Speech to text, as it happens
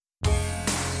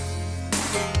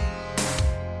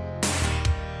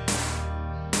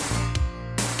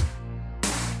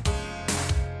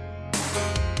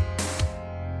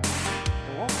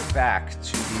back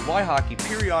to the WhyHockey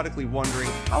periodically wondering,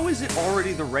 how is it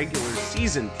already the regular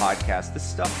season podcast? This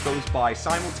stuff goes by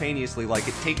simultaneously like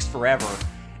it takes forever,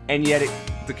 and yet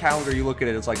the calendar, you look at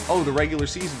it, it's like, oh, the regular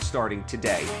season's starting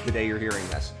today, the day you're hearing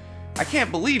this. I can't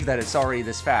believe that it's already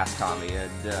this fast, Tommy,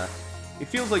 and it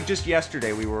feels like just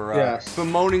yesterday we were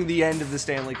bemoaning the end of the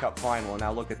Stanley Cup final, and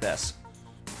now look at this.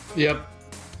 Yep.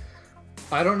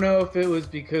 I don't know if it was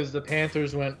because the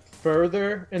Panthers went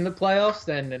further in the playoffs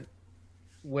than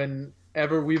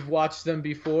whenever we've watched them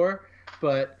before,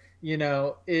 but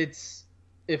it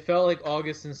felt like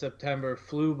August and September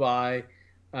flew by,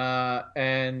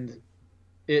 and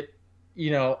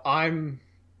I'm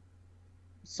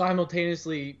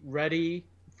simultaneously ready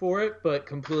for it but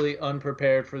completely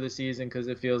unprepared for the season because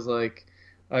it feels like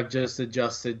I've just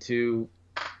adjusted to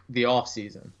the off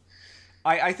season.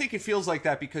 I think it feels like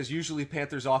that because usually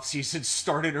Panthers off-season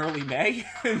started early May,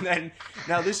 and then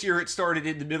now this year it started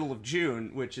in the middle of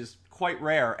June, which is quite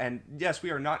rare, and yes,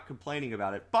 we are not complaining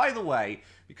about it. By the way,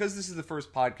 because this is the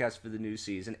first podcast for the new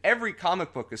season, every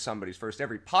comic book is somebody's first,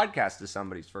 every podcast is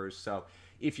somebody's first, so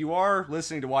if you are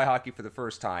listening to WhyHockey for the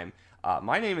first time,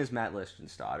 my name is Matt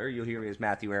Lichtenstadter. You'll hear me as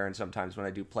Matthew Aaron sometimes when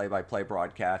I do play-by-play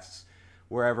broadcasts,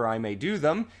 wherever I may do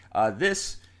them.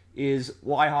 This is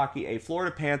WhyHockey, a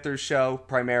Florida Panthers show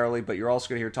primarily, but you're also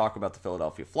going to hear talk about the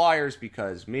Philadelphia Flyers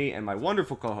because me and my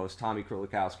wonderful co-host Tommy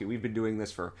Krulikowski, we've been doing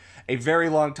this for a very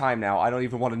long time now. I don't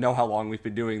even want to know how long we've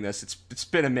been doing this. It's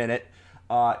been a minute.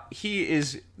 He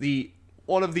is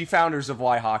one of the founders of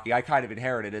WhyHockey. I kind of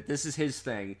inherited it. This is his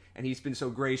thing, and he's been so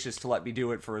gracious to let me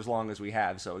do it for as long as we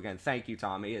have. So again, thank you,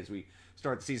 Tommy. As we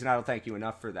start the season, I don't thank you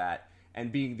enough for that.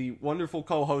 And being the wonderful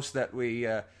co-host that we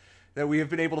have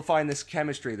been able to find this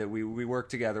chemistry that we work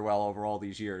together well over all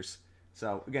these years.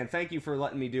 So, again, thank you for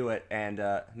letting me do it. And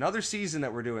another season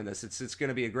that we're doing this. It's going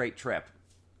to be a great trip.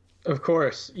 Of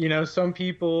course. Some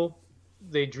people,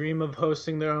 they dream of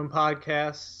hosting their own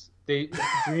podcasts. They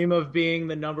dream of being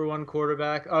the number one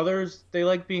quarterback. Others, they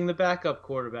like being the backup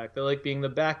quarterback. They like being the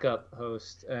backup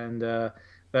host. And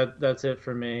that's it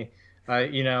for me.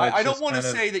 I don't want to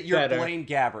say that you're Blaine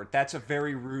Gabbert. That's a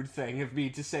very rude thing of me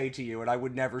to say to you, and I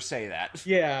would never say that.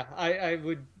 Yeah, I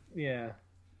would. Yeah,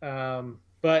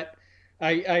 but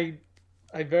I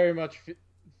very much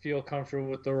feel comfortable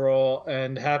with the role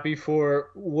and happy for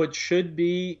what should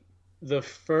be the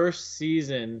first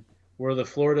season where the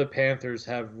Florida Panthers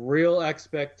have real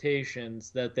expectations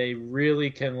that they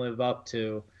really can live up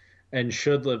to and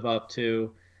should live up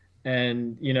to.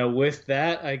 And, with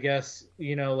that, I guess,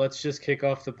 let's just kick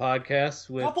off the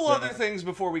podcast with a couple other things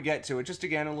before we get to it. Just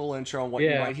again, a little intro on what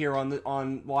you might hear on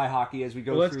WhyHockey as we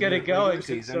go through let's get it going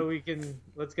season.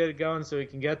 Let's get it going so we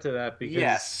can get to that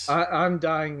because I'm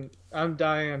dying. I'm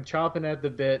chomping at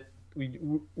the bit.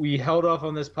 We held off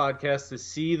on this podcast to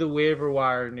see the waiver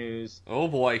wire news. Oh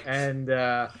boy. And,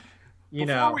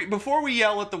 before we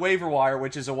yell at the waiver wire,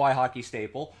 which is a WhyHockey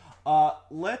staple,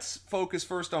 let's focus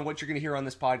first on what you're going to hear on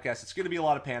this podcast. It's going to be a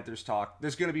lot of Panthers talk.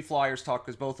 There's going to be Flyers talk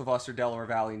because both of us are Delaware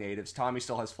Valley natives. Tommy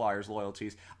still has Flyers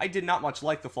loyalties. I did not much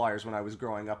like the Flyers when I was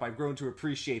growing up. I've grown to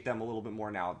appreciate them a little bit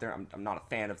more now. I'm not a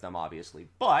fan of them, obviously,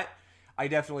 but I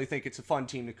definitely think it's a fun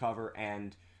team to cover,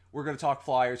 and we're going to talk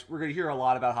Flyers. We're going to hear a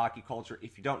lot about hockey culture.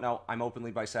 If you don't know, I'm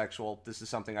openly bisexual. This is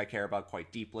something I care about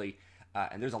quite deeply,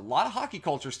 and there's a lot of hockey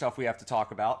culture stuff we have to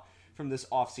talk about from this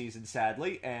offseason,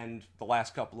 sadly, and the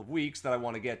last couple of weeks that I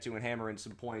want to get to and hammer in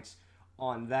some points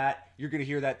on that. You're going to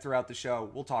hear that throughout the show.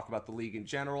 We'll talk about the league in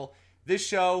general. This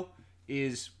show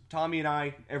is Tommy and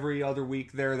I every other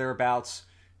week, thereabouts,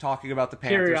 talking about the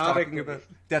Panthers.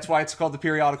 That's why it's called the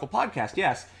Periodical Podcast,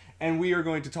 yes. And we are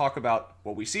going to talk about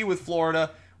what we see with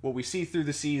Florida, what we see through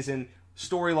the season,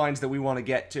 storylines that we want to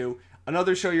get to.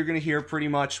 Another show you're going to hear pretty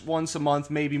much once a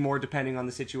month, maybe more depending on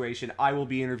the situation. I will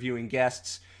be interviewing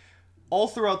guests all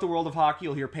throughout the world of hockey.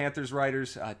 You'll hear Panthers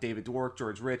writers, David Dwork,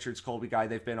 George Richards, Colby Guy.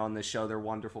 They've been on this show. They're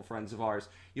wonderful friends of ours.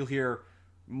 You'll hear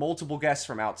multiple guests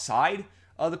from outside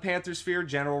of the Panthers sphere.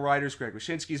 General writers, Greg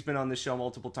Wyshynski's been on this show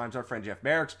multiple times. Our friend Jeff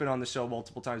Merrick's been on the show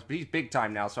multiple times, but he's big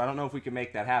time now, so I don't know if we can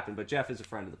make that happen. But Jeff is a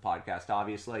friend of the podcast,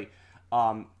 obviously.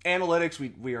 Analytics,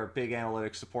 we are big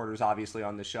analytics supporters, obviously,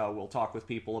 on the show. We'll talk with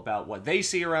people about what they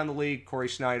see around the league. Corey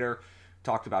Schneider,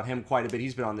 talked about him quite a bit.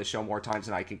 He's been on this show more times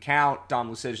than I can count. Dom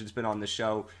Lucian's been on this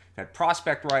show. We've had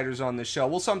prospect writers on this show.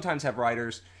 We'll sometimes have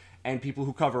writers and people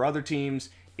who cover other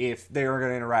teams if they are going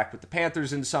to interact with the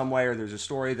Panthers in some way or there's a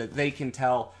story that they can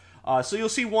tell. So you'll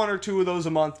see one or two of those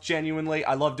a month, genuinely.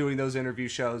 I love doing those interview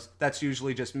shows. That's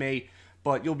usually just me,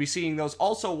 but you'll be seeing those.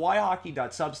 Also,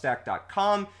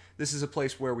 whyhockey.substack.com. This is a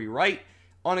place where we write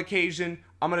on occasion.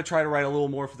 I'm going to try to write a little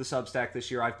more for the Substack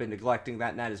this year. I've been neglecting that,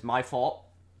 and that is my fault.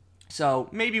 So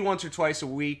maybe once or twice a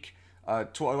week,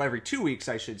 every 2 weeks,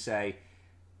 I should say,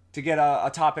 to get a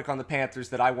topic on the Panthers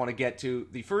that I want to get to.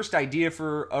 The first idea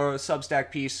for a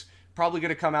Substack piece probably going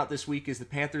to come out this week is the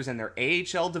Panthers and their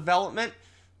AHL development.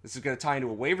 This is going to tie into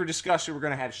a waiver discussion we're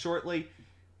going to have shortly.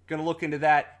 Going to look into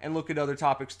that and look at other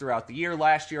topics throughout the year.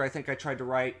 Last year, I think I tried to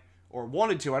write, or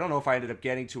wanted to, I don't know if I ended up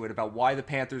getting to it, about why the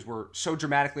Panthers were so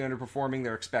dramatically underperforming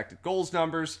their expected goals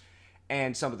numbers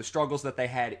and some of the struggles that they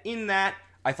had in that.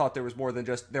 I thought there was more than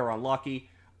just they're unlucky.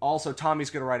 Also, Tommy's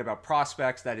going to write about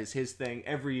prospects. That is his thing.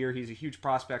 Every year, he's a huge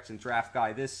prospects and draft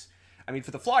guy.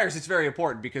 For the Flyers, it's very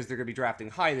important because they're going to be drafting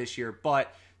high this year,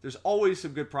 but there's always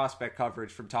some good prospect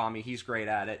coverage from Tommy. He's great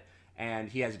at it, and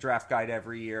he has a draft guide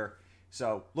every year.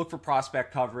 So look for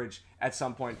prospect coverage at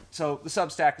some point. So the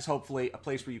Substack is hopefully a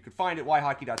place where you can find it,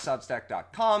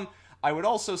 whyhockey.substack.com. I would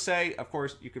also say, of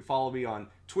course, you can follow me on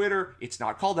Twitter. It's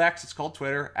not called X, it's called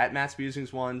Twitter, at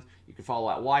MattsMusings1. You can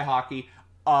follow at WhyHockey.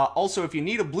 Also, if you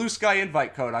need a Blue Sky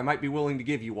invite code, I might be willing to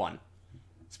give you one.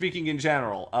 Speaking in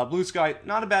general, Blue Sky,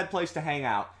 not a bad place to hang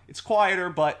out. It's quieter,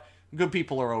 but good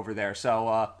people are over there. So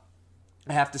I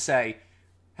have to say,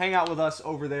 hang out with us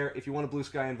over there if you want a Blue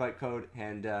Sky invite code,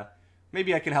 and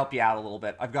maybe I can help you out a little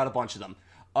bit. I've got a bunch of them.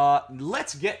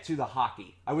 Let's get to the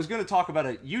hockey. I was going to talk about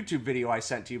a YouTube video I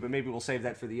sent to you, but maybe we'll save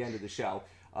that for the end of the show.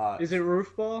 Is it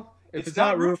roof ball? If it's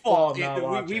not roof ball,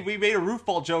 we made a roof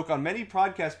ball joke on many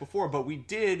podcasts before, but I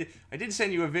did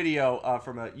send you a video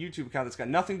from a YouTube account that's got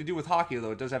nothing to do with hockey,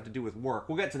 though it does have to do with work.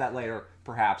 We'll get to that later,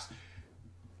 perhaps.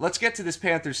 Let's get to this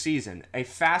Panthers season. A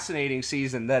fascinating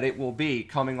season that it will be,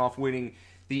 coming off winning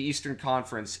the Eastern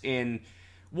Conference in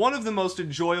one of the most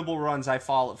enjoyable runs I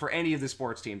follow for any of the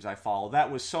sports teams I follow.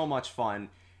 That was so much fun.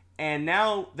 And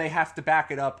now they have to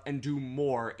back it up and do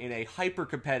more in a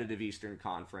hyper-competitive Eastern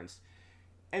Conference.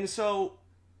 And so,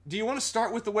 do you want to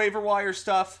start with the waiver wire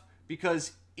stuff?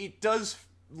 Because it does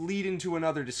lead into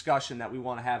another discussion that we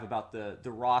want to have about the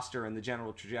roster and the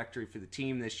general trajectory for the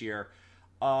team this year.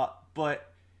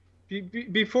 But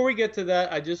before we get to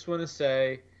that, I just want to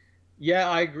say, yeah,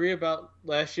 I agree about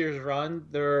last year's run.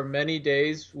 There are many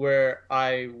days where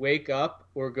I wake up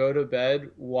or go to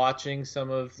bed watching some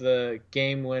of the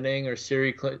game-winning or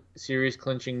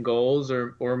series-clinching goals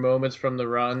or moments from the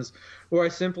runs where I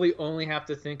simply only have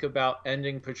to think about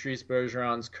ending Patrice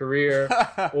Bergeron's career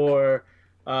or,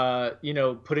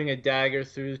 putting a dagger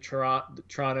through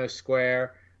Toronto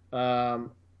Square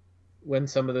when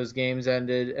some of those games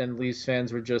ended and Leafs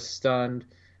fans were just stunned.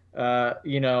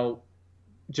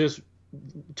 Just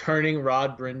turning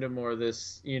Rod Brindamore,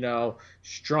 this,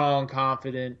 strong,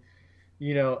 confident,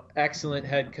 excellent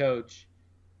head coach,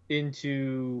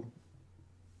 into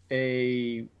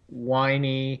a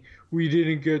whiny, we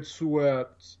didn't get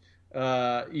swept,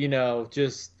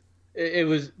 it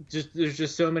was just, there's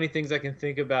just so many things I can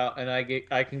think about, and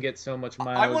I can get so much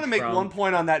mileage. I want to make one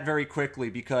point on that very quickly,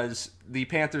 because the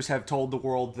Panthers have told the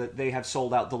world that they have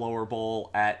sold out the lower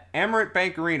bowl at Emirates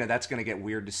Bank Arena. That's going to get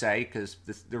weird to say, because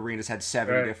the arena's had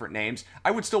 7 different names.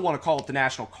 I would still want to call it the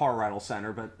National Car Rental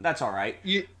Center, but that's all right.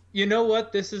 You know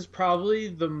what? This is probably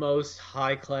the most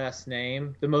high-class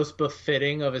name, the most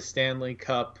befitting of a Stanley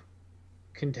Cup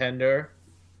contender,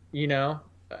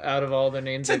 out of all the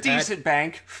names. It's a decent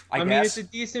bank, I guess. I mean, it's a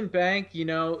decent bank.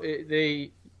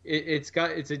 The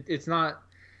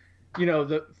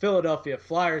Philadelphia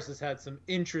Flyers has had some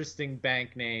interesting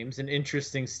bank names and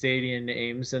interesting stadium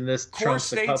names, and this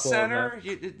trumps a couple Center, of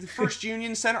them. The First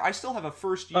Union Center. I still have a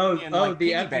First Union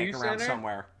piggy bank around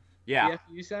somewhere. Yeah,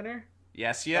 the FU Center.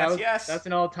 Yes. That's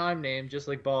an all-time name, just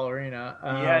like Ball Arena.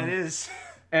 Yeah, it is.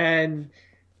 And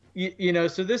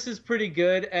so this is pretty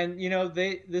good, and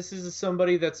this is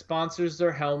somebody that sponsors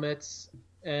their helmets,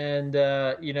 and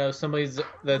somebody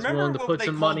that's willing to put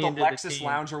some money into the Lexus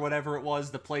Lounge or whatever it was,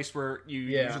 the place where you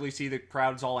usually see the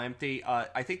crowds all empty.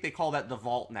 I think they call that the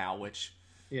Vault now, which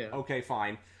okay,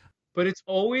 fine. But it's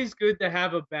always good to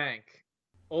have a bank.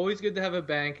 Always good to have a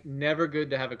bank. Never good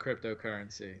to have a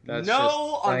cryptocurrency.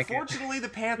 Unfortunately, the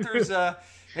Panthers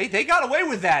they got away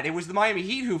with that. It was the Miami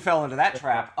Heat who fell into that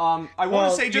trap. I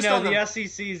want to say just on the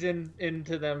SEC's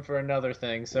into them for another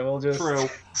thing, so we'll just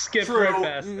skip right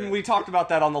past it. We talked about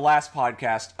that on the last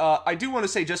podcast. I do want to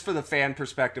say, just for the fan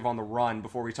perspective on the run,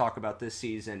 before we talk about this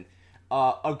season,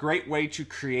 a great way to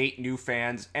create new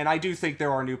fans, and I do think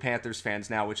there are new Panthers fans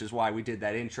now, which is why we did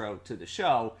that intro to the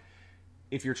show.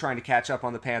 If you're trying to catch up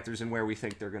on the Panthers and where we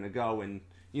think they're going to go. And,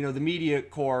 the media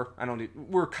core,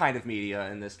 we're kind of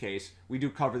media in this case. We do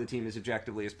cover the team as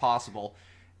objectively as possible.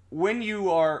 When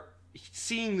you are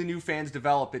seeing the new fans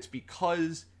develop, it's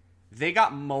because they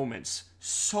got moments.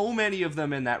 So many of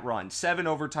them in that run. 7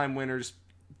 overtime winners,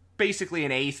 basically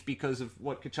an eighth because of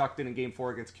what Tkachuk did in Game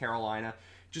 4 against Carolina.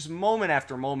 Just moment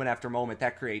after moment after moment,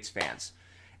 that creates fans.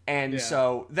 And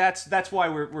so that's why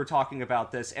we're talking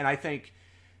about this. And I think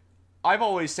I've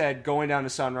always said going down to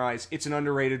Sunrise, it's an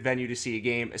underrated venue to see a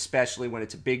game, especially when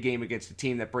it's a big game against a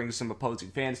team that brings some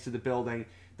opposing fans to the building.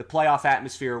 The playoff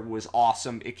atmosphere was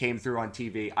awesome. It came through on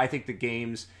TV. I think the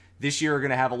games this year are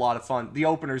going to have a lot of fun. The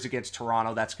openers against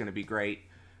Toronto, that's going to be great.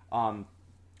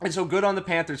 And so good on the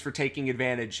Panthers for taking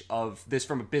advantage of this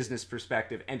from a business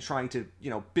perspective and trying to,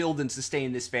 build and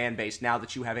sustain this fan base now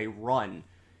that you have a run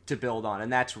to build on.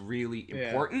 And that's really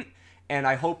important. And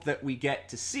I hope that we get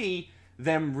to see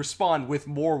them respond with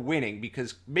more winning,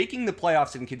 because making the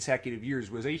playoffs in consecutive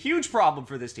years was a huge problem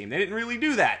for this team. They didn't really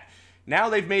do that. Now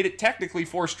they've made it technically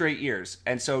 4 straight years.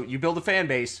 And so you build a fan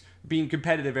base being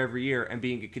competitive every year and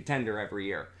being a contender every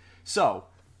year. So,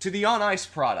 to the on-ice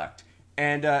product.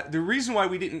 And the reason why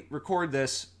we didn't record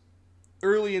this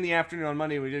early in the afternoon on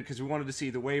Monday, we did because we wanted to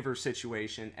see the waiver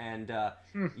situation. And,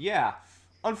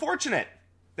 unfortunate.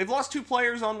 They've lost 2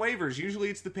 players on waivers. Usually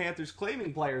it's the Panthers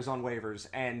claiming players on waivers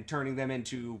and turning them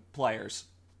into players.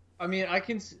 I mean,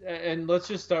 and let's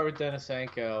just start with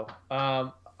Denisenko.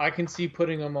 I can see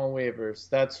putting him on waivers.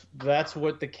 That's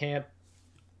what the camp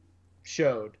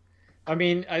showed. I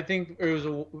mean, I think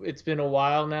it's been a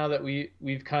while now that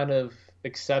we've kind of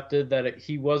accepted that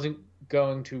he wasn't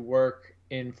going to work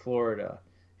in Florida.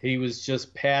 He was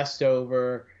just passed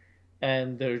over,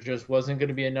 and there just wasn't going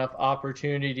to be enough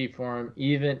opportunity for him,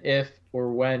 even if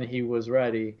or when he was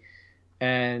ready.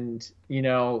 And,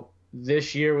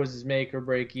 this year was his make or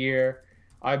break year.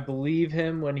 I believe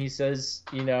him when he says,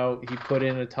 he put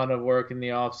in a ton of work in the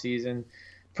offseason.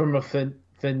 From a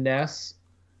finesse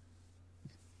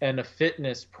and a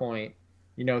fitness point,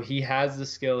 he has the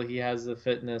skill, he has the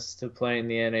fitness to play in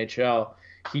the NHL.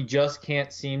 He just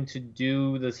can't seem to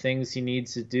do the things he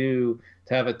needs to do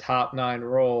to have a top 9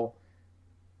 role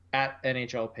at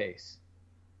NHL pace.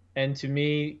 And to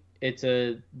me, that's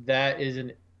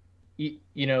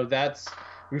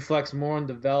reflects more on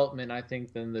development, I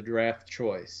think, than the draft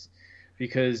choice.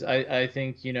 Because I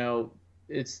think,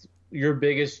 it's your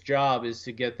biggest job is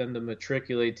to get them to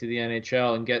matriculate to the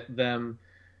NHL and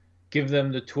give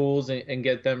them the tools and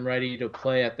get them ready to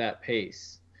play at that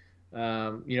pace.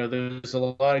 There's a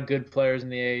lot of good players in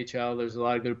the AHL. There's a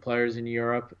lot of good players in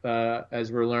Europe,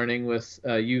 as we're learning with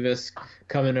Uvis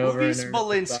coming over.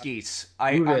 Uvis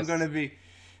I'm going to be...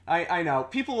 I know.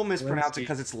 People will mispronounce it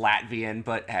because it's Latvian,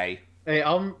 but hey. Hey,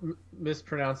 I'll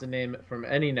mispronounce a name from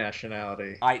any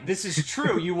nationality. This is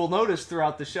true. You will notice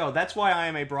throughout the show. That's why I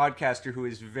am a broadcaster who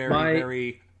is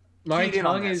very my keyed in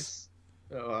tongue on this. Is.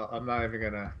 Oh, I'm not even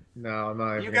gonna. No, I'm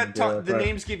not even. You got the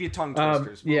names give you tongue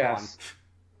twisters. Move on.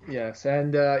 Yes,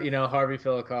 and Harvey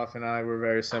Filikoff and I were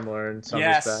very similar in some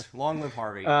respects. Yes, long live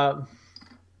Harvey.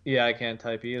 Yeah, I can't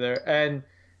type either, and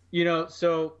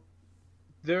so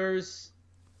there's,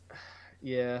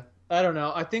 I don't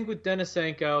know. I think with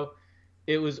Denisenko,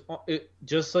 it was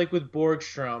just like with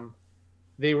Borgstrom.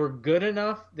 They were good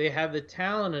enough. They have the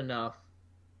talent enough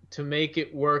to make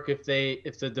it work if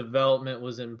the development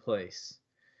was in place.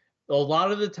 A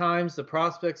lot of the times, the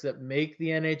prospects that make the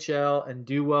NHL and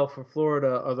do well for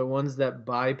Florida are the ones that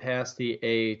bypass the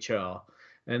AHL.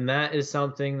 And that is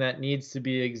something that needs to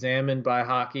be examined by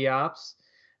hockey ops.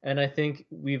 And I think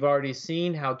we've already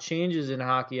seen how changes in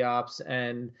hockey ops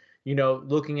and,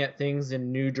 looking at things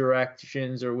in new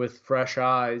directions or with fresh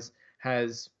eyes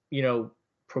has,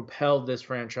 propelled this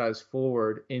franchise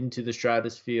forward into the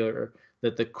stratosphere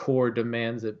that the core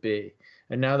demands it be.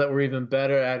 And now that we're even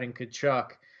better at in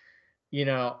Tkachuk,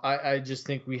 I just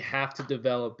think we have to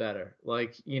develop better.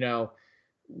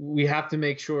 We have to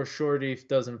make sure Shorty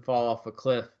doesn't fall off a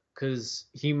cliff, because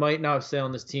he might not stay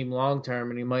on this team long term,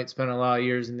 and he might spend a lot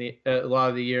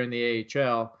of the year in the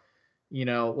AHL.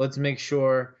 Let's make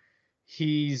sure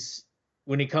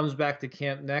when he comes back to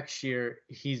camp next year,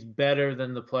 he's better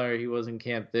than the player he was in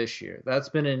camp this year. That's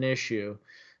been an issue,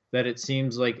 that it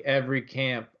seems like every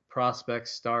camp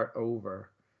prospects start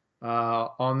over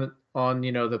on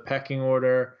the pecking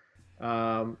order,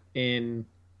 in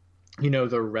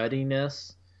the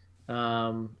readiness,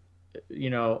 on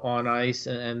ice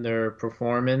and their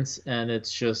performance. And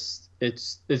it's just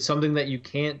it's something that you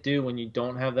can't do when you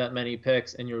don't have that many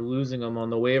picks and you're losing them on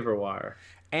the waiver wire.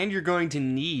 And you're going to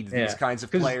need these kinds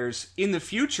of players in the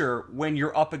future when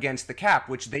you're up against the cap,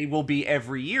 which they will be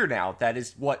every year now. That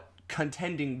is what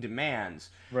contending demands.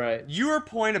 Right. Your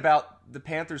point about the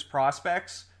Panthers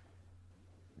prospects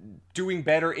doing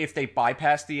better if they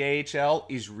bypass the AHL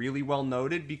is really well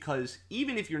noted, because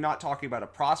even if you're not talking about a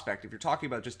prospect, if you're talking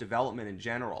about just development in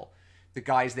general, the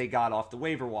guys they got off the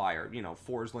waiver wire,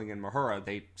 Forsling and Mahura,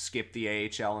 they skipped the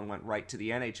AHL and went right to the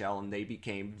NHL, and they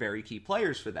became very key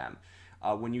players for them.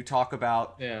 When you talk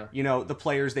about, the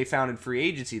players they found in free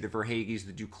agency, the Verhaeghes,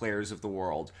 the Duclairs of the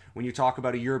world, when you talk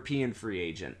about a European free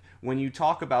agent, when you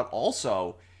talk about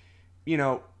also,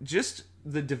 just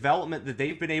the development that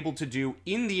they've been able to do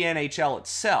in the NHL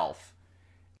itself.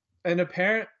 And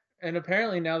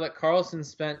apparently now that Carlson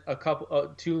spent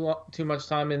too much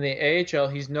time in the AHL,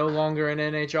 he's no longer an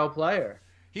NHL player.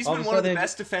 He's been one of the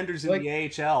best defenders in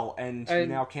the AHL, and he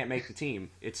now can't make the team.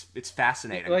 It's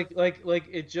fascinating. Like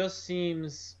it just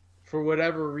seems, for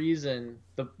whatever reason,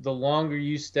 the longer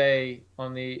you stay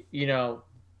on the,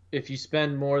 if you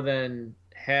spend more than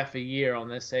half a year on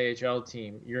this AHL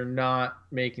team, you're not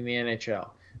making the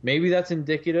NHL. Maybe that's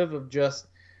indicative of just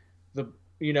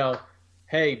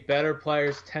hey, better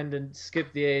players tend to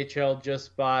skip the AHL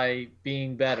just by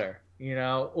being better,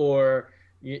 or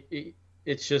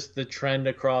it's just the trend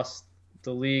across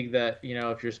the league that,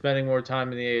 if you're spending more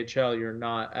time in the AHL, you're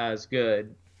not as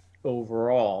good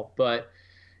overall. But,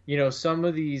 some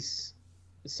of these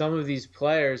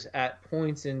players at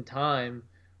points in time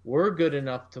were good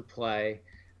enough to play.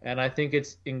 And I think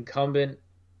it's incumbent,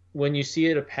 when you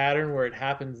see a pattern where it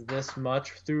happens this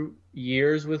much through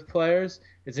years with players,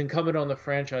 it's incumbent on the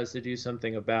franchise to do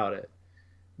something about it.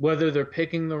 Whether they're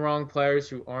picking the wrong players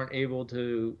who aren't able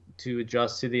to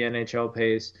adjust to the NHL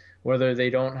pace, whether they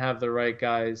don't have the right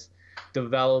guys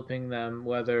developing them,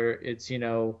 whether it's, in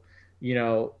the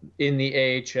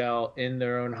AHL, in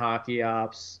their own hockey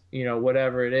ops,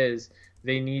 whatever it is,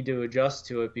 they need to adjust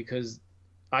to it, because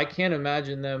I can't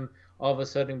imagine them all of a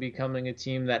sudden becoming a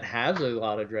team that has a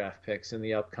lot of draft picks in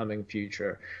the upcoming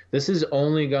future. This is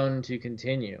only going to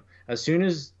continue. As soon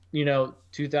as,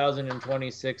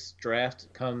 2026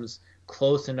 draft comes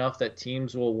close enough that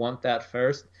teams will want that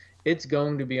first, it's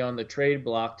going to be on the trade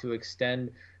block to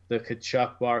extend the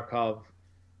Tkachuk Barkov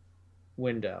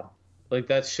window. Like,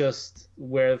 that's just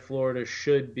where Florida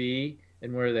should be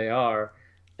and where they are.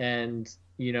 And,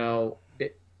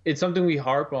 it's something we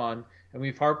harp on, and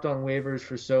we've harped on waivers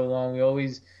for so long. We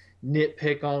always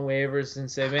nitpick on waivers and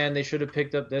say, man, they should have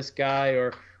picked up this guy,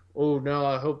 or, oh, no,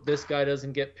 I hope this guy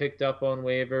doesn't get picked up on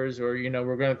waivers, or,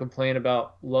 we're going to complain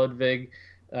about Ludwig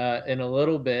in a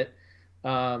little bit.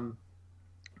 But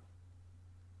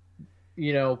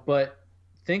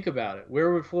think about it.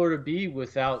 Where would Florida be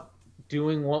without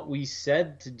doing what we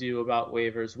said to do about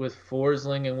waivers with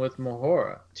Forsling and with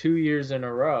Mahura 2 years in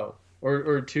a row,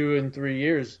 or 2 and 3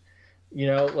 years?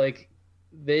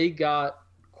 They got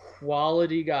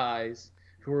quality guys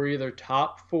who are either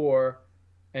top 4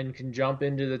 and can jump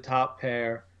into the top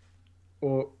pair,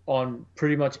 or on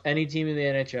pretty much any team in the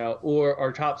NHL, or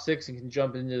are top 6 and can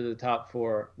jump into the top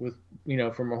 4 with,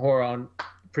 for Mahura on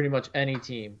pretty much any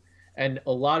team. And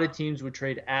a lot of teams would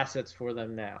trade assets for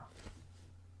them now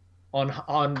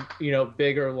on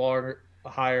bigger, longer,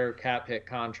 higher cap hit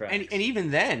contracts. And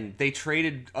even then, they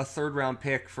traded a 3rd-round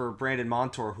pick for Brandon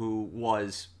Montour, who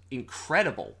was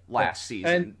incredible last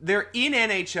season. And they're in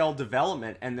NHL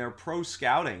development, and their pro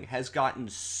scouting has gotten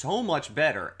so much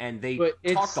better, and they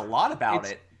talked a lot about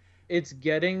it. It's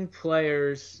getting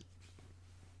players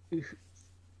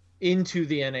into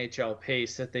the NHL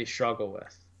pace that they struggle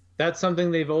with. That's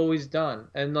something they've always done.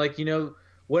 And,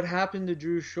 what happened to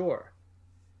Drew Shore?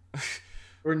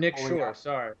 Or Nick Shore,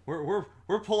 sorry. We're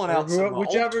pulling out some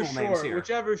whichever old names here.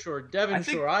 Whichever Shore. Devin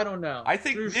Shore, I don't know. I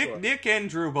think Nick and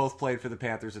Drew both played for the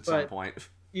Panthers at some point.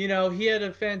 He had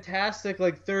a fantastic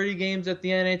 30 games at the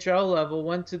NHL level,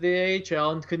 went to the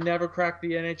AHL, and could never crack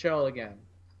the NHL again.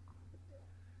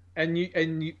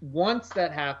 And once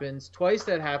that happens, twice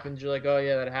that happens, you're like, oh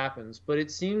yeah, that happens. But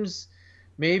it seems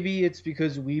maybe it's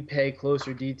because we pay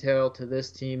closer detail to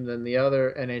this team than the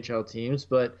other NHL teams.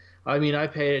 But I mean,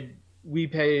 we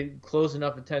paid close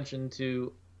enough attention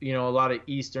to, a lot of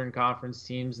Eastern Conference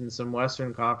teams and some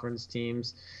Western Conference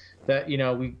teams that,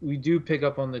 we do pick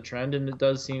up on the trend. And it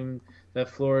does seem that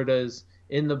Florida's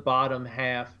in the bottom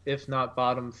half, if not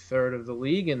bottom third of the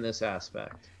league in this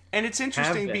aspect. And it's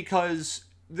interesting because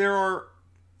there are,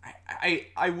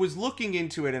 I was looking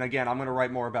into it, and again, I'm going to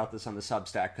write more about this on the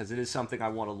Substack because it is something I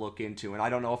want to look into, and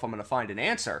I don't know if I'm going to find an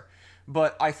answer.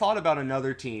 But I thought about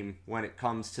another team when it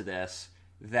comes to this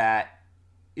that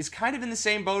is kind of in the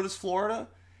same boat as Florida,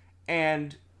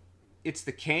 and it's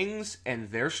the Kings,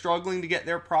 and they're struggling to get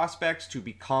their prospects to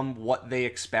become what they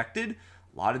expected.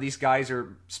 A lot of these guys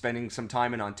are spending some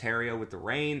time in Ontario with the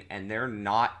Reign, and they're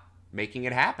not making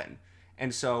it happen.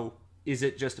 And so, is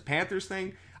it just a Panthers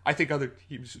thing? I think other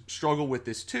teams struggle with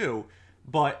this too,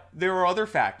 but there are other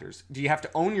factors. Do you have to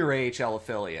own your AHL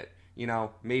affiliate?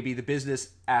 maybe the business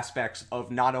aspects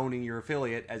of not owning your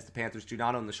affiliate, as the Panthers do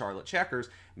not own the Charlotte Checkers,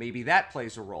 maybe that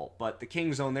plays a role. But the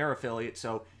Kings own their affiliate,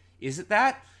 so is it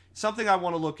that? Something I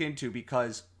want to look into,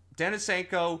 because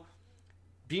Denisenko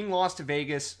being lost to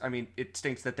Vegas, I mean, it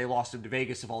stinks that they lost him to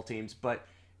Vegas of all teams, but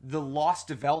the lost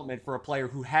development for a player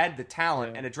who had the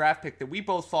talent and a draft pick that we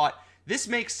both thought, this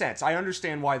makes sense. I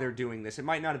understand why they're doing this. It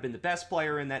might not have been the best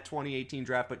player in that 2018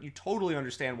 draft, but you totally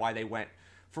understand why they went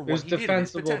for what he did in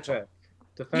his potential.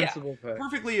 Defensible pick.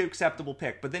 Perfectly acceptable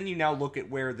pick. But then you now look at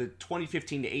where the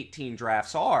 2015 to 18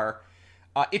 drafts are.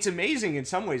 It's amazing in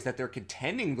some ways that they're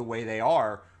contending the way they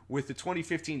are, with the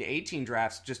 2015 to 18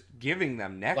 drafts just giving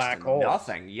them next to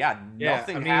nothing.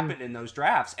 Nothing happened in those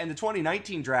drafts. And the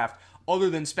 2019 draft, other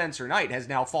than Spencer Knight, has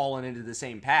now fallen into the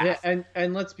same path. Yeah,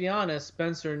 and let's be honest,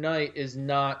 Spencer Knight is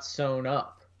not sewn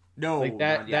up. No, like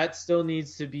that still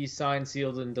needs to be signed,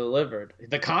 sealed, and delivered.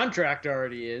 The contract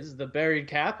already is. The buried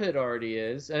cap hit already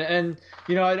is. And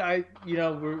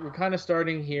we're kind of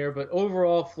starting here, but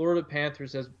overall, Florida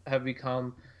Panthers have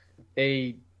become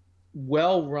a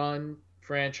well-run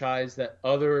franchise that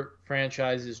other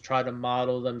franchises try to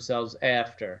model themselves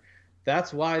after.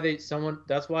 That's why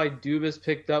Dubas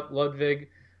picked up Ludwig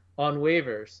on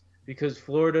waivers, because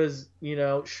Florida's,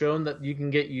 shown that you can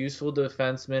get useful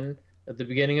defensemen at the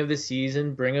beginning of the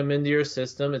season, bring them into your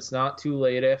system. It's not too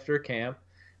late after camp,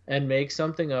 and make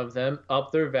something of them,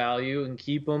 up their value, and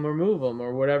keep them or move them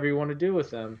or whatever you want to do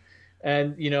with them.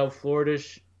 And,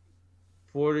 Florida's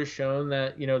shown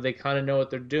that, they kind of know what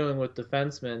they're doing with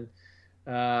defensemen.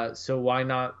 So why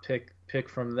not pick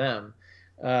from them?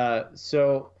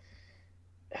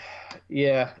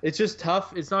 It's just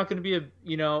tough. It's not going to be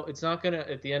it's not going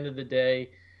to, at the end of the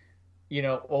day,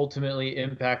 ultimately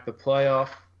impact the playoff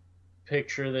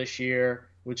picture this year,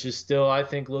 which is still, I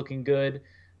think, looking good.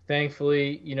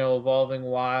 Thankfully, Evolving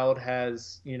Wild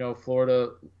has,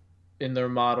 Florida in their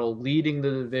model leading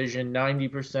the division,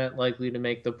 90% likely to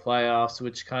make the playoffs,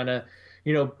 which kind of,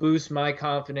 boosts my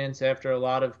confidence after a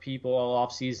lot of people all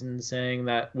offseason saying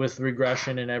that with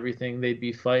regression and everything, they'd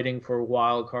be fighting for a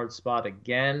wild card spot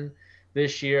again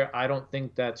this year. I don't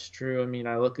think that's true. I mean,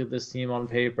 I look at this team on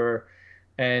paper,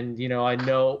 and, I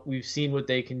know we've seen what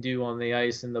they can do on the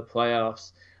ice in the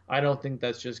playoffs. I don't think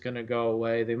that's just going to go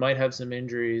away. They might have some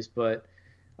injuries, but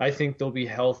I think they'll be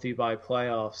healthy by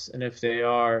playoffs. And if they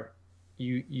are,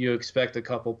 you expect a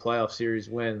couple playoff series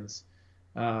wins.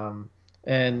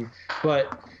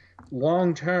 But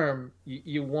long term,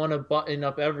 you want to button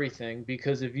up everything,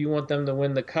 because if you want them to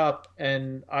win the cup,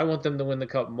 and I want them to win the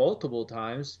cup multiple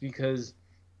times, because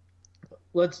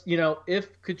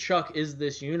if Tkachuk is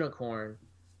this unicorn,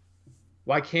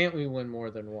 why can't we win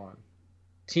more than one?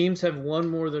 Teams have won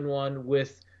more than one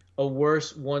with a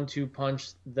worse 1-2 punch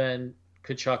than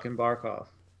Tkachuk and Barkov,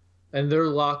 and they're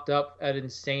locked up at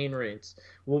insane rates.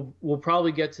 We'll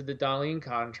probably get to the Dahlin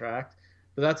contract,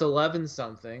 but that's 11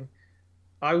 something.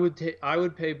 I would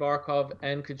pay Barkov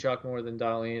and Tkachuk more than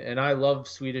Dahlin, and I love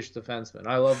Swedish defensemen.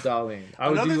 I love Dahlin.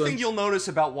 Another thing you'll notice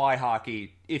about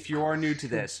WhyHockey, if you are new to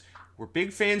this, we're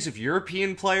big fans of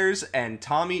European players, and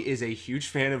Tommy is a huge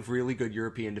fan of really good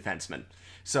European defensemen.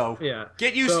 So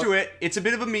get used to it. It's a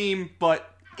bit of a meme,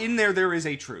 but in there is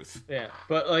a truth. Yeah,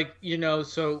 but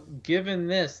so given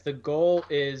this, the goal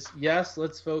is, yes,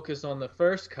 let's focus on the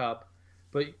first cup,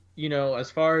 but as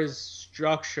far as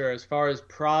structure, as far as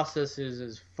processes,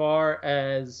 as far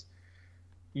as,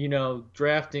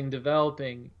 drafting,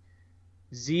 developing,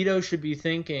 Zito should be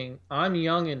thinking, I'm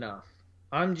young enough.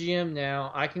 I'm GM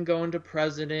now. I can go into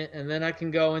president, and then I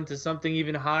can go into something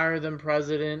even higher than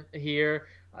president here.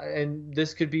 And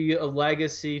this could be a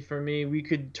legacy for me. We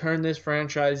could turn this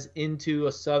franchise into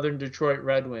a Southern Detroit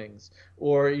Red Wings,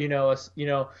 or,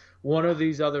 one of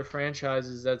these other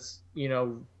franchises that's,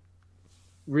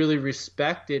 really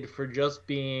respected for just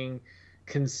being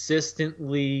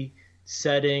consistently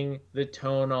setting the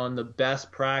tone on the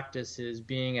best practices,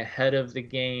 being ahead of the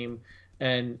game,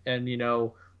 and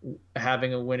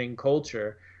having a winning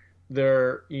culture.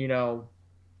 They're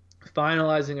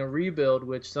finalizing a rebuild,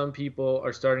 which some people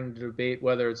are starting to debate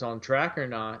whether it's on track or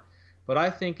not, but I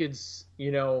think it's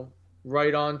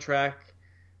right on track,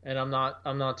 and I'm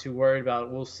not too worried about it.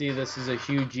 We'll see. This is a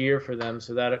huge year for them,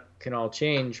 so that it can all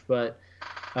change, but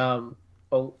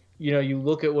you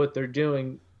look at what they're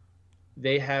doing.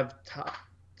 They have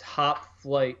top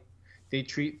flight. They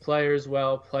treat players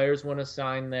well. Players want to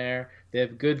sign there. They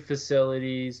have good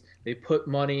facilities. They put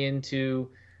money into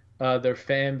their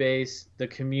fan base, the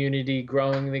community,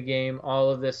 growing the game,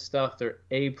 all of this stuff. They're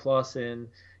A+ in.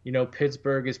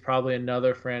 Pittsburgh is probably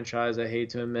another franchise I hate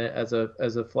to admit as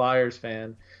a Flyers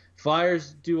fan.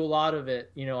 Flyers do a lot of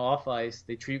it, off ice.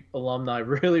 They treat alumni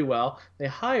really well. They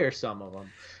hire some of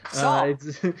them. Some.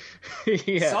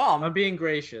 Yeah, Some. I'm being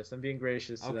gracious to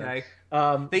Okay.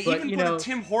 them. They but, even put a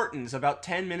Tim Hortons about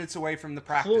 10 minutes away from the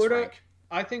practice Florida, rink.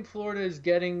 I think Florida is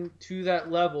getting to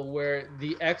that level where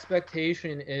the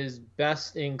expectation is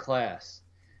best in class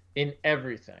in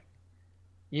everything.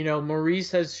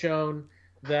 Maurice has shown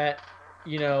that,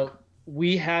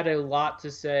 we had a lot to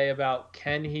say about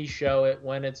can he show it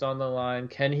when it's on the line?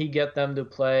 Can he get them to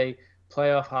play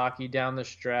playoff hockey down the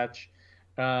stretch?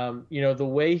 The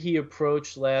way he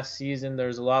approached last season,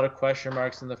 there's a lot of question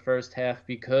marks in the first half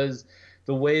because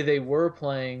the way they were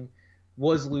playing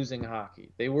was losing hockey.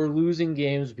 They were losing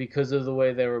games because of the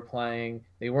way they were playing.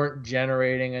 They weren't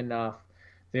generating enough.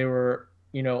 They were,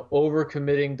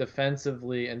 overcommitting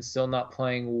defensively and still not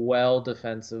playing well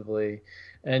defensively.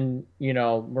 And,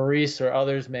 Maurice or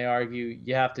others may argue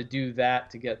you have to do that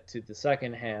to get to the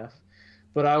second half.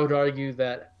 But I would argue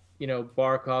that,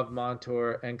 Barkov,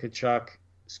 Montour, and Tkachuk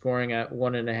scoring at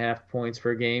 1.5 points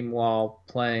per game while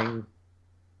playing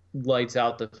lights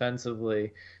out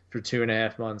defensively for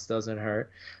 2.5 months doesn't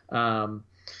hurt. But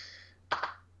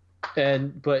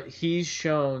he's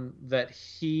shown that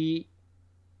he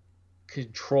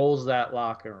controls that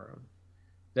locker room,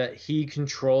 that he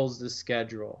controls the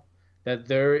schedule, that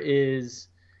there is,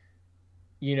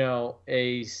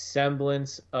 a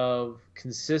semblance of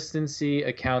consistency,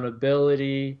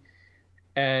 accountability,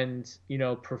 and,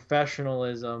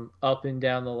 professionalism up and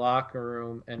down the locker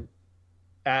room and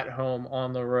at home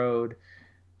on the road.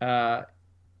 And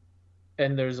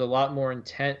there's a lot more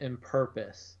intent and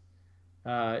purpose.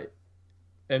 And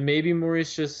maybe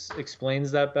Maurice just explains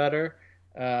that better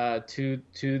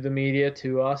to the media,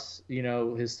 to us,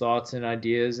 his thoughts and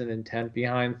ideas and intent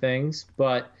behind things.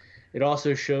 But it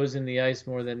also shows in the ice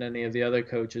more than any of the other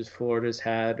coaches Florida's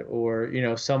had, or,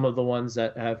 some of the ones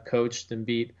that have coached and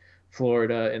beat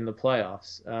Florida in the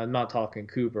playoffs. I'm not talking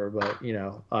Cooper, but,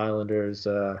 Islanders,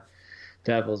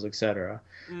 Devils, etc.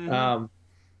 Mm-hmm.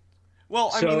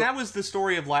 I mean, that was the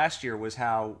story of last year, was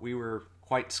how we were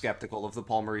quite skeptical of the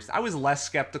Paul Maurice. I was less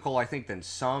skeptical, I think, than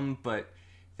some, but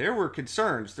there were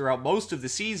concerns throughout most of the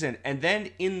season. And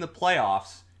then in the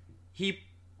playoffs, he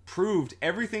proved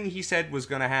everything he said was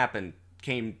going to happen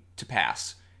came to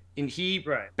pass. And he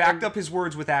backed up his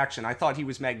words with action. I thought he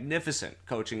was magnificent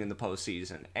coaching in the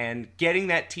postseason and getting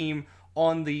that team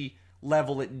on the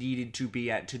level it needed to be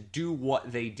at to do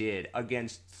what they did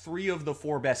against 3 of the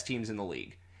 4 best teams in the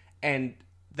league. And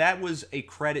that was a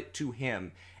credit to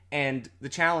him. And the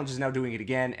challenge is now doing it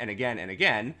again and again and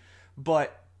again.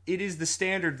 But it is the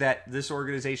standard that this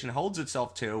organization holds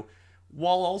itself to,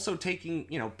 while also taking,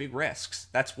 big risks.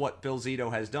 That's what Bill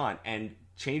Zito has done. And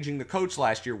changing the coach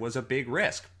last year was a big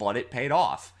risk, but it paid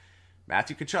off.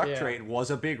 Matthew Tkachuk trade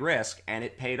was a big risk, and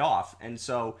it paid off. And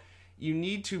so you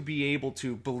need to be able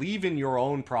to believe in your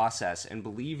own process and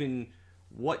believe in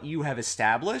what you have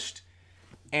established.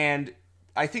 And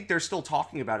I think they're still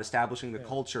talking about establishing the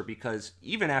culture, because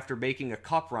even after making a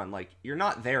cup run, you're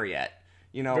not there yet.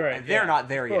 They're not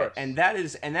there yet. And that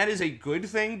is a good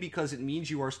thing, because it means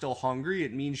you are still hungry.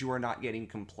 It means you are not getting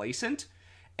complacent.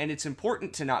 And it's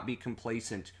important to not be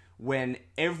complacent when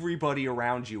everybody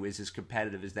around you is as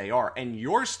competitive as they are. And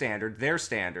your standard, their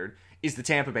standard, is the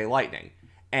Tampa Bay Lightning.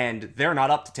 And they're not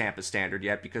up to Tampa's standard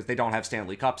yet, because they don't have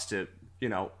Stanley Cups to,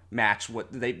 match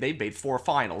what they made 4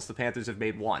 finals. The Panthers have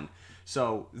made 1.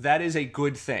 So that is a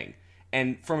good thing.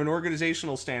 And from an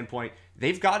organizational standpoint,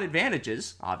 they've got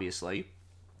advantages, obviously,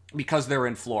 because they're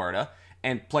in Florida,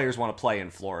 and players want to play in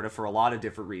Florida for a lot of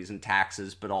different reasons,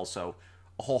 taxes, but also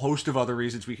a whole host of other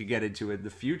reasons we could get into in the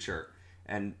future.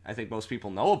 And I think most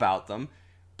people know about them,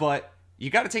 but you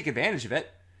got to take advantage of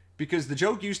it, because the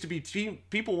joke used to be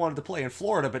people wanted to play in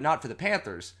Florida, but not for the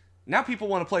Panthers. Now people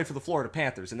want to play for the Florida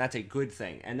Panthers, and that's a good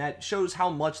thing. And that shows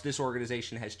how much this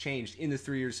organization has changed in the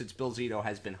 3 years since Bill Zito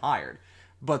has been hired.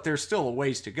 But there's still a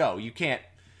ways to go. You can't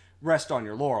rest on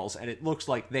your laurels, and it looks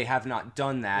like they have not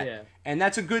done that. Yeah. And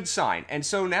that's a good sign. And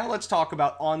so now let's talk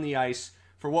about on the ice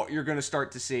for what you're going to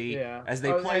start to see as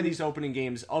they play these opening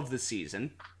games of the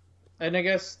season. And I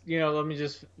guess, let me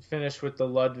just finish with the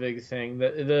Ludwig thing.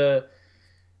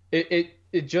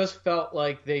 It just felt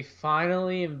like they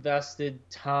finally invested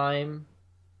time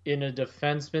in a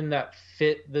defenseman that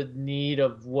fit the need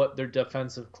of what their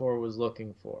defensive core was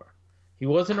looking for. He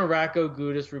wasn't a Racco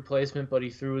Gudas replacement, but he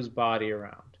threw his body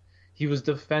around. He was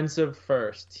defensive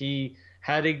first. He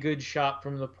had a good shot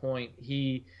from the point.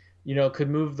 He, could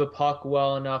move the puck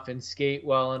well enough and skate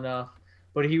well enough.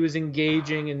 But he was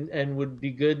engaging and would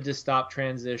be good to stop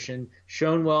transition.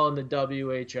 Shown well in the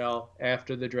WHL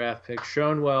after the draft pick.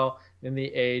 Shown well in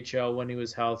the AHL when he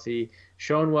was healthy,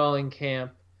 shown well in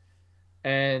camp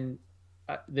and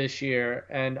this year,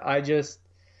 and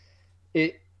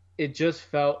it just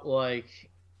felt like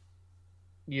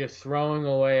you're throwing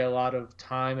away a lot of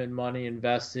time and money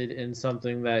invested in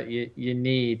something that you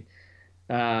need.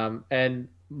 And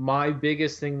my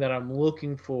biggest thing that I'm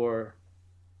looking for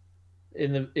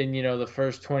in the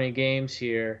first 20 games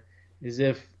here is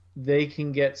if they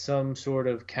can get some sort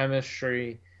of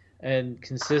chemistry and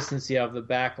consistency of the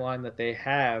back line that they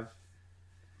have,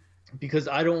 because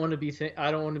I don't want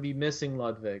to be missing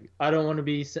Ludwig. I don't want to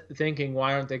be thinking,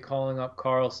 why aren't they calling up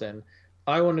Carlson?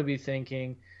 I want to be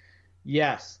thinking,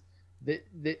 yes,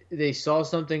 they saw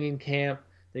something in camp.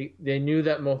 They knew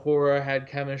that Mahora had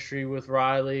chemistry with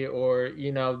Riley, or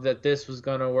that this was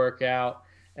going to work out,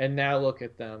 and now look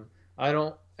at them. I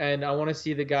want to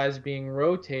see the guys being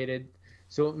rotated,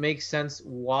 so it makes sense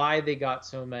why they got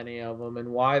so many of them and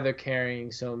why they're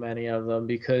carrying so many of them,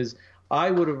 because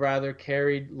I would have rather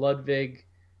carried Ludwig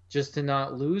just to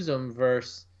not lose him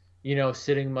versus,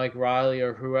 sitting Mike Riley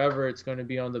or whoever it's going to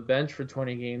be on the bench for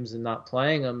 20 games and not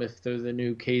playing them if they're the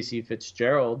new Casey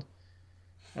Fitzgerald.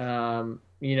 So I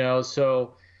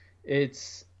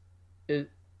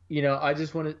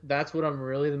just want to, that's what I'm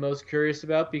really the most curious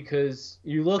about, because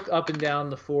you look up and down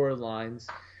the forward lines,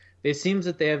 it seems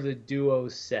that they have the duo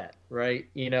set, right?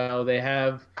 They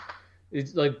have,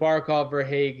 it's like Barkov or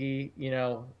Hagee,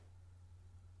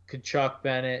 Kachuk,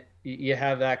 Bennett, you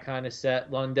have that kind of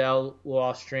set. Lundell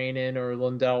Lostrainen or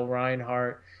Lundell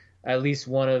Reinhardt, at least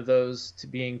one of those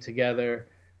being together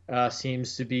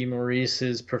seems to be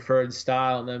Maurice's preferred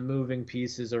style, and then moving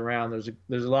pieces around.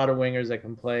 There's a lot of wingers that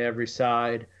can play every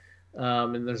side,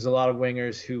 and there's a lot of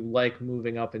wingers who like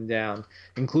moving up and down,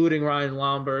 including Ryan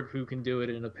Lomberg, who can do it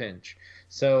in a pinch.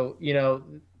 So,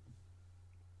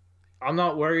 I'm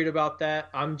not worried about that.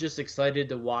 I'm just excited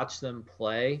to watch them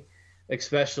play,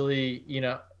 especially,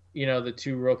 the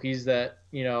two rookies that,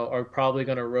 are probably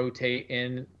going to rotate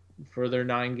in for their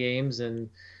 9 games, and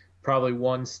probably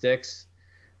one sticks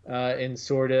in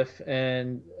Sordif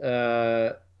and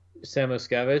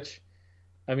Samoskevich.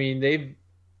 I mean, they've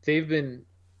been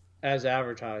as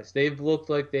advertised. They've looked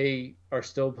like they are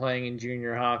still playing in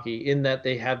junior hockey, in that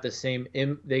they have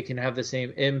they can have the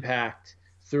same impact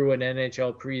through an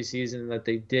NHL preseason that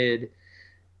they did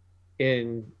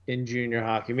in junior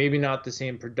hockey. Maybe not the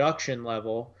same production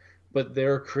level, but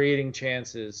they're creating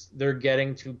chances. They're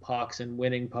getting to pucks and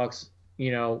winning pucks,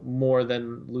 more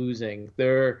than losing.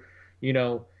 They're,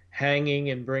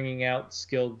 hanging and bringing out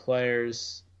skilled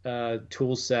players,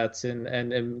 tool sets,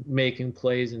 and making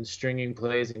plays and stringing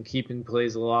plays and keeping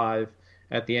plays alive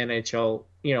at the NHL,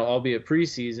 albeit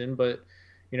preseason, but,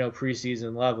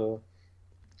 preseason level.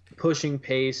 Pushing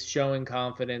pace, showing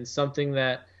confidence, something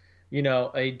that, a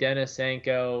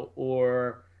Denisenko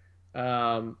or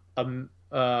Ian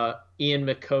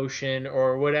McCoshen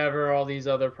or whatever, all these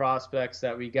other prospects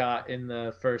that we got in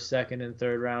the first, second, and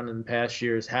third round in past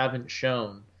years haven't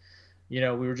shown. We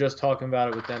were just talking about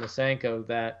it with Denisenko,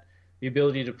 that the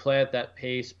ability to play at that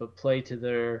pace, but play to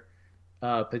their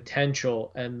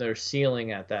potential and their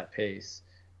ceiling at that pace.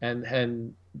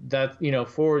 And that,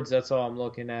 forwards, that's all I'm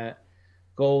looking at.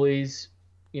 Goalies,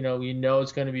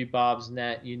 it's going to be Bob's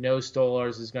net.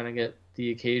 Stolarz is going to get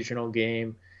the occasional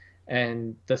game.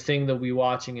 And the thing that we're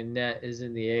watching in net is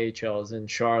in the AHL, is in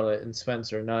Charlotte and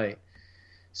Spencer Knight.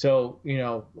 So,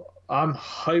 I'm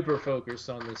hyper-focused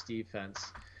on this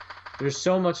defense. There's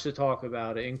so much to talk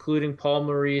about it, including Paul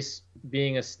Maurice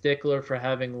being a stickler for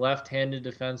having left-handed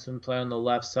defensemen play on the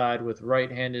left side with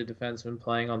right-handed defensemen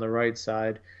playing on the right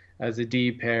side as a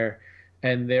D pair.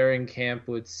 And they're in camp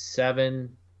with 7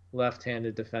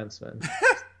 left-handed defensemen.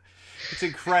 It's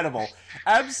incredible.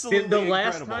 Absolutely The incredible.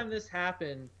 last time this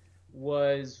happened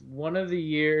was one of the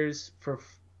years for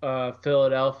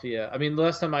Philadelphia. I mean, the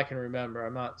last time I can remember.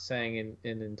 I'm not saying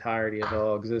in entirety of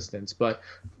all existence, but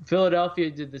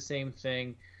Philadelphia did the same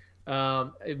thing.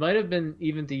 It might have been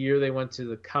even the year they went to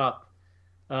the Cup.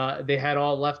 They had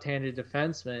all left-handed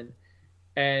defensemen,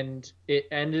 and it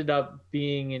ended up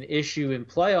being an issue in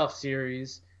playoff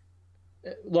series.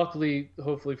 Luckily,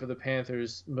 hopefully for the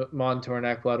Panthers, Montour and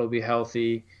Ekblad will be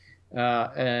healthy,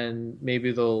 and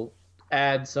maybe they'll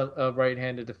add a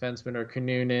right-handed defenseman, or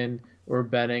Kinnunen or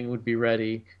Benning would be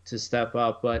ready to step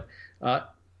up. But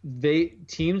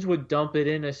teams would dump it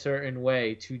in a certain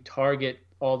way to target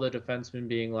all the defensemen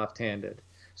being left-handed.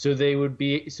 So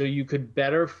you could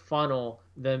better funnel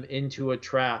them into a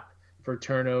trap for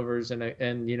turnovers and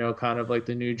kind of like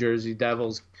the New Jersey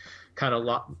Devils kind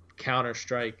of counter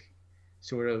strike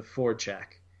sort of forecheck,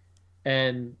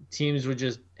 and teams would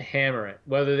just hammer it.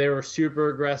 Whether they were super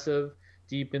aggressive,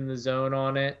 deep in the zone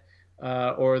on it,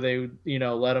 or they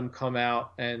let them come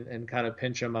out and kind of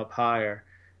pinch them up higher.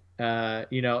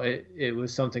 It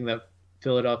was something that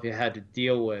Philadelphia had to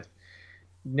deal with.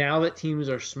 Now that teams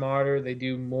are smarter, they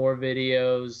do more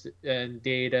videos and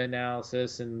data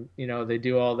analysis, and they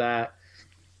do all that.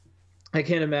 I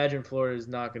can't imagine Florida is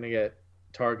not going to get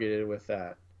targeted with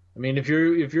that. I mean, if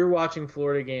you're watching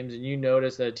Florida games and you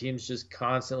notice that a team's just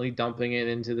constantly dumping it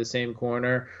into the same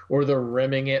corner, or they're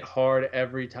rimming it hard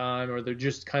every time, or they're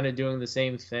just kind of doing the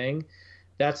same thing,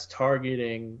 that's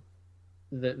targeting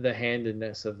the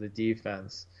handedness of the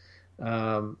defense.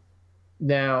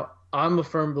 Now, I'm a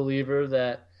firm believer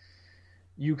that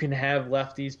you can have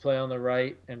lefties play on the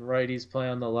right and righties play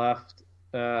on the left.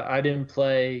 I didn't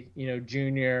play,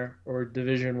 junior or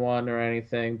Division I or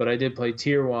anything, but I did play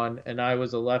Tier 1, and I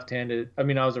was a right-handed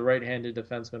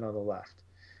defenseman on the left.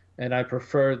 And I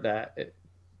preferred that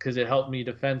because it helped me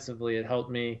defensively. It helped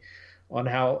me on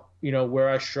how, where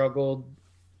I struggled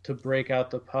to break out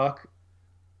the puck.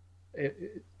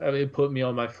 It put me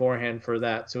on my forehand for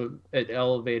that. So it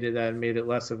elevated that and made it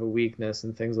less of a weakness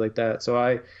and things like that. So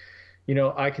I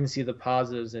can see the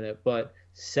positives in it, but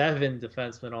 7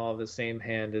 defensemen all of the same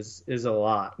hand is a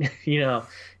lot.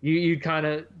 You kind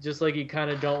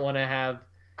of don't want to have,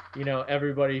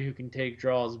 everybody who can take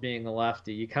draws being a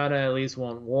lefty. You kind of at least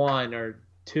want 1 or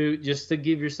 2 just to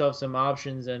give yourself some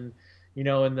options. And, in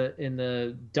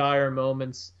the dire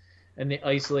moments and the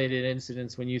isolated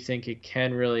incidents when you think it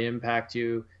can really impact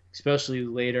you, especially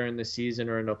later in the season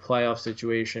or in a playoff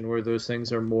situation where those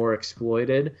things are more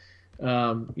exploited,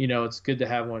 it's good to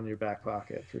have one in your back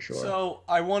pocket for sure. So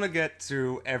I want to get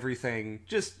to everything,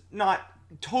 just not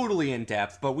totally in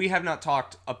depth, but we have not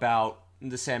talked about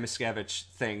the Samoskevich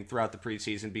thing throughout the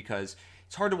preseason because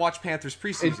it's hard to watch Panthers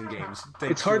preseason games.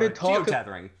 It's hard to talk.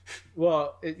 Geotethering.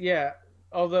 Well, yeah.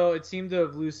 Although it seemed to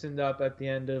have loosened up at the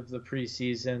end of the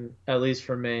preseason, at least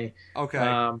for me.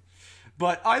 Okay.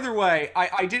 But either way,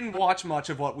 I didn't watch much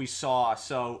of what we saw,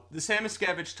 so the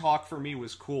Samoskevich talk for me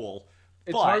was cool.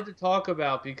 It's hard to talk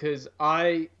about because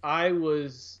I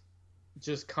was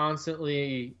just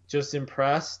constantly just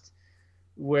impressed,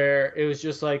 where it was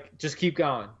just like, just keep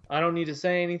going. I don't need to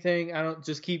say anything.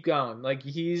 Just keep going. Like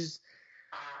he's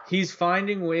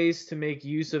finding ways to make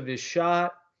use of his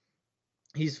shot.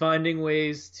 He's finding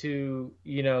ways to,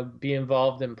 be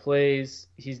involved in plays.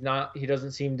 He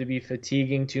doesn't seem to be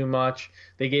fatiguing too much.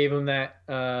 They gave him that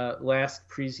last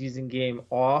preseason game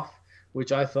off,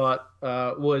 which I thought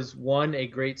was a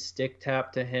great stick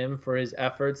tap to him for his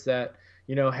efforts that,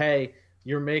 hey,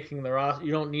 you're making the roster.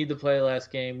 You don't need to play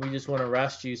last game. We just want to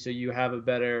rest you so you have a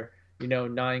better,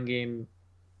 9-game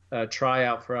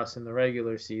tryout for us in the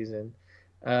regular season.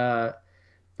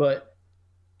 But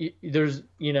there's,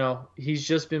 he's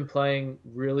just been playing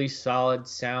really solid,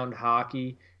 sound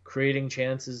hockey, creating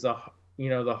chances, the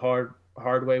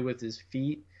hard way with his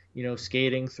feet,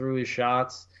 skating through his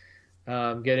shots.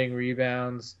 Getting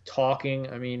rebounds, talking.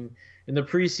 I mean, in the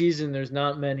preseason, there's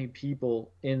not many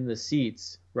people in the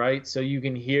seats, right? So you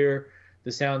can hear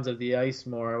the sounds of the ice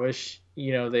more. I wish,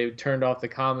 they turned off the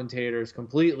commentators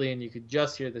completely and you could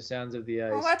just hear the sounds of the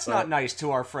ice. Well, that's not nice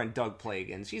to our friend Doug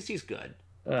Plagans. He's good.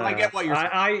 I get what you're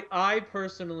saying. I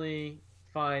personally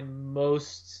find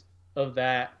most of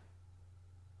that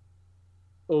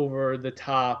over the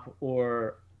top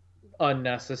or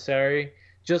unnecessary.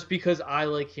 Just because I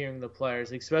like hearing the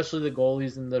players, especially the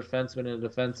goalies and the defensemen in the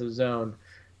defensive zone.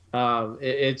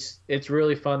 It's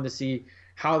really fun to see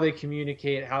how they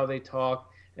communicate, how they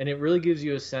talk, and it really gives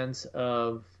you a sense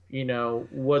of,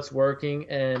 what's working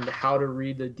and how to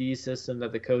read the D system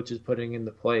that the coach is putting into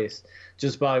place,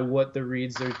 just by what the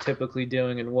reads they're typically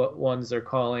doing and what ones they're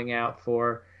calling out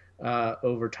for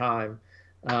over time.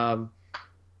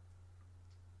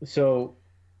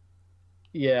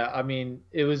 Yeah, I mean,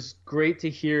 it was great to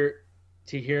hear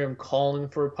him calling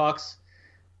for pucks,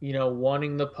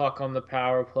 wanting the puck on the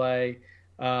power play.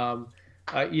 I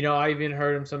even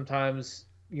heard him sometimes,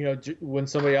 when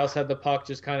somebody else had the puck,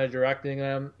 just kind of directing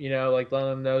them, like letting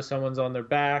them know someone's on their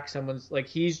back,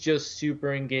 he's just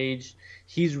super engaged.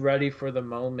 He's ready for the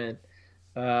moment.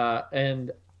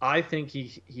 And I think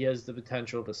he has the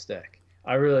potential to stick.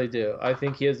 I really do. I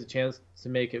think he has a chance to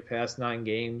make it past 9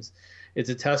 games. It's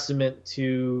a testament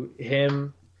to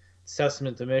him. It's a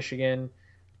testament to Michigan.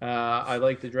 I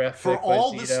like the draft for pick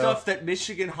all the stuff that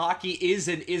Michigan hockey is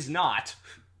and is not.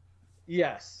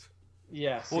 Yes.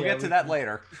 We'll get to that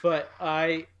later. But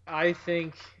I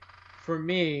think, for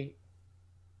me,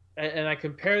 and I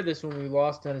compared this when we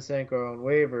lost Denisenko on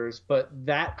waivers, but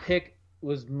that pick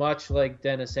was much like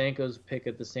Denisenko's pick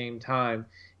at the same time,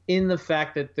 in the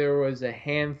fact that there was a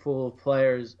handful of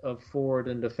players of forward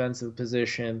and defensive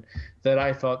position that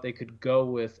I thought they could go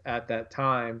with at that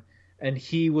time, and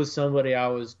he was somebody I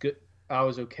was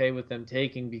okay with them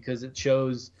taking because it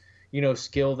shows,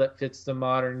 skill that fits the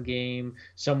modern game,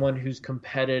 someone who's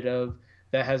competitive,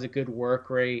 that has a good work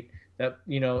rate, that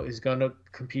is going to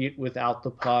compete without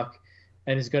the puck,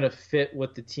 and is going to fit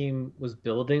what the team was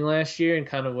building last year and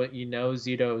kind of what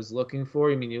Zito is looking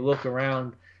for. I mean, you look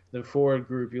around the forward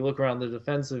group, you look around the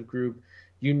defensive group,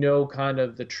 kind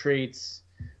of the traits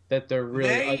that they're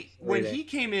really when he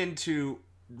came in to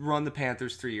run the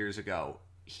Panthers 3 years ago,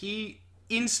 he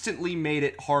instantly made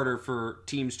it harder for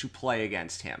teams to play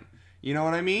against him. You know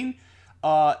what I mean?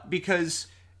 Because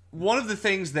one of the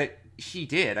things that he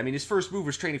did, I mean, his first move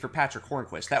was training for Patrick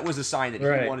Hornquist. That was a sign that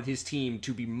he wanted his team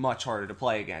to be much harder to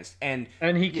play against. And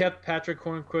he kept Patrick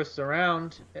Hornquist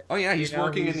around. Oh, yeah, he's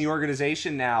working in the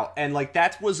organization now. And,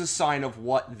 that was a sign of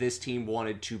what this team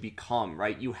wanted to become,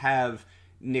 right? You have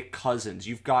Nick Cousins.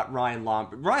 You've got Ryan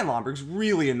Lomberg. Ryan Lomberg's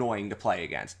really annoying to play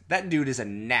against. That dude is a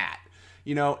gnat.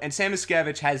 And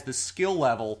Samoskevich has the skill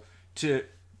level to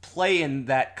play in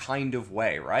that kind of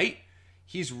way, right?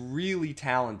 He's really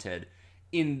talented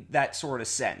in that sort of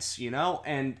sense,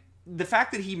 and the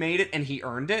fact that he made it and he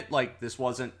earned it, this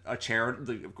wasn't a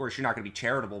charity. Of course, you're not going to be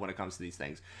charitable when it comes to these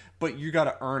things, but you got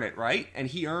to earn it, right? And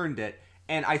he earned it.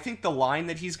 And I think the line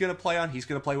that he's going to play on, he's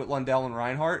going to play with Lundell and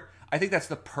Reinhart. I think that's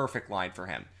the perfect line for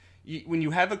him. When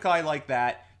you have a guy like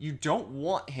that, you don't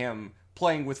want him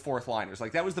playing with fourth liners.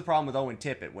 That was the problem with Owen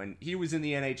Tippett when he was in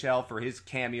the NHL for his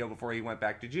cameo before he went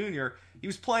back to junior. He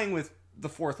was playing with the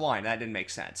fourth line. That didn't make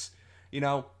sense,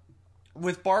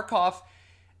 With Barkov,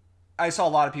 I saw a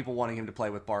lot of people wanting him to play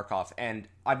with Barkov, and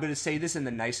I'm going to say this in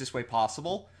the nicest way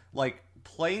possible.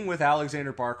 Playing with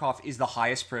Alexander Barkov is the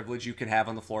highest privilege you could have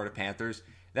on the Florida Panthers.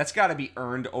 That's got to be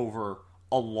earned over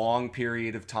a long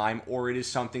period of time, or it is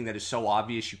something that is so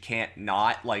obvious you can't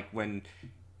not. When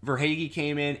Verhaeghe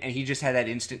came in and he just had that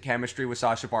instant chemistry with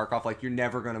Sasha Barkov, you're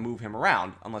never going to move him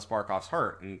around unless Barkov's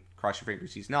hurt, and cross your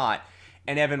fingers he's not.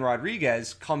 And Evan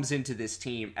Rodriguez comes into this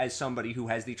team as somebody who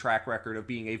has the track record of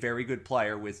being a very good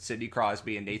player with Sidney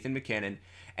Crosby and Nathan McKinnon.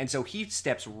 And so he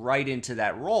steps right into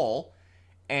that role,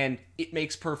 and it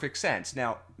makes perfect sense.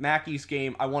 Now, Mackey's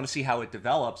game, I want to see how it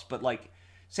develops, but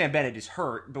Sam Bennett is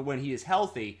hurt, but when he is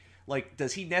healthy,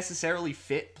 does he necessarily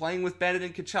fit playing with Bennett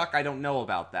and Tkachuk? I don't know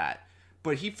about that.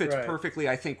 But he fits perfectly,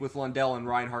 I think, with Lundell and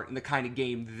Reinhart in the kind of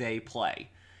game they play.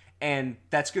 And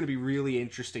that's going to be really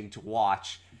interesting to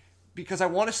watch, because I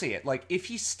want to see it. If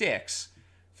he sticks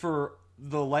for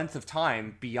the length of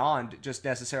time beyond just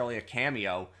necessarily a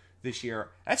cameo this year,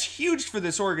 that's huge for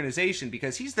this organization,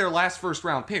 because he's their last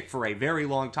first-round pick for a very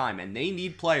long time, and they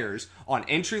need players on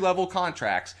entry-level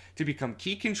contracts to become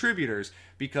key contributors,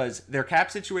 because their cap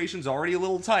situation's already a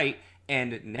little tight,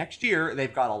 and next year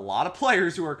they've got a lot of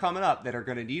players who are coming up that are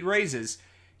going to need raises.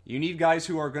 You need guys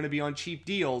who are going to be on cheap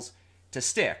deals to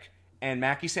stick. And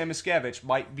Mackie Samoskevich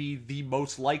might be the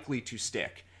most likely to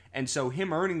stick. And so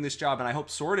him earning this job, and I hope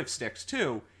sort of sticks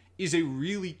too, is a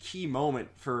really key moment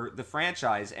for the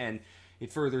franchise. And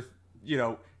it further,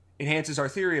 enhances our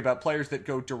theory about players that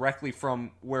go directly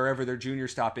from wherever their junior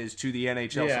stop is to the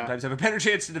NHL. Yeah. Sometimes have a better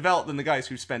chance to develop than the guys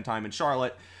who spend time in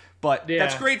Charlotte. But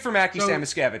that's great for Mackie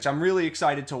Samoskevich. I'm really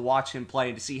excited to watch him play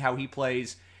and to see how he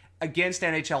plays against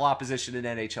NHL opposition in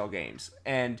NHL games.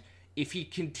 And if he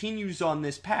continues on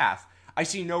this path, I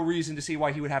see no reason to see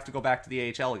why he would have to go back to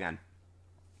the AHL again.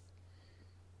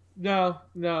 No.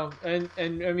 And I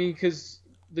mean, because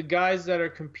the guys that are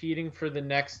competing for the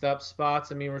next up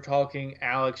spots, I mean, we're talking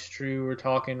Alex True, we're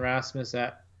talking Rasmus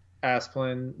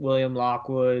Asplund, William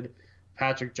Lockwood,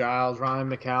 Patrick Giles,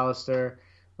 Ryan McAllister.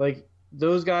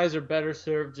 Those guys are better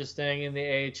served just staying in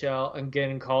the AHL and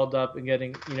getting called up and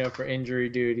getting, for injury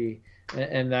duty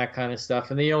and that kind of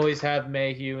stuff. And they always have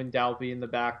Mayhew and Dalby in the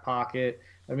back pocket.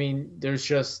 I mean,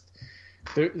 there's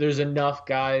enough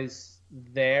guys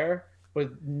there,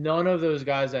 but none of those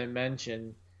guys I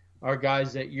mentioned are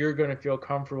guys that you're going to feel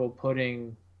comfortable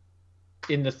putting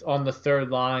on the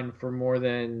third line for more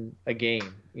than a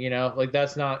game.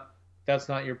 That's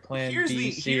not your plan.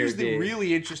 Here's the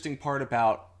really interesting part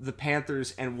about the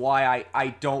Panthers and why I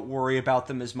don't worry about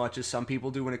them as much as some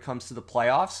people do when it comes to the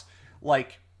playoffs.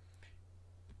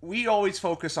 We always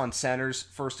focus on centers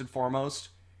first and foremost.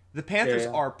 The Panthers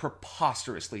are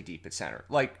preposterously deep at center.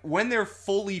 When they're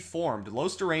fully formed,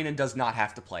 Losterrainen does not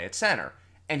have to play at center,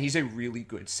 and he's a really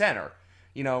good center.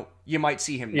 You might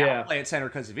see him not play at center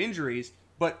because of injuries,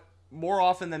 but more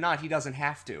often than not, he doesn't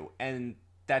have to, and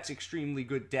that's extremely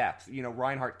good depth.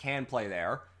 Reinhart can play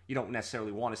there. You don't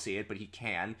necessarily want to see it, but he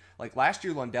can. Like last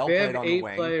year, Lundell they played have on the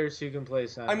wing. 8 players who can play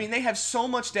center. I mean, they have so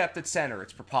much depth at center,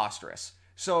 it's preposterous.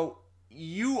 So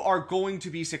you are going to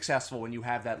be successful when you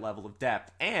have that level of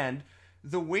depth. And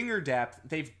the winger depth,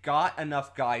 they've got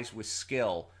enough guys with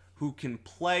skill who can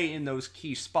play in those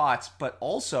key spots, but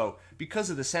also, because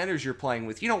of the centers you're playing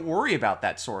with, you don't worry about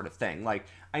that sort of thing. Like,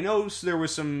 I know there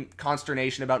was some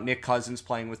consternation about Nick Cousins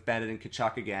playing with Bennett and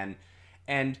Tkachuk again,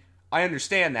 and I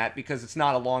understand that because it's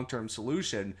not a long-term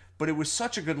solution, but it was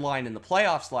such a good line in the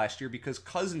playoffs last year because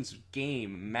Cousins'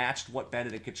 game matched what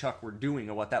Bennett and Tkachuk were doing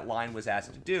and what that line was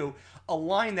asked to do. A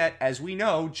line that, as we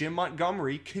know, Jim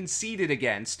Montgomery conceded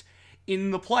against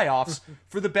in the playoffs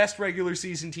for the best regular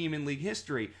season team in league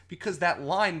history because that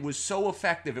line was so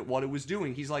effective at what it was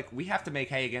doing. He's like, we have to make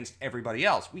hay against everybody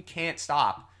else. We can't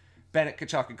stop Bennett,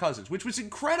 Tkachuk, and Cousins, which was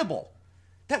incredible.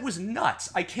 That was nuts.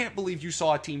 I can't believe you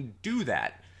saw a team do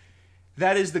that.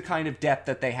 That is the kind of depth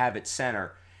that they have at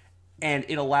center, and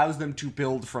it allows them to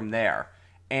build from there.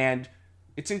 And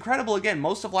it's incredible, again,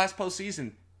 most of last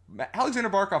postseason, Alexander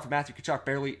Barkov and Matthew Tkachuk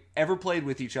barely ever played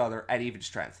with each other at even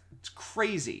strength. It's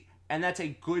crazy, and that's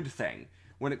a good thing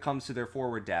when it comes to their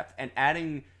forward depth. And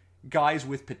adding guys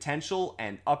with potential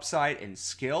and upside and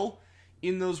skill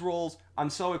in those roles, I'm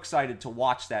so excited to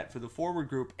watch that for the forward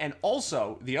group. And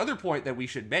also, the other point that we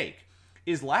should make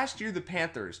is last year the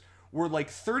Panthers were like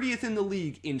 30th in the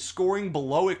league in scoring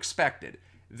below expected.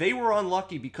 They were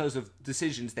unlucky because of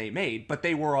decisions they made, but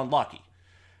they were unlucky.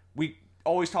 We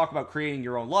always talk about creating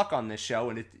your own luck on this show,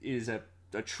 and it is a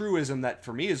truism that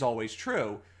for me is always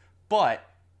true, but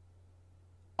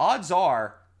odds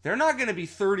are they're not going to be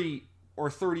 30 or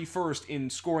 31st in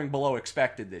scoring below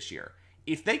expected this year.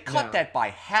 If they cut that by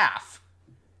half,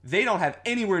 they don't have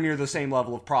anywhere near the same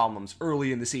level of problems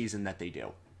early in the season that they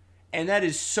do. And that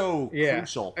is so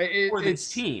crucial for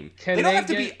this team. They don't have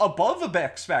to be above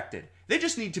expected. They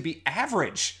just need to be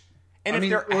average. And if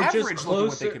they're average, look at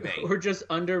what they could be. Or just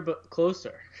under, but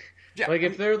closer. Yeah, like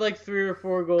if they're like 3 or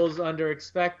 4 goals under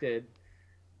expected,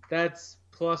 that's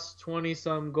plus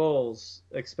 20-some goals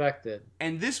expected.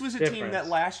 And this was a team that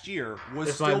last year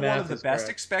was still one of the best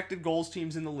expected goals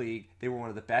teams in the league. They were one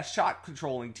of the best shot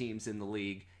controlling teams in the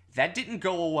league. That didn't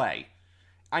go away.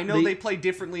 I know they play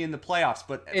differently in the playoffs,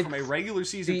 but from a regular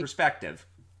season perspective,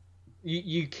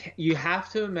 you have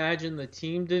to imagine the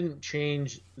team didn't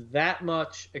change that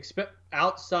much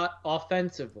outside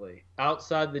offensively,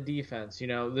 outside the defense. You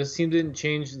know, this team didn't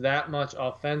change that much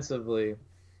offensively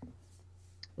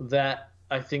that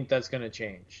I think that's going to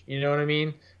change. You know what I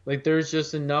mean? Like there's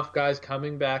just enough guys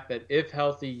coming back that if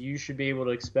healthy, you should be able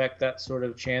to expect that sort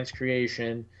of chance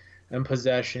creation and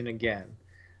possession again.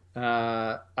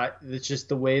 It's just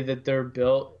the way that they're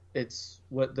built. It's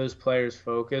what those players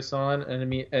focus on, and I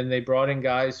mean, and they brought in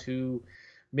guys who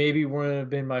maybe wouldn't have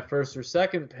been my first or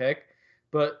second pick,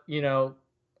 but you know,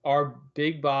 are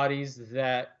big bodies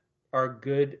that are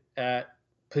good at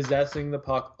possessing the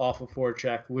puck off a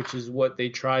forecheck, which is what they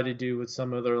try to do with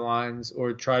some of their lines,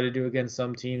 or try to do against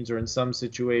some teams or in some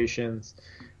situations,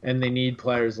 and they need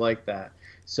players like that.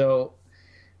 So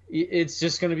it's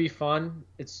just going to be fun.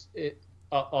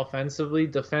 Offensively,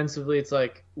 defensively, it's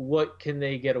like, what can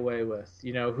they get away with?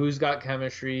 You know, who's got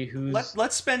chemistry?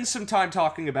 Let's spend some time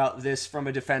talking about this from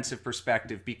a defensive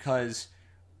perspective, because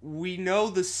we know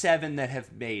the 7 that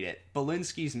have made it.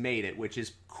 Belinsky's made it, which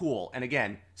is cool. And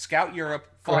again, Scout Europe,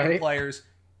 find players.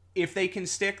 If they can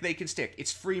stick, they can stick.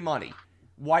 It's free money.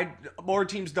 Why more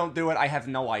teams don't do it, I have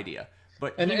no idea.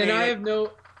 But And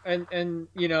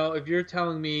you know, if you're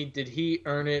telling me, did he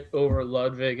earn it over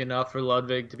Ludwig enough for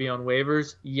Ludwig to be on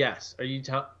waivers? Yes.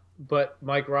 But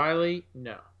Mike Riley?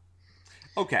 No.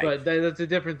 Okay. But that's a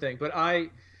different thing. But But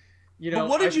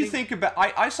what did you think about?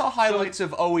 I saw highlights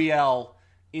of OEL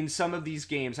in some of these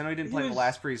games. I know he didn't play in the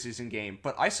last preseason game,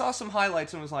 but I saw some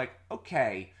highlights and was like,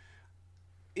 okay,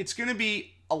 it's going to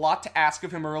be a lot to ask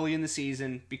of him early in the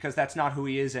season because that's not who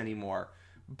he is anymore.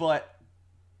 But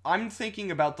I'm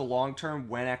thinking about the long term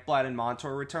when Ekblad and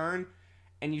Montour return,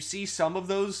 and you see some of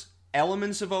those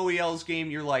elements of OEL's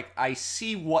game, you're like, I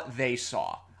see what they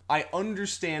saw. I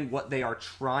understand what they are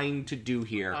trying to do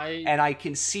here, and I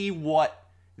can see what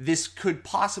this could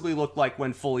possibly look like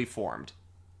when fully formed.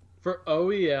 For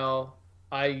OEL,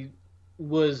 I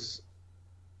was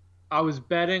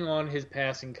betting on his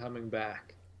passing coming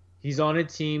back. He's on a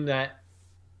team that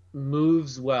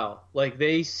moves well. Like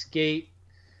they skate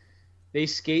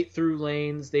through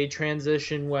lanes, they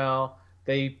transition well,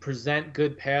 they present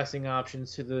good passing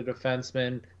options to the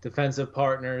defensemen, defensive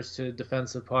partners to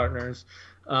defensive partners.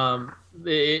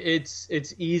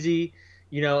 It's easy,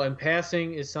 you know, and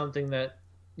passing is something that,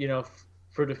 you know,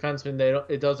 for defensemen,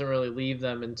 it doesn't really leave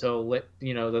them until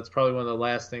that's probably one of the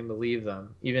last thing to leave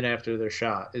them, even after their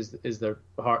shot is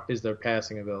their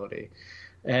passing ability,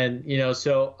 and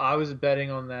so I was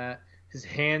betting on that. His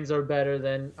hands are better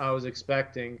than I was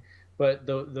expecting, but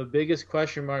the biggest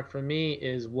question mark for me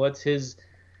is what's his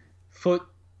foot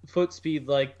speed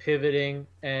like, pivoting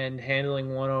and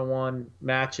handling one-on-one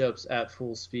matchups at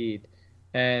full speed,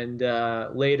 and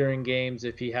later in games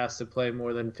if he has to play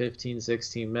more than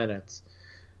 15-16 minutes.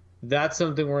 That's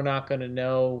something we're not going to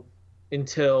know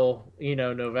until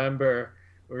November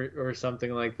or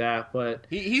something like that. But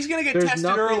he's going to get tested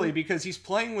early because he's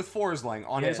playing with Forsling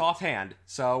on his offhand.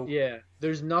 So yeah,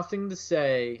 there's nothing to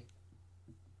say.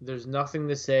 There's nothing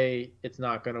to say it's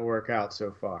not going to work out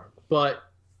so far. But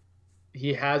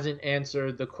he hasn't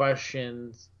answered the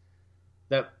questions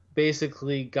that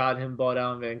basically got him bought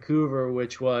out in Vancouver,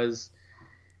 which was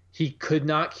he could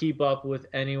not keep up with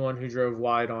anyone who drove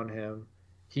wide on him.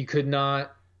 He could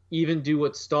not even do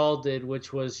what Stahl did,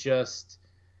 which was just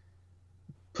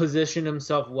position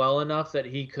himself well enough that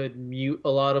he could mute a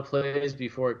lot of plays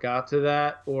before it got to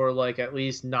that, or like at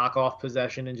least knock off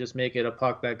possession and just make it a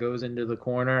puck that goes into the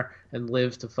corner and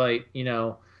live to fight,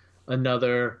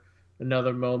 another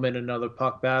moment, another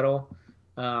puck battle.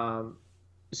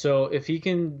 So if he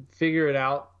can figure it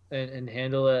out and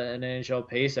handle it at an NHL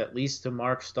pace, at least to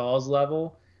Mark Stahl's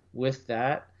level with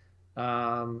that,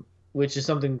 which is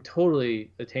something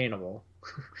totally attainable,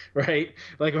 right?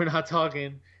 Like, we're not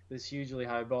talking this hugely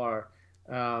high bar,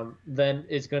 then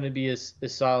it's going to be a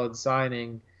solid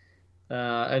signing.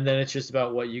 And then it's just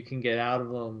about what you can get out of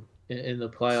them in the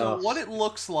playoffs. So what it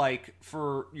looks like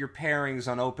for your pairings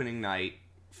on opening night,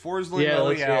 Forsling,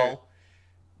 OEL.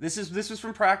 This was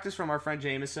from practice from our friend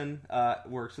Jameson,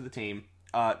 works for the team.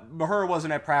 Mahura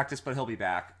wasn't at practice, but he'll be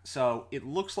back. So it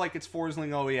looks like it's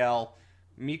Forsling, OEL,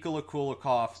 Mikkola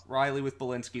Kulikov, Riley with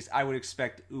Balinskis. I would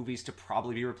expect Uvis to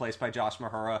probably be replaced by Josh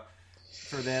Mahura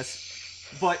for this.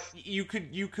 But you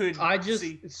could. I just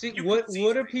see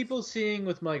what are people seeing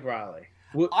with Mike Riley?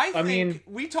 I mean,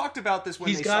 we talked about this when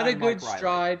he's got a good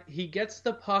stride. He gets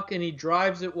the puck and he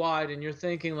drives it wide, and you're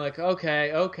thinking like,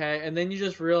 okay, and then you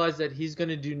just realize that he's going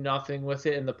to do nothing with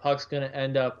it, and the puck's going to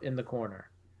end up in the corner.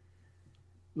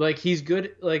 Like, he's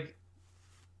good. Like,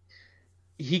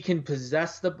 he can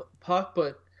possess the puck,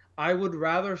 but I would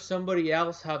rather somebody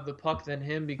else have the puck than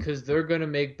him because they're going to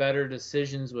make better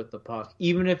decisions with the puck,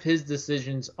 even if his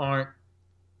decisions aren't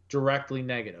directly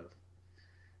negative,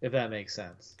 if that makes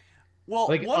sense. Well,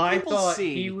 like, what people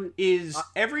see is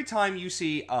every time you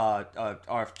see a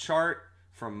chart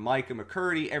from Micah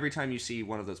McCurdy, every time you see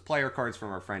one of those player cards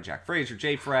from our friend Jack Fraser,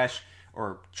 Jay Fresh,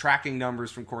 or tracking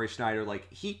numbers from Corey Schneider, like,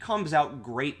 he comes out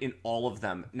great in all of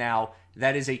them. Now,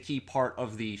 that is a key part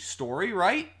of the story,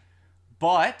 right?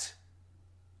 But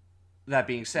that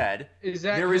being said,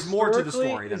 there is more to the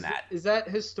story than that. Is that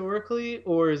historically,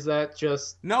 or is that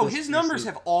just... No, his numbers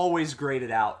have always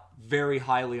graded out very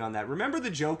highly on that. Remember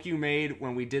the joke you made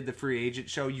when we did the free agent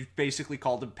show? You basically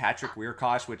called him Patrick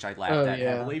Weirkosh, which I laughed at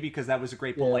heavily because that was a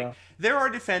great pull. Yeah. Like, there are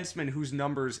defensemen whose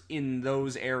numbers in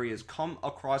those areas come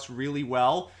across really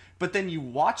well, but then you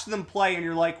watch them play and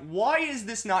you're like, why is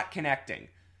this not connecting?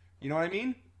 You know what I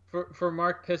mean? For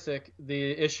Mark Pysyk,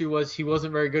 the issue was he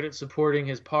wasn't very good at supporting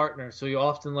his partner, so he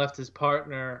often left his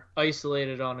partner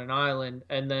isolated on an island,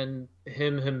 and then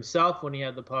himself, when he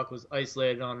had the puck, was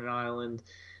isolated on an island.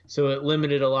 So it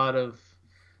limited a lot of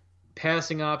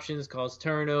passing options, caused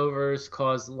turnovers,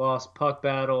 caused lost puck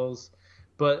battles.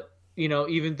 But,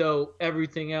 even though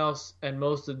everything else and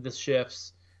most of the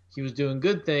shifts, he was doing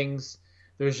good things,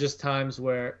 there's just times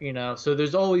where, so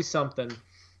there's always something.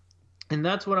 And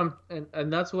that's what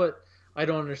and that's what I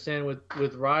don't understand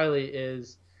with Riley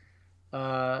is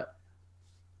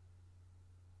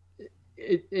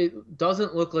it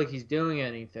doesn't look like he's doing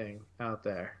anything out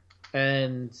there.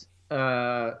 And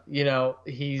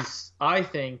he's, I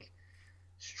think,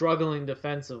 struggling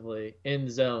defensively in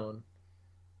zone.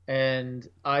 And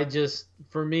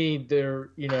for me,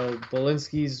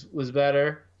 Balinski's was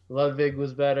better. Ludwig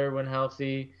was better when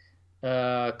healthy.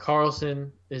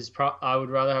 Carlson I would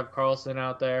rather have Carlson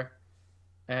out there.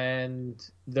 And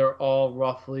they're all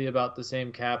roughly about the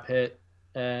same cap hit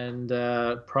and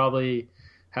probably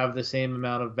have the same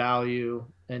amount of value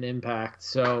and impact.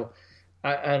 So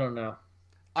I don't know.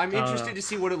 I'm interested to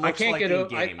see what it looks like in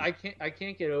game. I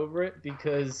can't get over it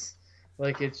because,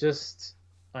 like, it's just,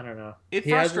 I don't know. It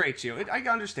frustrates you. I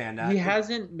understand that. He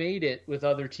hasn't made it with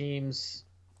other teams.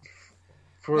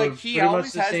 He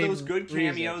always has those good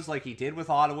cameos, like he did with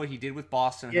Ottawa, he did with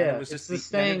Boston. Yeah, it was just the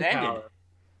staying power.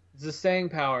 It's the staying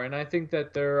power, and I think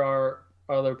that there are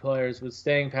other players with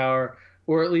staying power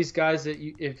or at least guys that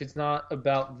you, if it's not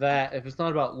about that, if it's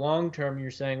not about long term,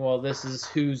 you're saying, well, this is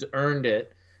who's earned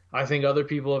it. I think other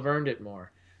people have earned it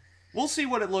more. We'll see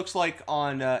what it looks like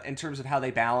on in terms of how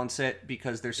they balance it,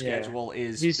 because their schedule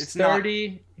is. He's 30.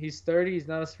 Not... He's 30. He's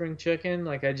not a spring chicken.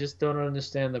 Like, I just don't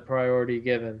understand the priority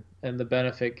given and the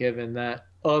benefit given that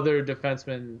other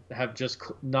defensemen have just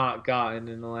not gotten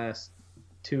in the last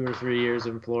 2 or 3 years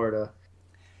in Florida.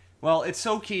 Well, it's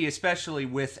so key, especially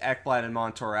with Ekblad and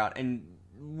Montour out, and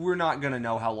we're not going to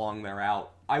know how long they're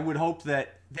out. I would hope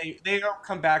that they don't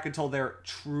come back until they're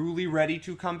truly ready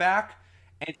to come back.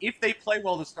 And if they play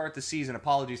well to start the season,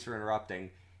 apologies for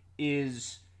interrupting,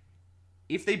 is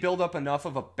if they build up enough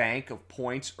of a bank of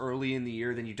points early in the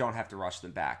year, then you don't have to rush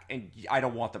them back. And I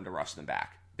don't want them to rush them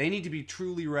back. They need to be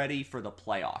truly ready for the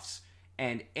playoffs.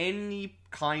 And any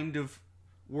kind of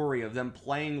worry of them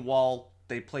playing while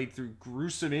they played through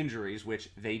gruesome injuries, which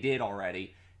they did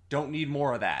already, don't need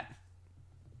more of that.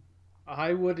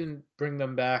 I wouldn't bring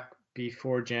them back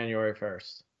before January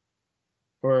 1st.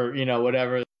 Or,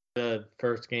 whatever the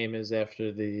first game is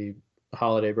after the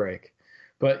holiday break.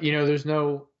 But,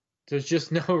 there's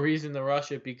just no reason to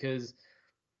rush it, because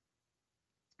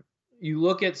you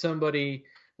look at somebody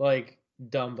like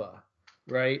Dumba,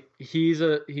 right? He's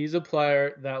a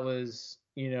player that was,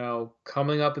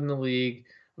 coming up in the league,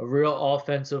 a real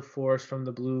offensive force from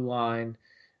the blue line,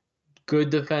 good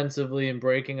defensively and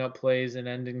breaking up plays and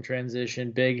ending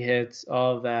transition, big hits,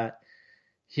 all of that.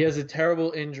 He has a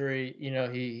terrible injury.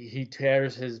 He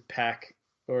tears his pec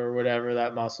or whatever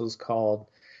that muscle's called,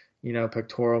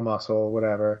 pectoral muscle,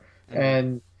 whatever. Mm-hmm.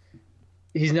 And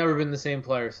he's never been the same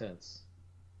player since.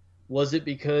 Was it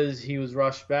because he was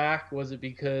rushed back? Was it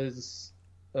because,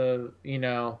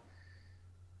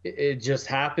 it just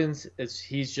happens?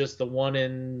 He's just the 1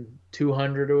 in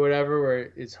 200 or whatever,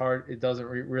 where it's hard. It doesn't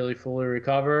really fully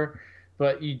recover.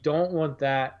 But you don't want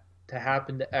that to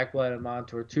happen to Ekblad and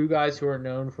Montour, two guys who are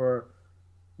known for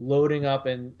loading up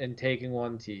and taking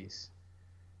 1-Ts.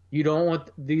 You don't want,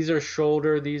 these are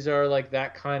shoulder, these are like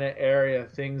that kind of area,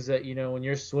 things that, when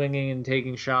you're swinging and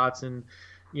taking shots and,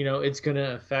 it's going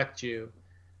to affect you.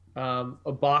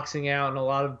 A boxing out and a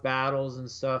lot of battles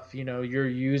and stuff, you're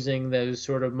using those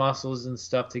sort of muscles and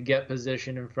stuff to get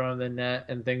position in front of the net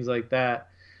and things like that.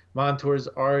 Montour's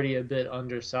already a bit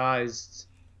undersized.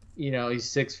 He's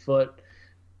 6 foot,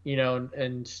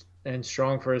 and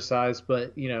strong for his size,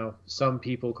 but some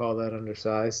people call that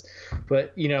undersized.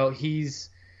 But you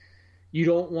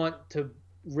don't want to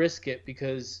risk it,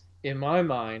 because in my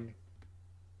mind,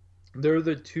 they're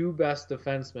the 2 best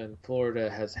defensemen Florida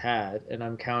has had, and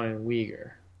I'm counting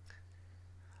Uyghur.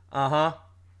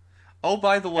 Oh,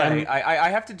 by the way, I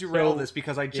have to derail this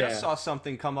because I just saw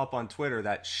something come up on Twitter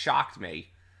that shocked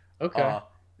me. Okay.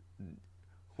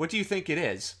 What do you think it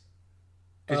is?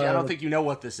 Because I don't think you know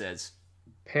what this is.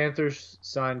 Panthers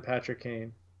signed Patrick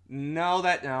Kane. No,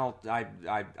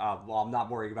 I'm not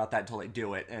worrying about that until they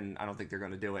do it, and I don't think they're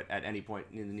going to do it at any point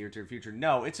in the near-term future.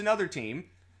 No, it's another team,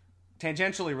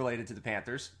 tangentially related to the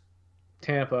Panthers.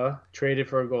 Tampa traded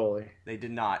for a goalie. They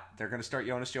did not. They're going to start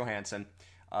Jonas Johansson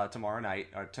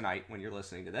tonight when you're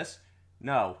listening to this.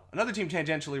 No, another team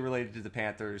tangentially related to the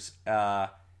Panthers.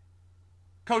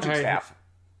 Coaching staff.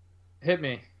 Hit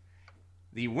me.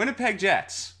 The Winnipeg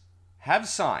Jets have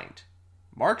signed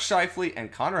Mark Scheifele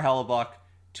and Connor Hellebuck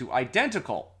to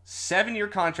identical 7-year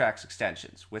contract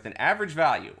extensions with an average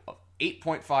value of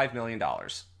 $8.5 million.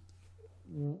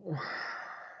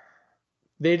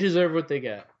 They deserve what they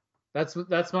get. That's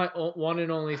my one and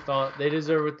only thought. They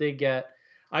deserve what they get.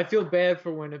 I feel bad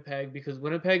for Winnipeg, because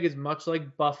Winnipeg is much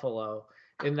like Buffalo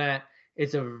in that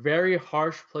it's a very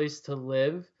harsh place to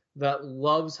live that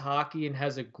loves hockey and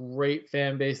has a great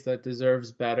fan base that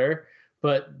deserves better,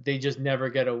 but they just never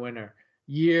get a winner.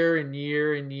 Year and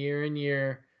year and year and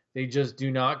year, they just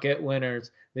do not get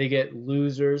winners. They get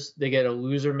losers. They get a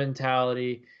loser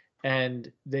mentality, and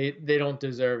they don't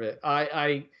deserve it.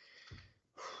 I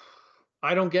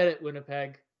don't get it,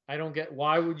 Winnipeg. I don't get,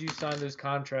 why would you sign those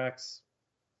contracts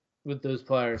with those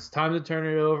players? Time to turn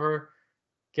it over,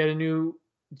 get a new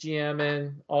GM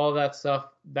in, all that stuff.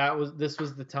 This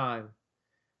was the time.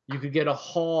 You could get a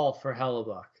haul for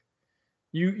Hellebuck.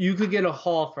 You could get a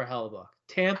haul for Hellebuck.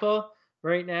 Tampa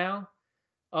right now,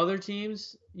 other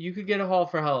teams, you could get a haul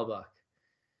for Hellebuck.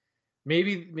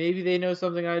 Maybe they know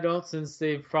something I don't, since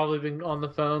they've probably been on the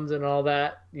phones and all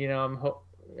that.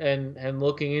 And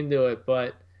looking into it,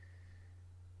 but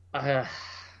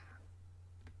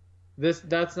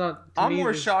that's not. I'm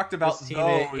more shocked about those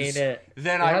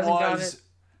than I was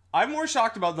I'm more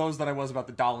shocked about those than I was about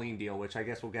the Darlene deal, which I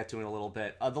guess we'll get to in a little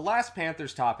bit. The last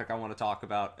Panthers topic I want to talk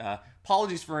about,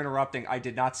 apologies for interrupting, I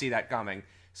did not see that coming.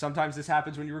 Sometimes this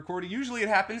happens when you record it. Usually it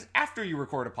happens after you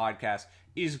record a podcast,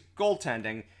 is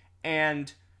goaltending.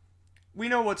 And we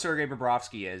know what Sergei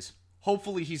Bobrovsky is.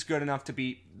 Hopefully he's good enough to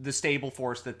be the stable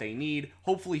force that they need.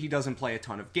 Hopefully he doesn't play a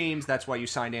ton of games. That's why you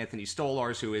signed Anthony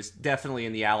Stolarz, who is definitely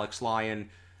in the Alex Lyon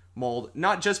mold.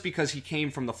 Not just because he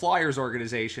came from the Flyers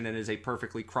organization and is a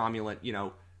perfectly cromulent,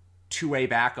 two-way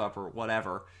backup or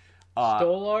whatever.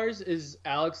 Stolarz is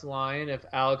Alex Lyon if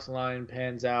Alex Lyon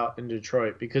pans out in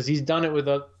Detroit, because he's done it with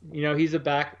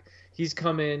he's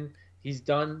come in,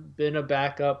 been a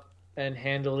backup and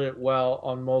handled it well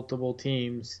on multiple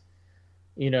teams,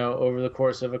 over the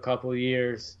course of a couple of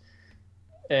years.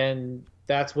 And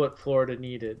that's what Florida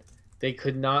needed. They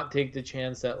could not take the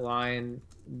chance that Lyon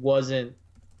wasn't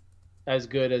as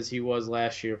good as he was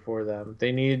last year for them.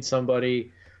 They needed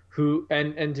somebody who,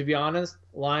 and to be honest,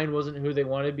 Lyon wasn't who they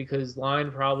wanted, because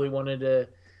Lyon probably wanted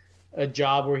a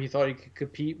job where he thought he could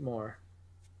compete more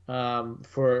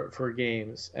for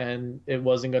games, and it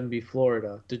wasn't going to be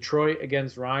Florida. Detroit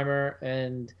against Reimer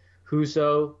and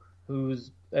Husso,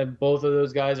 and both of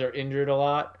those guys are injured a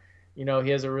lot. He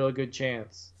has a really good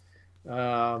chance.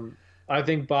 I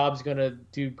think Bob's going to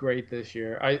do great this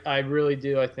year. I really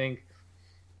do. I think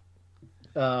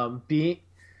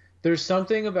there's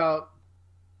something about,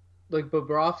 like,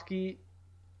 Bobrovsky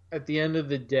at the end of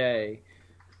the day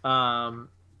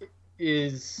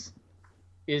is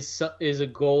a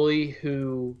goalie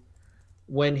who,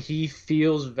 when he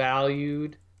feels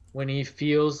valued, when he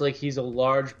feels like he's a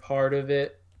large part of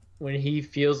it, when he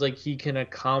feels like he can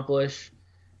accomplish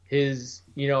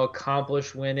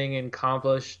accomplish winning and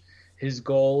accomplish his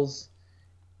goals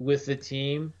with the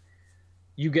team,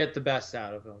 you get the best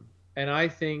out of him. And I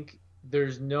think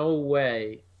there's no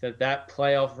way that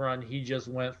playoff run he just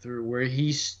went through, where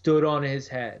he stood on his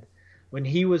head, when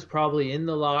he was probably in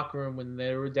the locker room when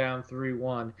they were down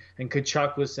 3-1, and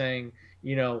Tkachuk was saying,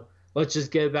 let's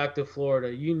just get back to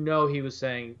Florida. He was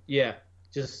saying, yeah,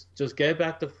 just get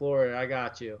back to Florida. I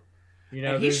got you.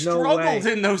 And he struggled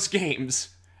in those games.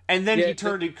 And then he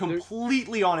turned it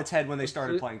completely on its head when they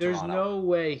started playing Toronto. There's no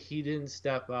way he didn't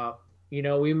step up.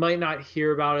 We might not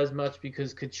hear about it as much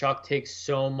because Tkachuk takes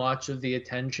so much of the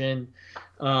attention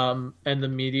and the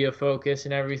media focus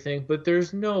and everything, but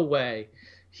there's no way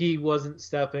he wasn't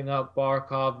stepping up.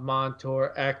 Barkov,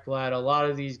 Montour, Ekblad, a lot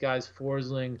of these guys,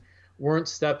 Forsling, weren't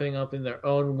stepping up in their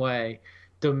own way,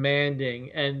 demanding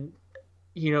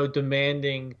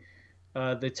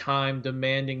the time,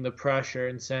 demanding the pressure,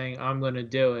 and saying, I'm going to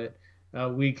do it.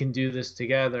 We can do this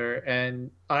together.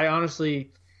 And I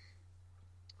honestly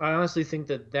think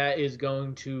that is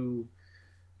going to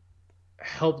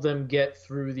help them get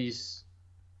through these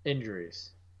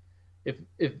injuries. If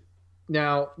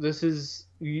now this is,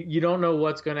 you don't know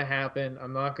what's going to happen.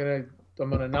 I'm going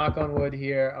to knock on wood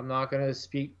here. I'm not going to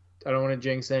speak. I don't want to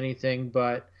jinx anything,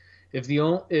 but if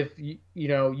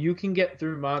you can get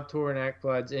through Montour and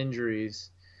Ekblad's injuries,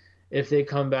 if they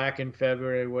come back in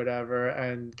February, whatever,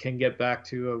 and can get back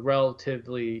to a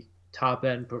relatively top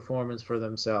end performance for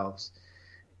themselves,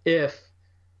 if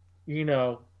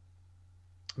you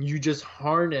just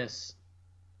harness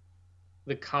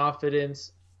the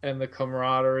confidence and the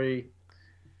camaraderie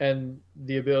and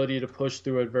the ability to push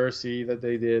through adversity that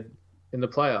they did in the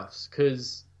playoffs,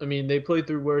 because they played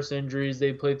through worse injuries,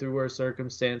 they played through worse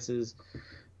circumstances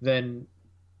than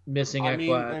missing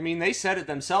Ekblad. They said it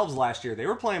themselves last year. They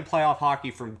were playing playoff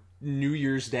hockey from New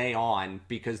Year's Day on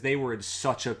because they were in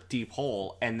such a deep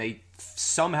hole, and they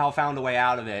somehow found a way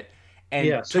out of it.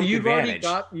 And so you've already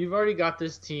got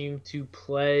this team to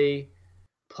play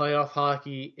playoff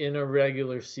hockey in a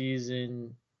regular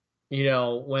season,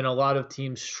 when a lot of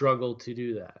teams struggle to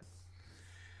do that.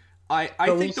 I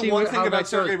think the one thing about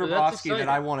Sergei Bobrovsky that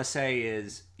I want to say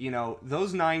is,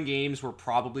 those 9 games were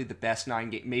probably the best 9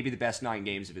 games, maybe the best 9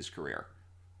 games of his career.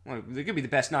 Well, they could be the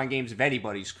best 9 games of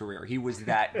anybody's career. He was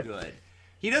that good.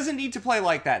 He doesn't need to play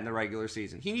like that in the regular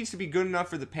season. He needs to be good enough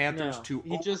for the Panthers to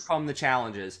overcome the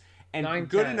challenges, and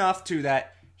good enough to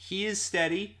that he is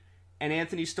steady and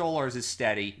Anthony Stolarz is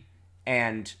steady.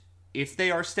 And if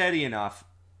they are steady enough,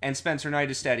 and Spencer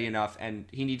Knight is steady enough, and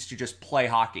he needs to just play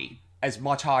hockey, as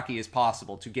much hockey as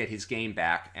possible, to get his game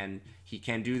back, and he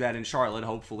can do that in Charlotte.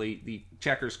 Hopefully, the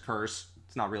Checkers curse,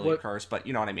 it's not really a curse, but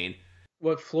you know what I mean.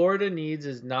 What Florida needs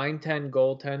is 9-10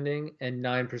 goaltending and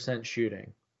 9%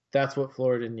 shooting. That's what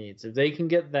Florida needs. If they can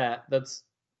get that, that's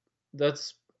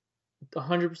 100%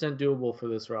 doable for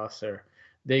this roster.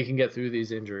 They can get through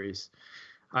these injuries.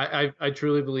 I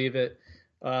truly believe it.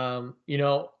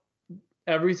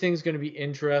 everything's going to be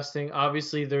interesting.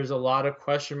 Obviously, there's a lot of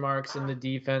question marks in the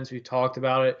defense. We talked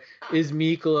about it. Is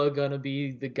Mikkola going to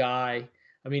be the guy?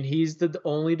 I mean, he's the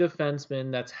only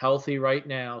defenseman that's healthy right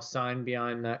now, signed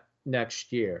behind that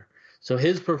next year. So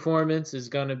his performance is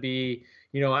going to be,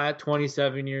 at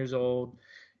 27 years old.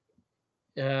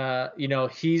 He's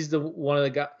he's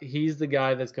the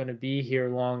guy that's going to be here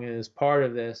long and is part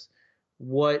of this.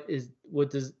 How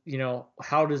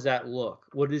does that look?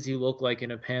 What does he look like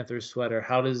in a Panthers sweater?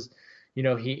 How does,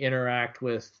 he interact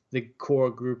with the core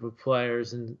group of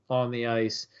players and on the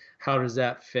ice? How does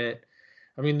that fit?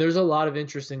 I mean, there's a lot of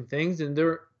interesting things, and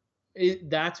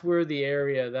that's where if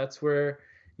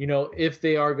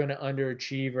they are going to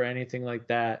underachieve or anything like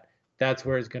that, that's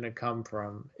where it's going to come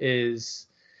from is,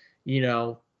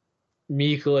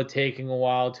 Mikkola taking a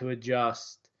while to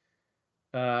adjust,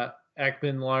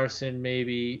 Ekman Larson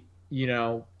maybe,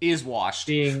 is washed.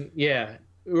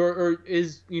 Or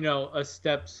is, a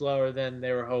step slower than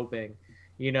they were hoping.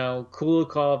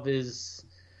 Kulikov is,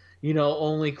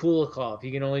 only Kulikov.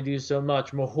 He can only do so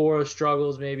much. Mahora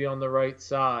struggles maybe on the right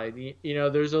side.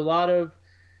 There's a lot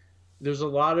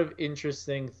of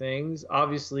interesting things.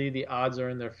 Obviously, the odds are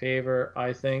in their favor,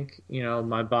 I think,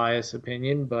 my biased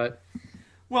opinion, but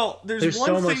well, there's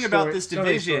one thing about this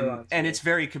division, and it's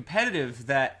very competitive,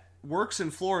 that works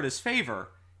in Florida's favor,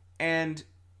 and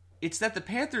it's that the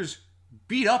Panthers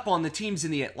beat up on the teams in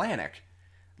the Atlantic.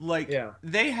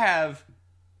 They have,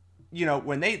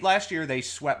 last year they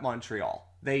swept Montreal.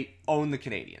 They owned the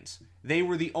Canadiens. They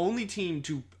were the only team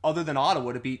other than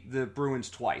Ottawa, to beat the Bruins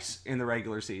twice in the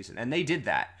regular season, and they did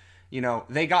that.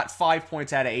 They got 5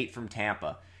 points out of 8 from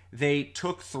Tampa. They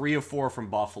took 3 of 4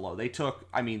 from Buffalo. They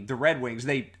took, the Red Wings.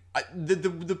 The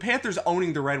Panthers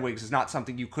owning the Red Wings is not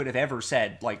something you could have ever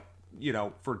said,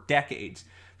 for decades.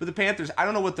 But the Panthers, I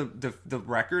don't know what the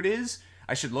record is.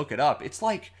 I should look it up. It's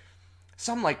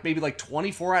maybe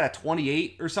 24 out of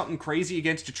 28 or something crazy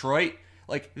against Detroit.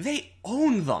 They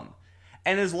own them.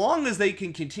 And as long as they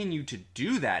can continue to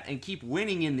do that and keep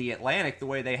winning in the Atlantic the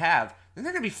way they have, then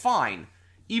they're going to be fine,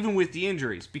 even with the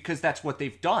injuries, because that's what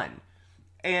they've done.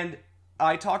 And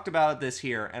I talked about this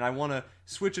here, and I want to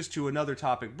switch us to another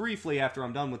topic briefly after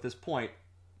I'm done with this point.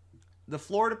 The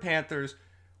Florida Panthers,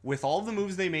 with all the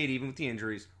moves they made, even with the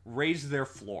injuries, raised their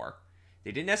floor.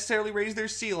 They didn't necessarily raise their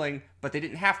ceiling, but they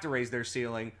didn't have to raise their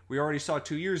ceiling. We already saw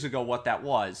 2 years ago what that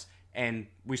was, and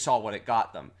we saw what it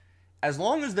got them. As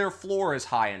long as their floor is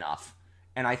high enough,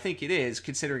 and I think it is,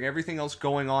 considering everything else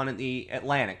going on in the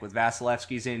Atlantic, with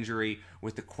Vasilevsky's injury,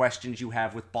 with the questions you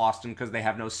have with Boston because they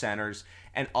have no centers,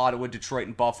 and Ottawa, Detroit,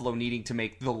 and Buffalo needing to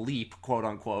make the leap,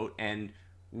 quote-unquote, and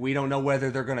we don't know whether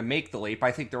they're going to make the leap.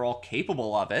 I think they're all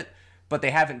capable of it, but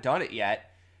they haven't done it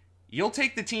yet. You'll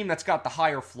take the team that's got the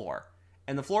higher floor.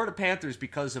 And the Florida Panthers,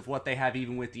 because of what they have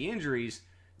even with the injuries,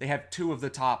 they have 2 of the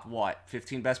top,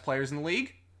 15 best players in the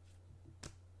league?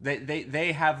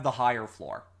 They have the higher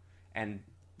floor. And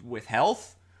with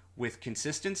health, with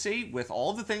consistency, with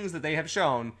all the things that they have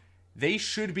shown, they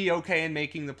should be okay in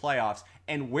making the playoffs.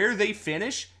 And where they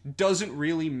finish doesn't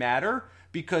really matter,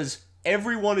 because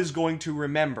everyone is going to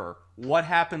remember what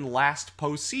happened last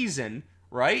postseason,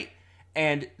 right?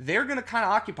 And they're going to kind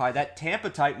of occupy that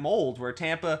Tampa-type mold, where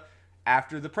Tampa,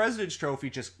 after the President's Trophy,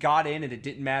 just got in, and it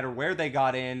didn't matter where they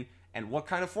got in and what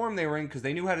kind of form they were in, because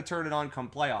they knew how to turn it on come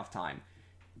playoff time.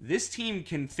 This team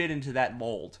can fit into that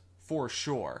mold, for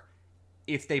sure,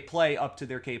 if they play up to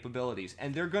their capabilities.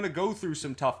 And they're going to go through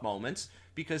some tough moments,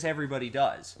 because everybody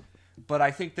does. But I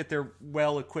think that they're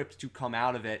well equipped to come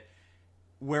out of it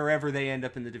wherever they end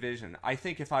up in the division. I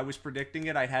think if I was predicting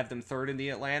it, I'd have them third in the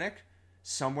Atlantic,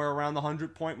 somewhere around the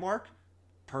 100-point mark.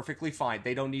 Perfectly fine.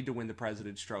 They don't need to win the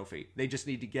President's Trophy. They just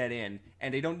need to get in.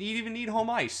 And they don't even need home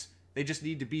ice. They just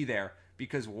need to be there.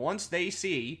 Because once they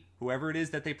see whoever it is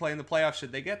that they play in the playoffs,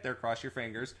 should they get there, cross your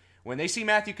fingers, when they see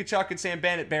Matthew Tkachuk and Sam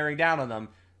Bennett bearing down on them,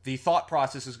 the thought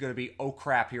process is going to be, oh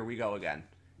crap, here we go again.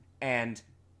 And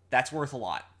that's worth a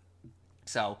lot.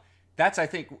 So that's, I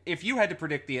think, if you had to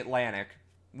predict the Atlantic,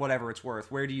 whatever it's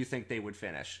worth, where do you think they would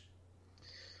finish?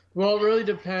 Well, it really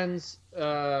depends.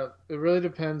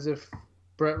 If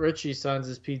Brett Ritchie signs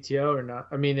his PTO or not.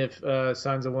 I mean, if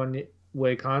signs a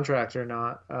one-way contract or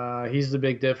not. He's the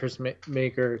big difference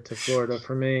maker to Florida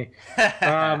for me.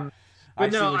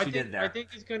 But no, I think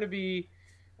it's going to be.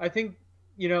 I think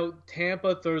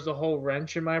Tampa throws a whole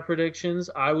wrench in my predictions.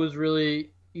 I was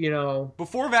really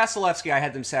before Vasilevsky, I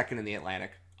had them second in the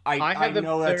Atlantic. I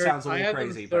know that sounds a little crazy. I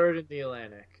have them third in the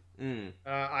Atlantic.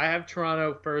 I have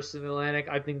Toronto first in the Atlantic.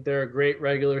 I think they're a great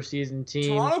regular season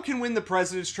team. Toronto can win the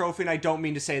President's Trophy, and I don't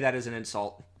mean to say that as an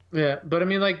insult. Yeah, but I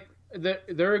mean,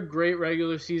 they're a great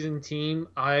regular season team.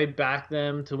 I back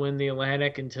them to win the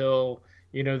Atlantic until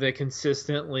they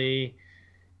consistently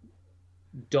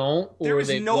don't, There or is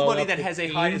they blow nobody up that the has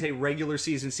as high as team. a regular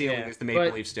season ceiling Yeah, as the Maple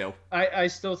but Leafs do. I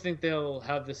still think they'll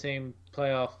have the same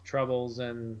playoff troubles,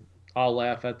 and I'll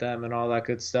laugh at them and all that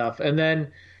good stuff. And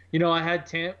then, I had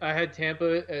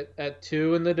Tampa at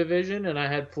 2 in the division, and I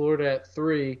had Florida at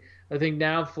 3. I think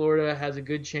now Florida has a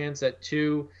good chance at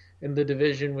 2 in the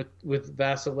division with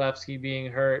Vasilevsky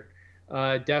being hurt.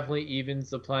 Definitely evens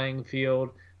the playing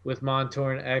field with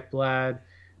Montour and Ekblad.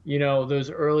 Those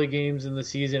early games in the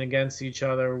season against each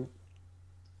other,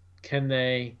 can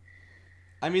they?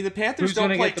 I mean, the Panthers Who's going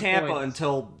don't to play get the Tampa points?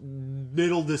 until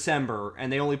middle December,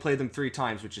 and they only play them 3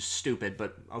 times, which is stupid.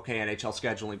 But okay, NHL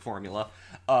scheduling formula.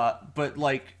 But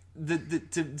like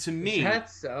to me,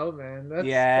 That's so, man.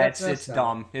 yeah, That's it's messed up.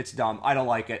 dumb. It's dumb. I don't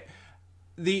like it.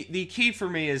 The key for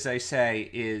me, as I say,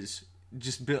 is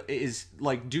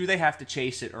like, do they have to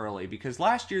chase it early? Because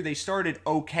last year they started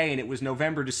okay, and it was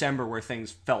November, December where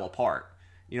things fell apart.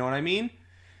 You know what I mean?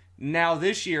 Now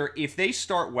this year, if they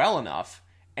start well enough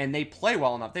and they play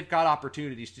well enough, they've got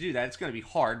opportunities to do that. It's going to be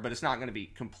hard, but it's not going to be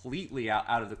completely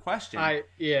out of the question. I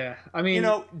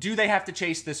mean, do they have to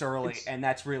chase this early? And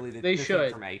that's really the should.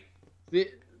 thing for me. The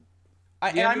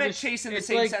I meant chase in the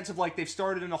same sense of like they've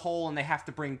started in a hole and they have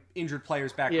to bring injured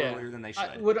players back earlier than they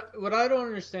should. What I don't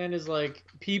understand is like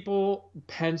people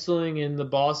penciling in the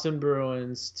Boston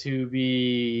Bruins to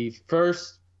be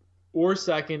first or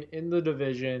second in the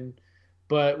division,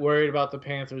 but worried about the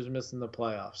Panthers missing the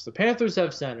playoffs. The Panthers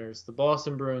have centers. The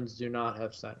Boston Bruins do not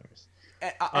have centers.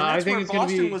 And that's where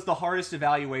Boston was the hardest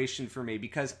evaluation for me,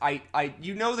 because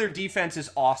their defense is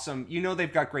awesome.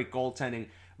 They've got great goaltending.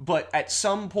 But at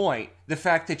some point, the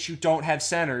fact that you don't have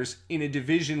centers in a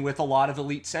division with a lot of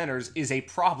elite centers is a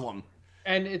problem.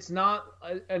 And it's not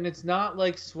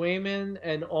like Swayman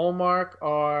and Ullmark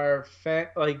are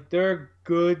they're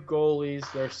good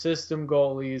goalies. They're system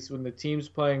goalies. When the team's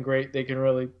playing great, they can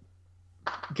really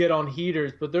get on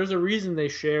heaters. But there's a reason they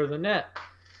share the net.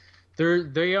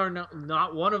 They are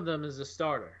not one of them is a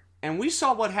starter. And we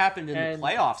saw what happened in the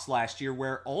playoffs last year,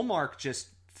 where Ullmark just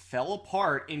fell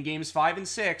apart in games 5 and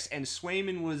 6, and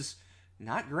Swayman was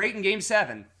not great in game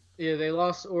 7. Yeah, they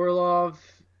lost Orlov,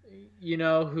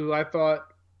 who I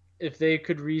thought if they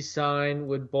could re-sign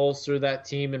would bolster that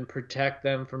team and protect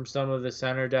them from some of the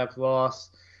center depth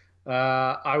loss.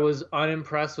 I was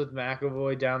unimpressed with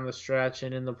McAvoy down the stretch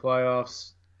and in the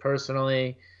playoffs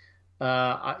personally.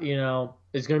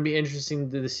 It's going to be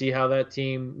interesting to see how that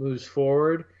team moves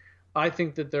forward. I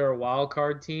think that they're a wild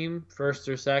card team, first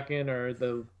or second, or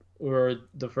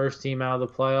the first team out of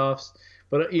the playoffs.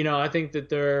 But I think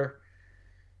that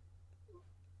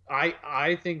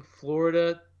I think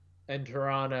Florida and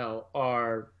Toronto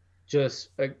are just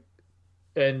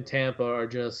and Tampa are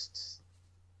just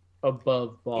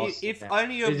above Boston. If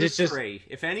any of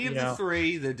the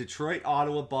three, the Detroit,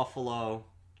 Ottawa, Buffalo,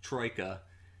 Troika,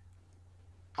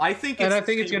 I think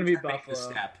it's going to be Buffalo.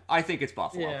 Step. I think it's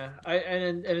Buffalo. Yeah,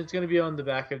 and it's going to be on the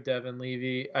back of Devin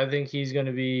Levy. I think he's going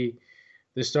to be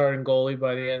the starting goalie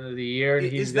by the end of the year. And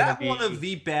is that one of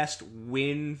the best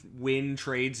win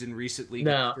trades in recent league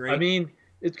history? I mean,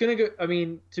 it's going to go. I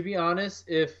mean, to be honest,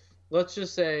 if let's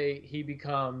just say he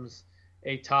becomes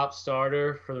a top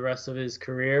starter for the rest of his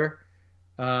career,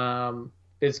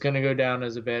 it's going to go down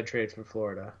as a bad trade for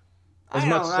Florida. As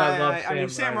much as I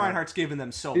love Sam Reinhart's given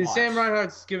them so much. Sam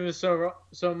Reinhart's given us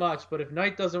so much, but if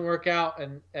Knight doesn't work out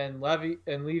and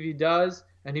Levy does,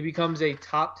 and he becomes a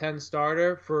top 10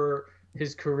 starter for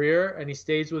his career, and he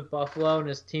stays with Buffalo and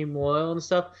his team loyal and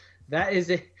stuff,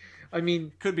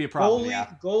 could be a problem.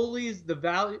 Goalies, the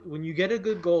value when you get a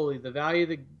good goalie, the value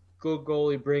the good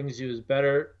goalie brings you is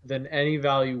better than any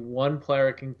value one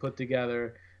player can put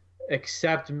together,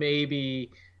 except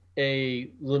maybe a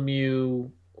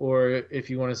Lemieux, or if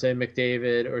you want to say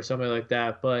McDavid or somebody like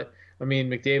that. But, I mean,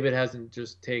 McDavid hasn't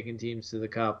just taken teams to the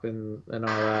cup and all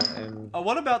that. And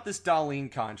what about this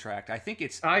Dahlin contract? I think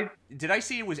did I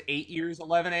see it was 8 years,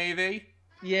 11 AAV?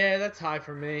 Yeah, that's high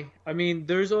for me. I mean,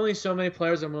 there's only so many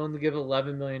players I'm willing to give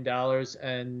 $11 million,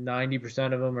 and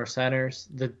 90% of them are centers.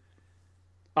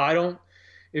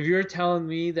 If you're telling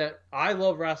me that I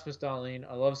love Rasmus Dahlin,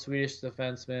 I love Swedish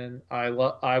defensemen,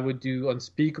 I would do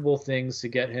unspeakable things to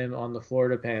get him on the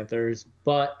Florida Panthers,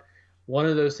 but one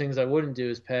of those things I wouldn't do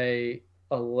is pay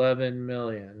 $11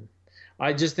 million.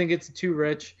 I just think it's too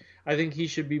rich. I think he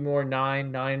should be more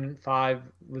 9.5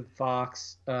 with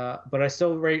Fox, but I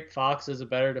still rate Fox as a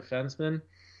better defenseman.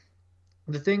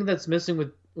 The thing that's missing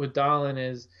with Dahlin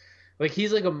is, like,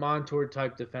 he's like a Montour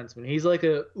type defenseman. He's like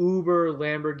a Uber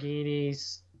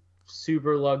Lamborghini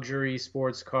super luxury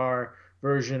sports car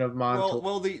version of Montoya.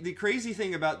 Well, the crazy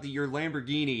thing about your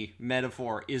Lamborghini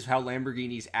metaphor is how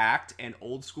Lamborghinis act, and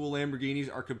old school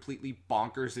Lamborghinis are completely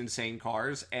bonkers, insane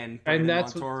cars, and Brandon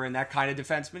Montour and that kind of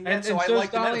defenseman. Yeah, so I like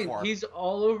the metaphor. He's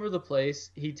all over the place.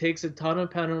 He takes a ton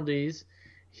of penalties.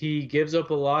 He gives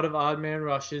up a lot of odd man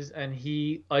rushes, and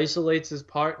he isolates his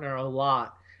partner a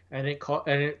lot, and it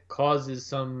causes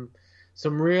some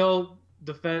real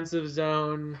defensive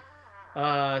zone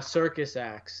circus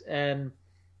acts. And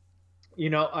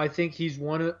I think he's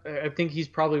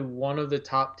probably one of the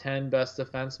top 10 best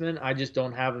defensemen. I just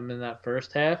don't have him in that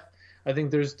first half. I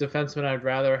think there's defensemen I'd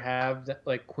rather have,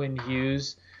 like Quinn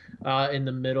Hughes, in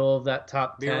the middle of that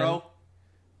top 10. Miro?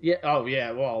 Yeah. Oh,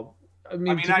 yeah. Well, I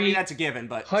mean, that's a given,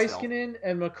 but Heiskanen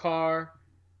and Makar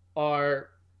are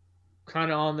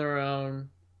kind of on their own.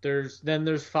 Then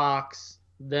there's Fox.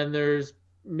 Then there's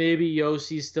maybe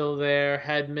Yossi still there.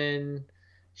 Hedman,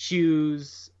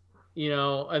 Hughes,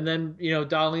 and then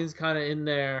Dahlin's kind of in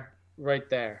there, right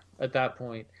there at that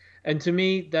point. And to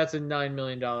me, that's a $9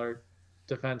 million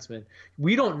defenseman.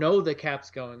 We don't know the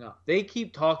cap's going up. They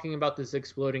keep talking about this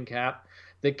exploding cap.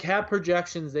 The cap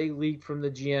projections they leaked from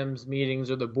the GM's meetings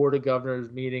or the Board of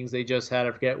Governors meetings they just had,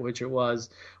 I forget which it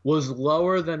was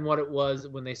lower than what it was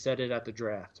when they said it at the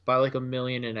draft by like $1.5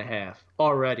 million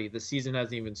already. The season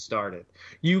hasn't even started.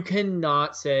 You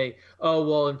cannot say, oh,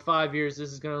 well, in 5 years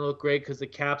this is going to look great because the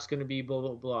cap's going to be blah,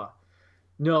 blah, blah.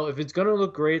 No, if it's going to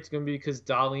look great, it's going to be because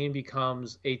Dahlin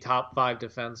becomes a top 5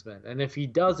 defenseman. And if he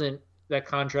doesn't, that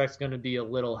contract's going to be a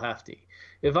little hefty.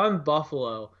 If I'm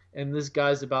Buffalo and this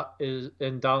guy's and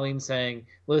Dahlin saying,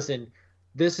 listen,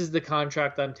 this is the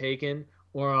contract I'm taking,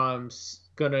 or I'm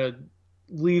going to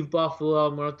leave Buffalo,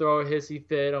 I'm going to throw a hissy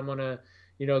fit, I'm going to,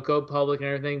 go public and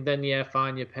everything, then yeah,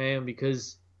 fine, you pay him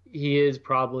because he is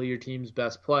probably your team's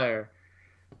best player.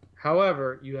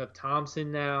 However, you have Thompson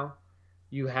now,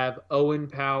 you have Owen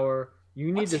Power.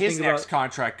 You need to think about his next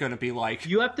contract going to be like.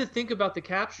 You have to think about the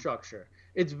cap structure.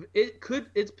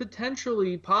 It's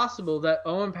potentially possible that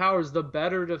Owen Power is the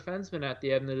better defenseman at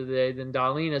the end of the day than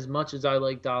Dahlin, as much as I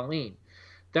like Dahlin.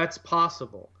 That's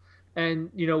possible. And,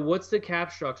 what's the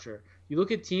cap structure? You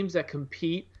look at teams that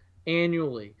compete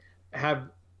annually,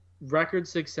 have record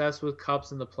success with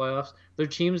cups in the playoffs. They're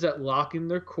teams that lock in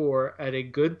their core at a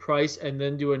good price and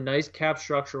then do a nice cap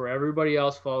structure where everybody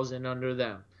else falls in under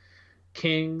them.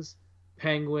 Kings,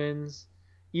 Penguins,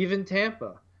 even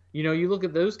Tampa. You look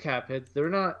at those cap hits,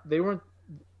 they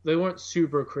weren't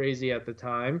super crazy at the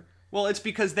time. Well, it's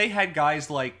because they had guys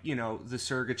like, the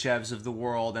Sergachevs of the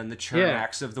world and the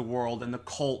Chernaks of the world and the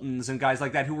Coltons and guys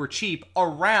like that who were cheap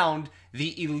around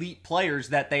the elite players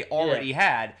that they already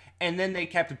had. And then they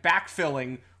kept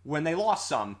backfilling when they lost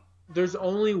some. There's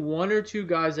only one or two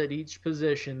guys at each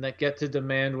position that get to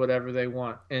demand whatever they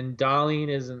want. And Dahlin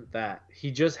isn't that.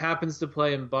 He just happens to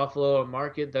play in Buffalo, a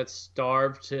market that's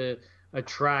starved to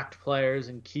attract players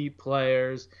and keep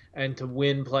players and to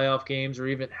win playoff games or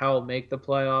even make the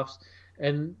playoffs.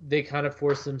 And they kind of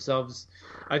force themselves.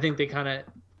 I think they kind of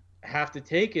have to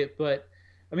take it. But,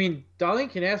 Dahlin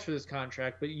can ask for this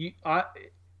contract, but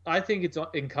I think it's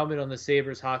incumbent on the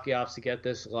Sabres hockey ops to get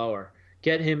this lower.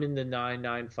 Get him in the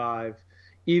 9.95,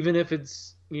 even if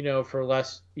it's, for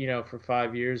less, for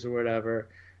 5 years or whatever,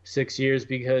 6 years,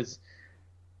 because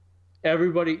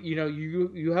everybody,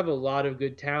 you have a lot of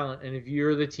good talent, and if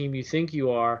you're the team you think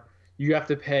you are, you have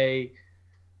to pay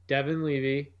Devin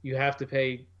Levy. You have to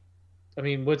pay.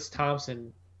 What's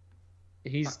Thompson?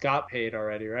 He's got paid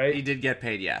already, right? He did get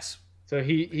paid, yes. So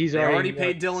he's already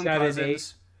paid Dylan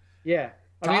Cousins. 8. Yeah.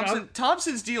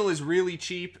 Thompson's deal is really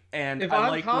cheap, and if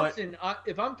I'm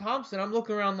Thompson, I'm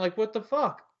looking around like, what the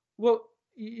fuck? Well,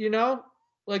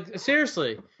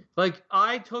 seriously,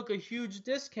 I took a huge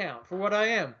discount for what I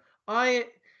am.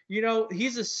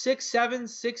 He's a 6'7",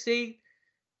 6'8"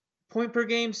 point per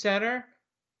game center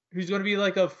who's going to be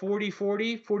like a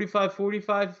 40-40,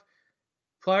 45-45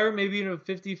 player, maybe even a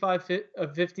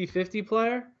 50-50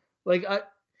 player.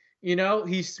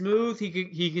 He's smooth.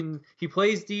 He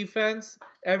plays defense.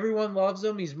 Everyone loves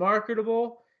him. He's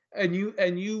marketable, and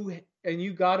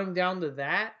you got him down to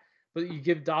that, but you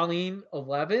give Dahlin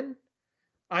 11.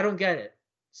 I don't get it.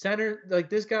 Center,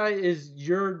 this guy is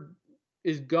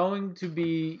going to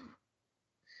be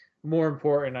more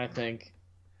important, I think,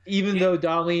 even though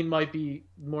Dahlin might be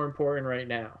more important right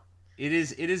now. It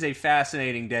is a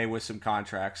fascinating day with some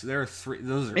contracts. There are three.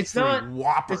 Those are three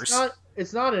whoppers.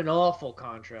 It's not an awful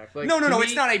contract. No.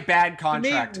 It's not a bad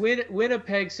contract. To me,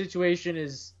 Winnipeg situation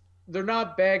is they're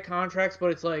not bad contracts,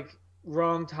 but it's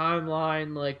wrong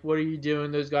timeline. What are you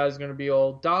doing? Those guys are going to be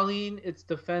old. Dahlin, it's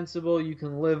defensible. You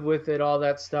can live with it. All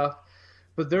that stuff.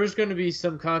 but there's going to be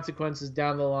some consequences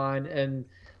down the line, and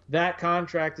that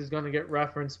contract is going to get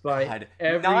referenced by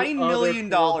every $9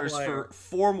 million other for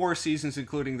 4 more seasons,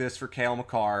 including this, for Cale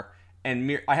Makar.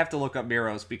 And I have to look up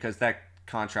Miro's because that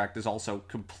contract is also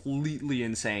completely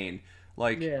insane.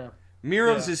 Like,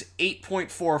 Miro's is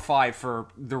 8.45 for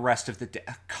the rest of the day.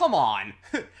 Come on.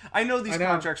 I know these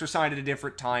contracts were signed at a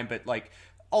different time, but like,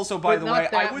 also, by the way,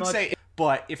 I would say,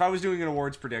 but if I was doing an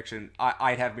awards prediction,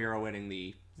 I'd have Miro winning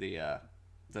the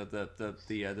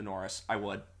Norris. I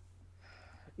would.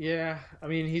 Yeah, I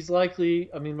mean, he's likely.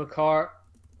 I mean, Makar.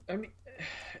 I mean,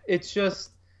 it's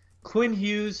just Quinn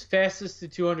Hughes fastest to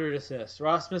 200 assists.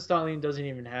 Rasmus Dahlin doesn't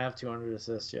even have 200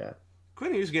 assists yet.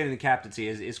 Quinn Hughes getting the captaincy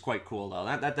is quite cool though.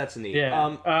 That's neat.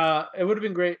 Yeah. It would have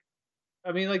been great.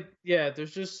 I mean, like, yeah.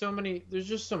 There's just so many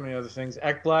other things.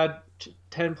 Ekblad,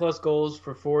 10+ goals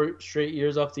for 4 straight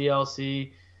years off the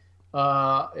LC.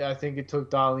 I think it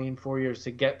took Dahlin 4 years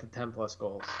to get the 10+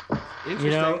 goals.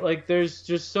 Interesting. Like, there's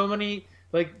just so many.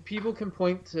 Like, people can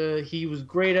point to he was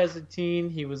great as a teen,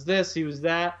 he was this, he was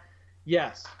that.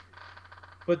 Yes.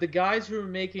 But the guys who are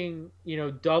making,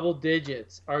 double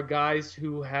digits are guys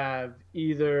who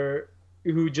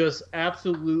just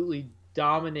absolutely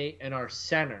dominate and are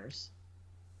centers,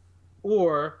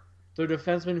 or they're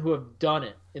defensemen who have done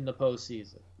it in the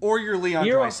postseason. Or you're Leon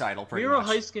Draisaitl, pretty much. Miro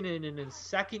much. Heiskanen in his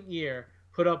second year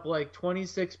put up like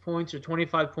 26 points or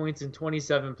 25 points in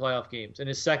 27 playoff games in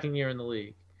his second year in the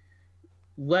league.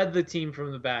 Led the team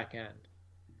from the back end.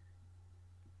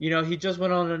 He just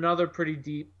went on another pretty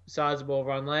deep, sizable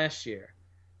run last year.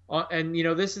 And,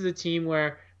 this is a team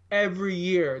where every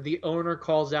year the owner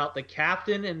calls out the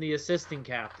captain and the assistant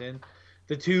captain,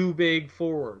 the 2 big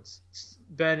forwards,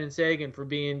 Ben and Sagan, for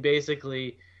being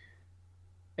basically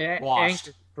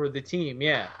anxious for the team.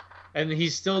 Yeah. And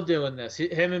he's still doing this.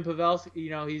 Him and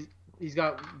Pavelski, he's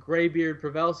got graybeard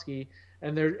Pavelski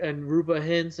and Rupa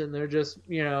Hintz, and they're just,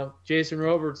 Jason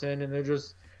Robertson, and they're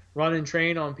just running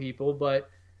train on people. But,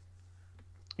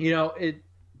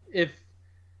 if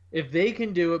they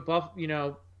can do it,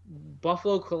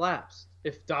 Buffalo collapsed.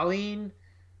 If Dahlin,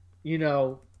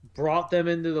 brought them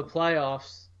into the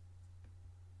playoffs,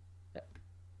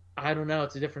 I don't know.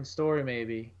 It's a different story.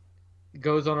 Maybe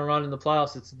goes on a run in the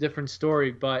playoffs. It's a different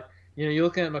story. But you're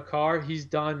looking at Makar. He's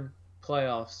done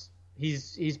playoffs.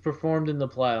 He's performed in the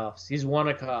playoffs. He's won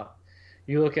a cup.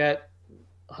 You look at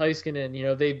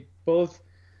Heiskanen. They both,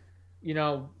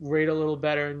 rate a little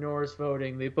better in Norris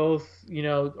voting. They both,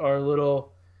 are a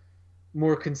little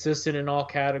more consistent in all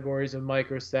categories of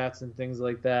microstats and things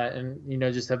like that, and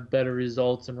just have better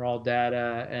results and raw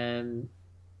data. And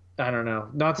I don't know,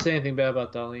 not to say anything bad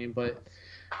about Dahlin, but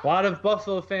a lot of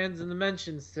Buffalo fans in the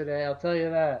mentions today. I'll tell you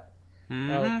that.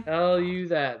 Mm-hmm. I'll tell you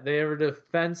that they are a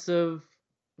defensive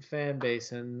fan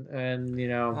base, and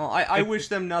Well, I wish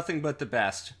them nothing but the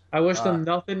best. I wish them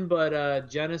nothing but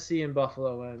Genesee and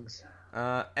Buffalo wings.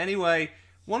 Anyway,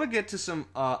 want to get to some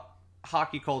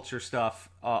hockey culture stuff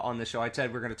on the show. I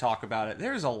said we're going to talk about it.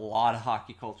 There's a lot of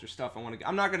hockey culture stuff.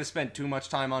 I'm not going to spend too much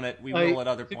time on it. We will at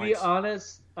other points. To be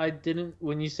honest, I didn't.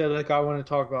 When you said I want to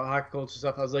talk about hockey culture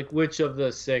stuff, I was like, which of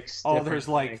the 6? Oh, there's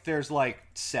like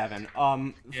 7.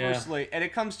 Firstly, and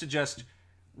it comes to just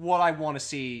what I want to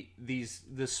see the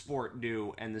sport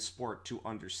do and the sport to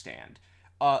understand.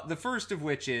 The first of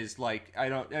which is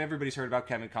everybody's heard about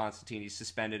Kevin Constantine. He's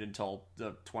suspended until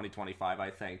the 2025,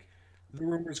 I think. The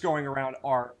rumors going around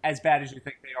are as bad as you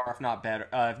think they are, if not better,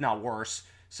 if not worse.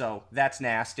 So that's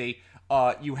nasty.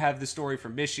 You have the story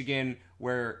from Michigan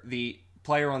where the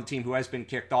player on the team who has been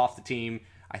kicked off the team,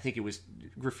 I think it was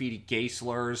graffiti gay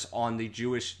slurs on the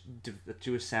Jewish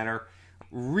center.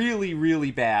 Really,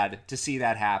 really bad to see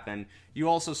that happen. You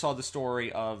also saw the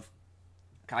story of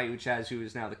Kai Uchez, who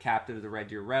is now the captain of the Red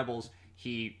Deer Rebels.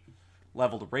 He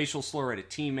leveled a racial slur at a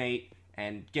teammate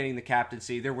and getting the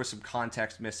captaincy. There was some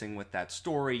context missing with that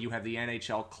story. You have the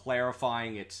NHL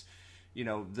clarifying its,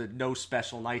 the no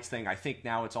special nights thing. I think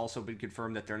now it's also been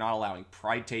confirmed that they're not allowing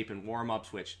pride tape in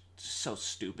warm-ups, which is so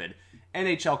stupid.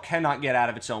 NHL cannot get out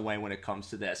of its own way when it comes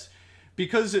to this.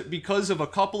 Because of a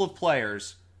couple of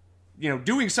players,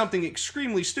 doing something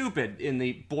extremely stupid in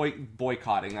the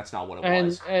boycotting. That's not what it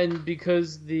was. And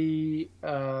because the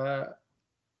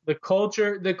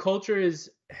culture is,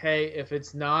 hey, if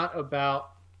it's not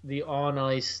about the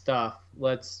on-ice stuff,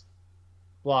 let's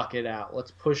block it out. Let's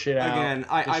push it out. Again,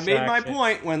 I made my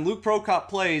point when Luke Prokop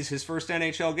plays his first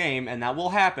NHL game, and that will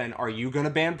happen. Are you going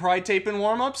to ban pride tape in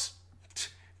warm-ups?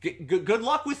 Good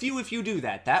luck with you if you do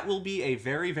that. That will be a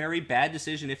very, very bad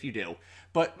decision if you do.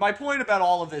 But my point about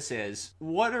all of this is,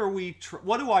 what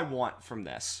do I want from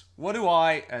this? What do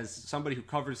I, as somebody who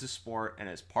covers this sport and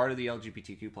as part of the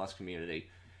LGBTQ plus community,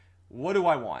 what do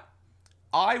I want?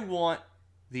 I want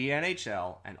the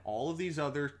NHL and all of these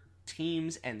other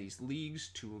teams and these leagues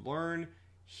to learn,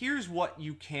 here's what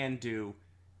you can do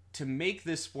to make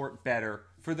this sport better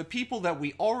for the people that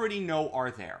we already know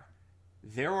are there.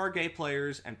 There are gay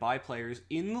players and bi players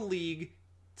in the league.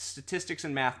 Statistics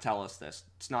and math tell us this.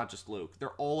 It's not just Luke. They're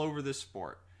all over this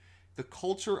sport. The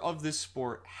culture of this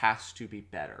sport has to be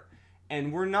better.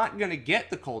 And we're not going to get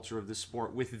the culture of this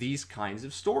sport with these kinds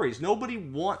of stories. Nobody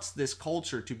wants this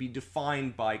culture to be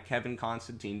defined by Kevin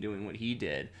Constantine doing what he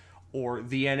did, or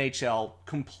the NHL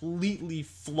completely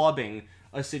flubbing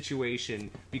a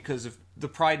situation because of the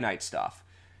Pride Night stuff.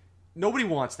 Nobody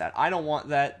wants that. I don't want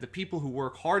that. The people who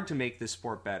work hard to make this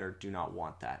sport better do not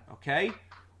want that, okay?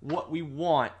 What we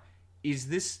want is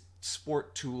this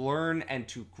sport to learn and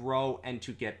to grow and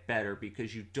to get better,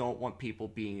 because you don't want people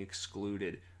being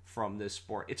excluded from this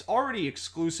sport. It's already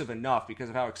exclusive enough because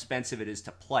of how expensive it is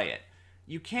to play it.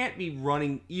 You can't be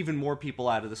running even more people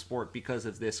out of the sport because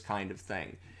of this kind of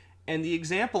thing. And the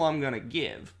example I'm going to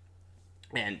give,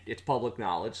 and it's public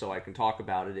knowledge so I can talk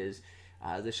about it, is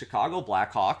the Chicago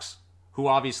Blackhawks, who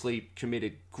obviously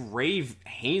committed grave,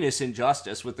 heinous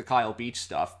injustice with the Kyle Beach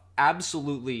stuff.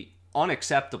 Absolutely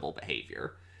unacceptable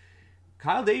behavior.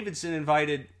 Kyle Davidson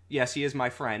invited, yes, he is my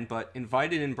friend, but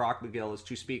invited in Brock McGill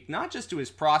to speak not just to his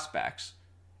prospects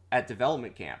at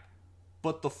development camp,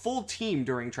 but the full team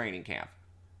during training camp.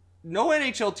 No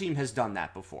NHL team has done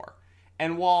that before.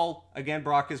 And while, again,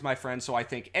 Brock is my friend, so I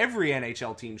think every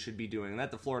NHL team should be doing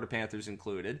that, the Florida Panthers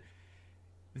included,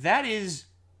 that is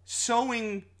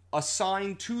sowing a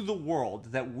sign to the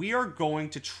world that we are going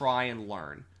to try and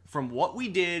learn from what we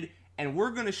did, and we're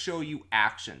going to show you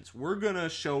actions. We're going to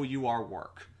show you our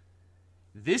work.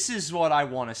 This is what I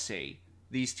want to see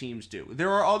these teams do.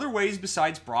 There are other ways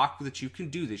besides Brock that you can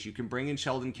do this. You can bring in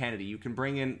Sheldon Kennedy. You can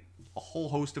bring in a whole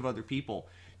host of other people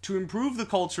to improve the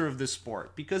culture of this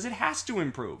sport, because it has to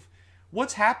improve.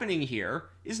 What's happening here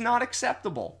is not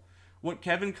acceptable. What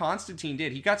Kevin Constantine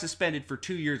did, he got suspended for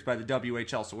 2 years by the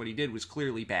WHL, so what he did was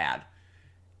clearly bad.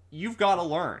 You've got to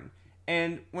learn.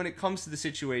 And when it comes to the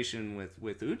situation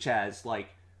with Uchaz, like,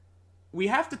 we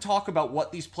have to talk about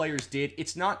what these players did.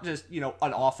 It's not just, an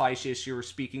off-ice issue or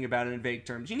speaking about it in vague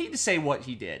terms. You need to say what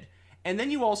he did. And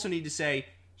then you also need to say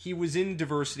he was in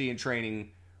diversity and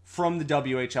training from the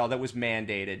WHL that was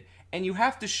mandated. And you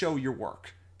have to show your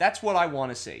work. That's what I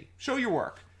want to see. Show your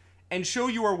work. And show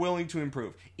you are willing to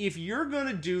improve. If you're going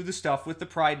to do the stuff with the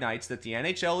Pride Nights that the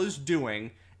NHL is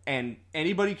doing, and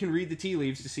anybody can read the tea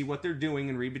leaves to see what they're doing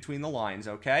and read between the lines,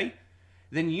 okay?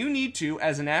 Then you need to,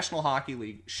 as a National Hockey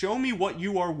League, show me what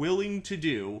you are willing to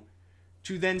do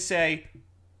to then say,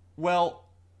 well,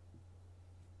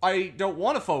 I don't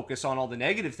want to focus on all the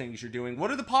negative things you're doing. What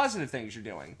are the positive things you're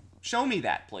doing? Show me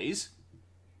that, please.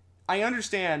 I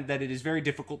understand that it is very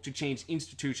difficult to change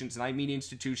institutions, and I mean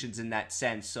institutions in that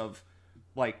sense of,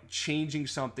 like, changing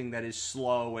something that is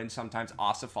slow and sometimes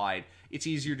ossified. It's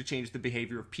easier to change the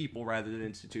behavior of people rather than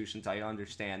institutions. I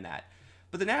understand that.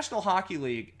 But the National Hockey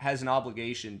League has an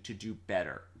obligation to do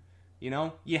better.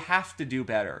 You have to do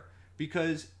better.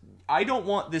 Because I don't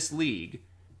want this league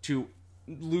to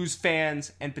lose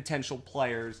fans and potential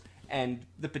players and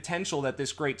the potential that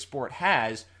this great sport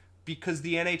has, because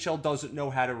the NHL doesn't know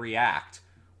how to react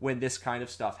when this kind of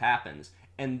stuff happens.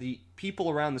 And the people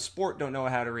around the sport don't know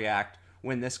how to react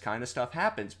when this kind of stuff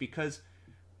happens, because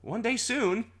one day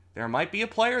soon there might be a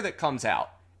player that comes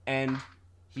out and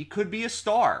he could be a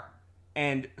star.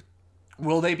 And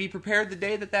will they be prepared the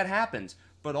day that happens?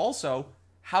 But also,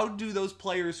 how do those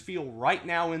players feel right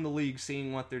now in the league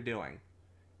seeing what they're doing?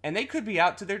 And they could be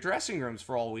out to their dressing rooms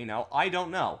for all we know. I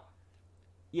don't know.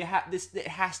 It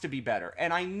has to be better.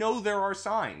 And I know there are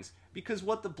signs, because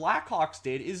what the Blackhawks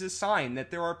did is a sign that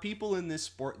there are people in this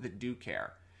sport that do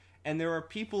care. And there are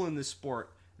people in this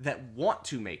sport that want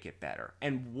to make it better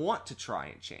and want to try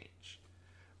and change.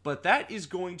 But that is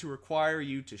going to require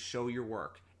you to show your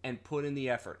work and put in the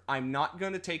effort. I'm not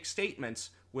going to take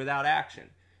statements without action.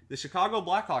 The Chicago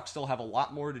Blackhawks still have a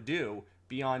lot more to do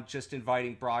beyond just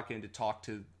inviting Brock in to talk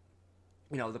to,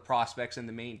 the prospects and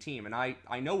the main team. And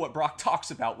I know what Brock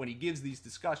talks about when he gives these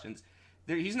discussions.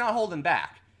 He's not holding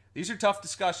back. These are tough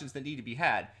discussions that need to be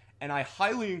had. And I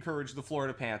highly encourage the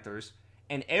Florida Panthers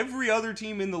and every other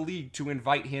team in the league to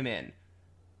invite him in.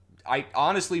 I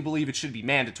honestly believe it should be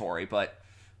mandatory, but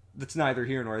that's neither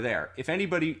here nor there. If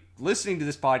anybody listening to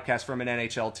this podcast from an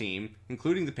NHL team,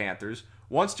 including the Panthers,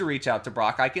 wants to reach out to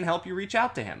Brock, I can help you reach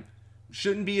out to him.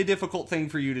 Shouldn't be a difficult thing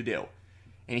for you to do.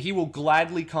 And he will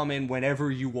gladly come in whenever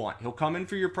you want. He'll come in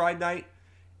for your Pride Night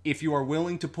if you are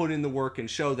willing to put in the work and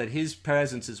show that his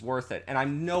presence is worth it. And I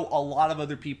know a lot of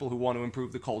other people who want to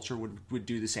improve the culture would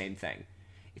do the same thing.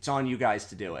 It's on you guys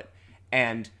to do it.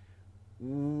 And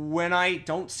when I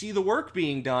don't see the work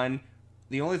being done,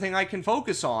 the only thing I can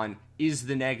focus on is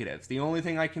the negative. The only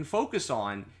thing I can focus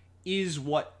on is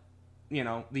what, the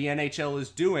NHL is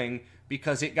doing,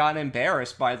 because it got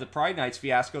embarrassed by the Pride Nights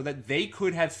fiasco that they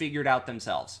could have figured out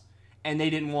themselves. And they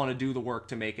didn't want to do the work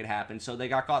to make it happen, so they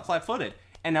got caught flat-footed.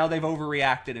 And now they've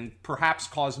overreacted and perhaps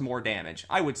caused more damage.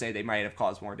 I would say they might have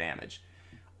caused more damage.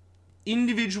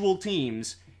 Individual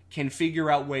teams can figure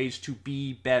out ways to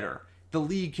be better. The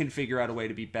league can figure out a way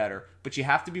to be better. But you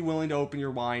have to be willing to open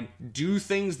your mind, do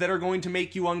things that are going to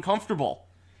make you uncomfortable.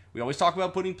 We always talk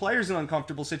about putting players in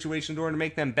uncomfortable situations in order to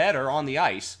make them better on the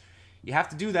ice. You have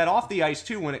to do that off the ice,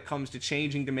 too, when it comes to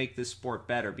changing to make this sport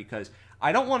better, because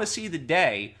I don't want to see the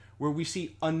day where we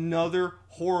see another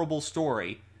horrible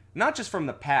story, not just from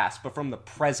the past, but from the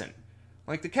present.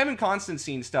 Like the Kevin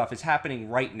Constantine stuff is happening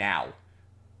right now.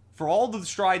 For all the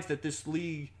strides that this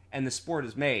league and the sport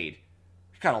has made,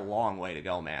 we've got a long way to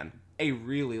go, man. A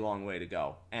really long way to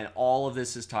go. And all of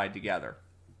this is tied together.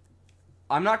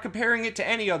 I'm not comparing it to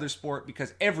any other sport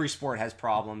because every sport has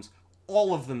problems.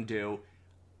 All of them do.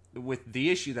 With the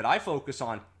issue that I focus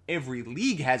on, every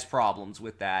league has problems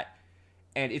with that.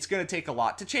 And it's going to take a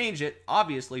lot to change it,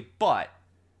 obviously, but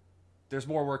there's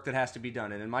more work that has to be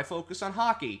done. And in my focus on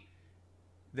hockey,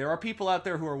 there are people out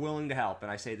there who are willing to help.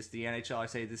 And I say this to the NHL, I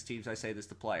say this to teams, I say this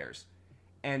to players.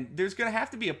 And there's going to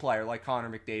have to be a player like Connor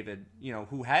McDavid,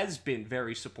 who has been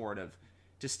very supportive,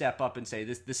 to step up and say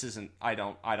this isn't. I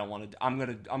don't want to. I'm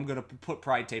gonna put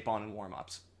pride tape on in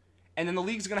warm-ups, and then the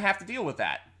league's going to have to deal with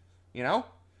that.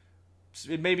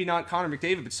 It maybe not Connor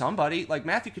McDavid, but somebody like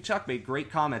Matthew Tkachuk made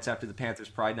great comments after the Panthers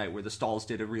Pride Night where the Stalls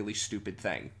did a really stupid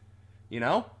thing.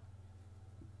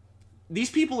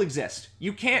 These people exist.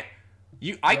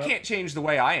 I can't change the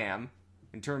way I am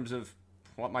in terms of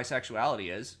what my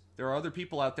sexuality is. There are other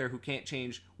people out there who can't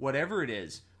change whatever it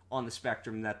is on the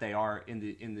spectrum that they are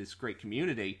in this great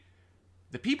community.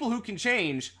 The people who can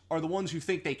change are the ones who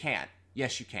think they can't.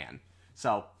 Yes, you can.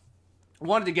 So I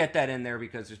wanted to get that in there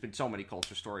because there's been so many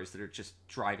culture stories that are just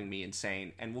driving me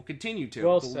insane and will continue to.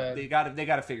 Well said. They got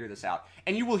to figure this out.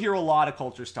 And you will hear a lot of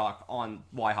culture talk on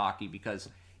WhyHockey because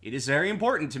it is very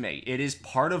important to me. It is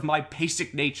part of my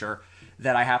basic nature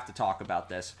that I have to talk about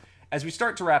this. As we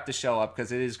start to wrap the show up,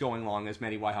 because it is going long, as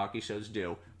many WhyHockey shows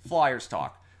do, Flyers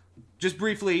talk. Just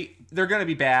briefly, they're going to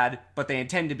be bad, but they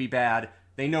intend to be bad.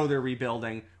 They know they're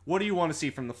rebuilding. What do you want to see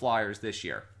from the Flyers this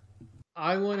year?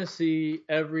 I want to see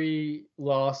every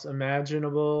loss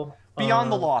imaginable.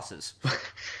 Beyond the losses.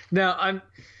 Now,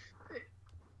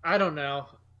 I don't know.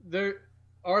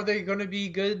 Are they going to be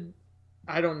good?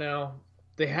 I don't know.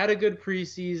 They had a good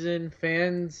preseason.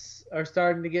 Fans are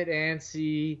starting to get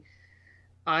antsy.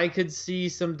 I could see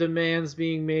some demands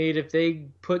being made if they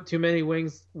put too many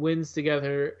wins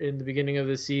together in the beginning of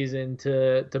the season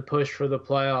to push for the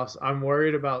playoffs. I'm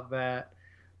worried about that.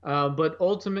 But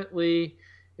ultimately,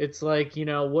 it's like,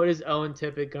 what is Owen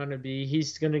Tippett going to be?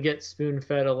 He's going to get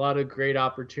spoon-fed a lot of great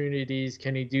opportunities.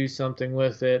 Can he do something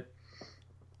with it?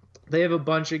 They have a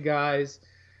bunch of guys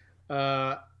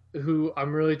who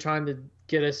I'm really trying to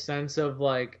get a sense of,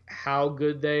 like, how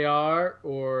good they are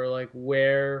or, like,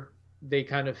 where they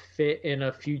kind of fit in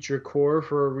a future core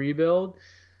for a rebuild.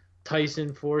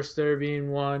 Tyson Forster being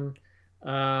one.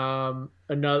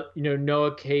 Another,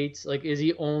 Noah Cates. Like, is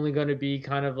he only going to be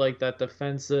kind of like that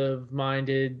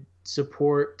defensive-minded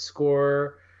support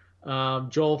scorer?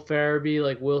 Joel Farabee,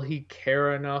 like, will he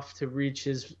care enough to reach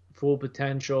his full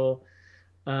potential?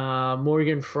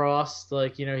 Morgan Frost,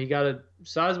 like, he got a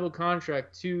sizable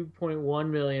contract, $2.1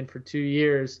 million for 2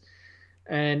 years.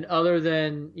 And other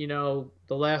than,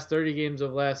 the last 30 games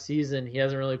of last season, he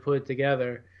hasn't really put it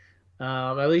together.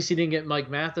 At least he didn't get Mike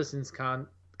Matheson's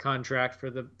contract for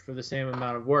the same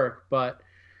amount of work. But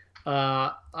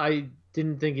I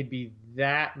didn't think it'd be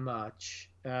that much.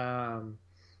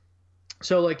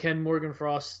 So, like, can Morgan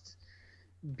Frost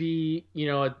be,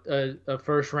 a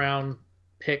first-round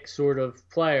pick sort of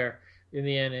player in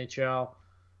the NHL?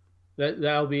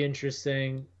 That'll be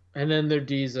interesting. And then their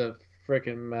D's a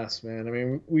freaking mess, man. I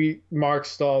mean, Mark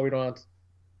Stahl, we don't have to,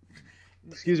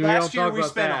 Last year we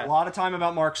spent a lot of time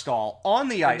about Mark Stahl on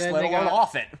the ice, let alone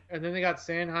off it. And then they got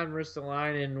Sanheim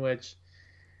Ristolainen, which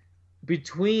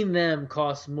between them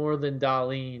costs more than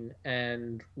Dahlin.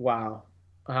 And wow.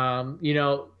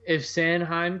 If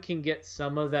Sanheim can get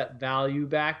some of that value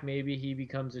back, maybe he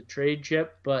becomes a trade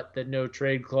chip, but the no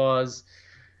trade clause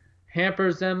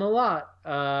hampers them a lot.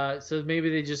 So maybe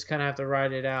they just kind of have to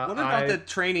ride it out. What about the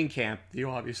training camp? You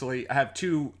obviously have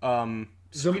two Zum-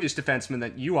 Swedish defensemen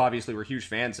that you obviously were huge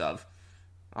fans of,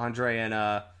 Andre and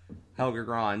Helger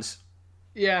Grans.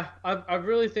 yeah, I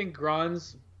really think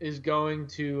Grans is going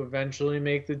to eventually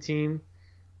make the team.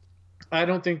 I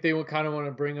don't think they would kind of want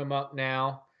to bring him up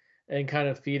now and kind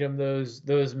of feed him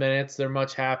those minutes. They're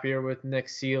much happier with Nick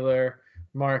Seeler,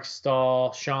 Mark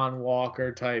Stahl, Sean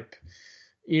Walker type,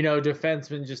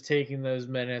 defensemen just taking those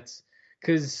minutes.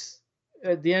 Because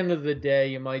at the end of the day,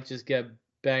 you might just get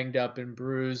banged up and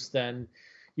bruised. Then,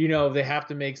 they have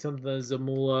to make something of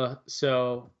Zamula.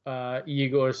 So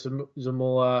Igor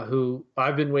Zamula, who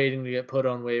I've been waiting to get put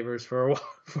on waivers for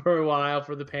a while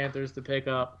for the Panthers to pick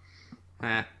up.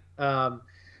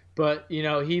 But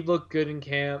he looked good in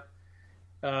camp.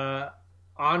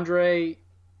 Andre,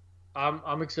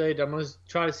 I'm excited. I'm gonna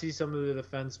try to see some of the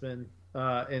defensemen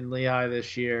in Lehigh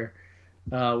this year,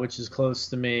 which is close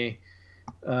to me.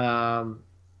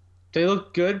 They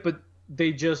look good, but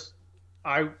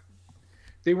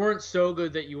they weren't so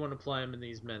good that you want to play them in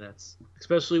these minutes,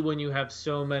 especially when you have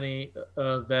so many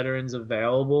veterans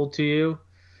available to you.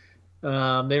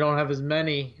 They don't have as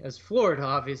many as Florida,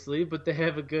 obviously, but they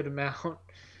have a good amount.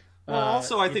 Well,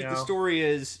 also, I think the story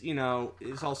is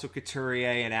also Couturier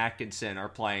and Atkinson are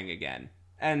playing again.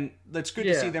 And it's good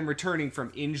to see them returning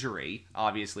from injury,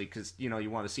 obviously, because, you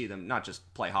want to see them not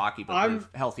just play hockey, but live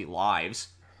healthy lives.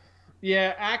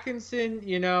 Yeah, Atkinson,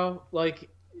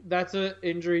 that's an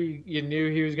injury you knew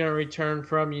he was going to return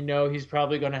from. He's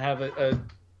probably going to have a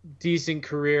decent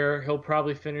career. He'll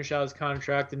probably finish out his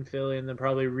contract in Philly and then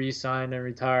probably re-sign and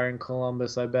retire in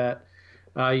Columbus, I bet.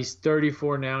 He's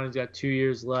 34 now and he's got 2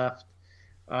 years left.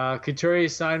 Couturier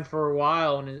signed for a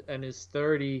while and is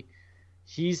 30.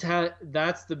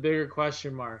 That's the bigger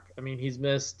question mark. I mean, he's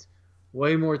missed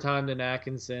way more time than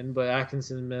Atkinson, but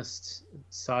Atkinson missed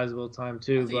sizable time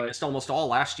too. He missed almost all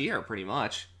last year, pretty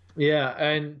much.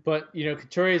 Yeah, but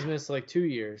Couturier's missed like 2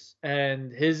 years,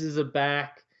 and his is a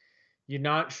back. You're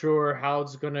not sure how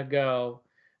it's gonna go,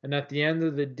 and at the end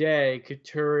of the day,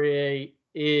 Couturier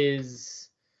is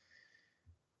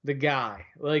the guy.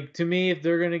 Like, to me, if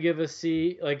they're gonna give a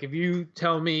C, like if you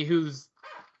tell me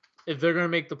if they're gonna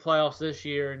make the playoffs this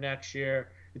year or next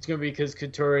year, it's gonna be because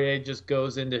Couturier just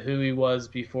goes into who he was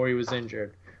before he was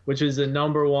injured, which is the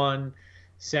number one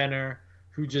center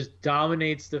who just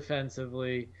dominates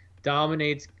defensively,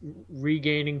 dominates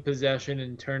regaining possession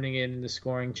and turning it into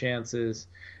scoring chances,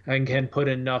 and can put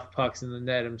enough pucks in the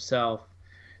net himself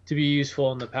to be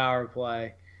useful in the power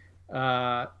play.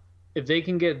 If they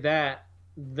can get that,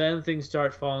 then things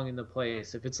start falling into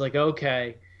place. If it's like,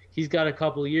 okay, he's got a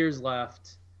couple years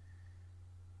left,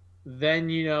 then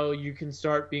you can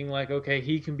start being like, okay,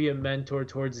 he can be a mentor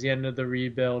towards the end of the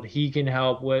rebuild. He can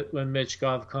help when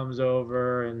Michkov comes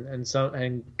over and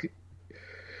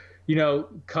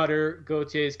Cutter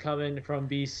Gauthier is coming from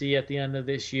BC at the end of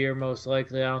this year, most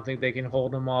likely. I don't think they can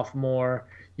hold him off more.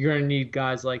 You're going to need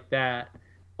guys like that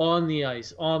on the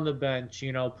ice, on the bench,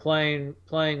 playing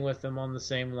with them on the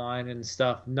same line and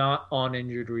stuff, not on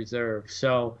injured reserve.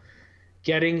 So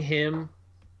getting him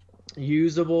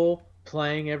usable,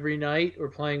 playing every night or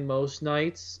playing most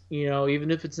nights,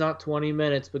 even if it's not 20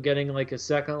 minutes, but getting like a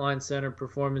second line center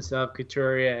performance out of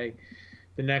Couturier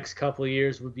the next couple of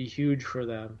years would be huge for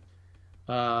them.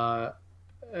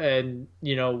 And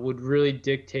would really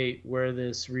dictate where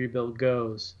this rebuild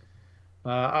goes.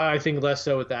 I think less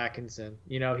so with Atkinson.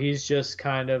 He's just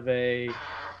kind of a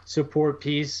support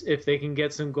piece. If they can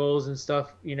get some goals and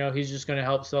stuff, he's just going to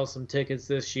help sell some tickets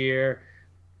this year,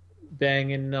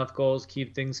 bang in enough goals,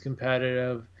 keep things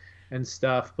competitive and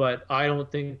stuff. But I don't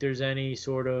think there's any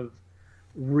sort of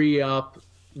re-up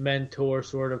mentor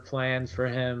sort of plans for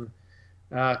him.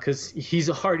 Because he's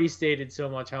already stated so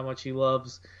much how much he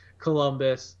loves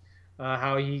Columbus,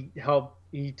 how he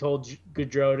told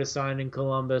Gaudreau to sign in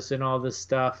Columbus and all this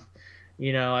stuff.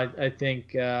 I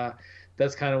think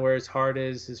that's kind of where his heart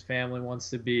is. His family wants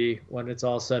to be when it's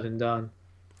all said and done.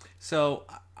 So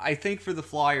I think for the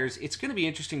Flyers, it's going to be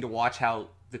interesting to watch how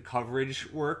the coverage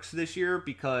works this year,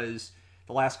 because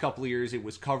the last couple of years it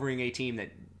was covering a team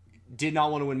that did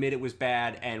not want to admit it was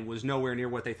bad and was nowhere near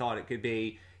what they thought it could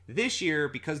be. This year,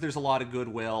 because there's a lot of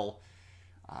goodwill,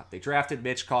 they drafted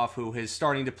Michkov, who is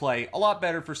starting to play a lot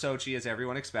better for Sochi, as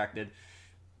everyone expected.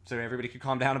 So everybody could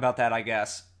calm down about that, I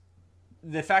guess.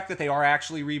 The fact that they are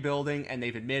actually rebuilding, and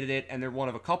they've admitted it, and they're one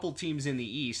of a couple teams in the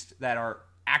East that are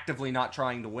actively not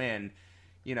trying to win,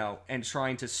 and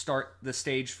trying to start the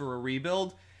stage for a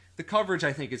rebuild, the coverage,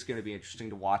 I think, is going to be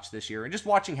interesting to watch this year, and just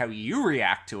watching how you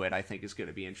react to it, I think, is going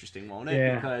to be interesting, won't it?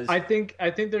 Yeah, Because I think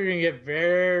they're going to get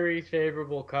very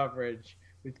favorable coverage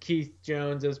with Keith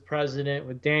Jones as president,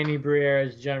 with Danny Briere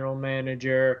as general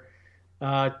manager.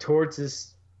 Torts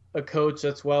is a coach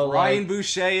that's well Brian liked.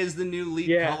 Boucher is the new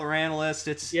lead color analyst.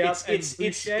 It's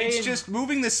just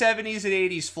moving the 70s and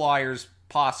 80s Flyers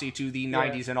posse to the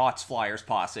 90s and aughts Flyers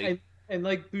posse. And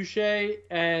like Boucher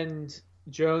and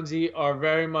Jonesy are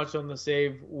very much on the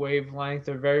same wavelength.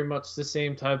 They're very much the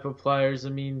same type of players. I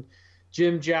mean,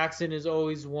 Jim Jackson is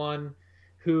always one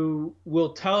who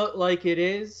will tell it like it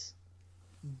is,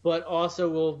 but also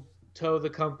will toe the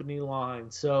company line.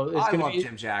 So I love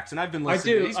Jim Jackson. I've been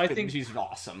listening. I think he's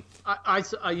awesome. I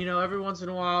every once in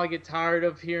a while I get tired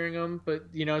of hearing him, but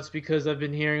it's because I've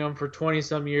been hearing him for 20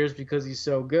 some years because he's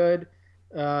so good.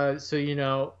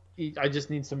 So I just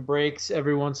need some breaks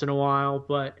every once in a while,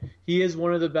 but he is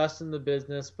one of the best in the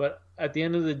business. But at the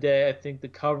end of the day, I think the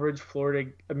coverage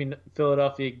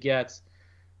Philadelphia gets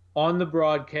on the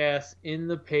broadcast, in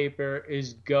the paper,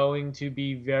 is going to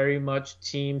be very much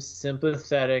team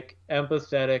sympathetic,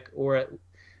 empathetic, or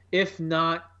if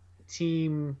not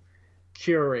team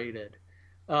curated.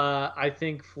 I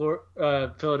think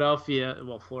Philadelphia,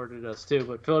 well, Florida does too,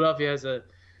 but Philadelphia has a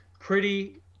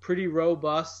pretty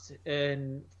robust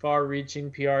and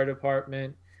far-reaching PR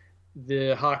department.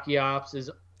 The hockey ops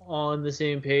is on the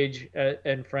same page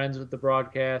and friends with the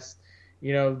broadcast.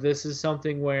 This is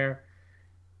something where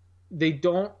they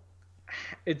don't.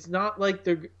 It's not like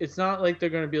they're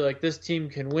going to be like, this team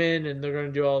can win and they're going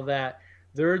to do all that.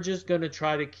 They're just going to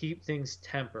try to keep things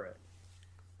temperate.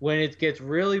 When it gets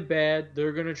really bad,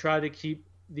 they're going to try to keep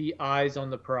the eyes on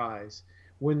the prize.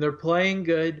 When they're playing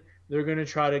good, they're going to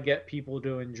try to get people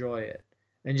to enjoy it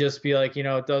and just be like,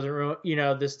 it doesn't ruin,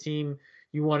 this team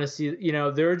you want to see,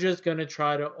 they're just going to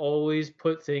try to always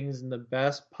put things in the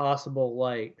best possible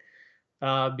light.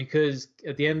 Because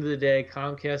at the end of the day,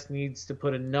 Comcast needs to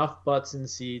put enough butts in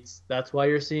seats. That's why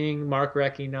you're seeing Mark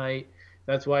Recchi night.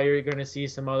 That's why you're going to see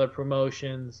some other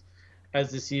promotions as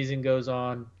the season goes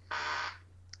on.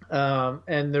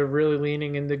 And they're really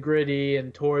leaning into gritty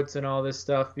and torts and all this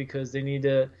stuff because they need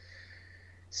to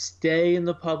stay in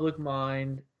the public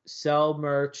mind, sell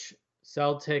merch,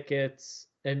 sell tickets,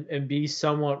 and be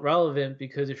somewhat relevant.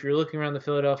 Because if you're looking around the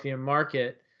Philadelphia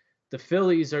market, the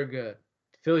Phillies are good.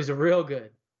 The Phillies are real good.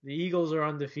 The Eagles are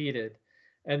undefeated.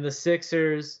 And the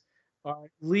Sixers are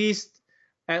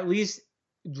at least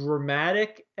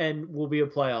dramatic and will be a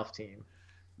playoff team.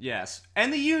 Yes.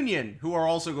 And the Union, who are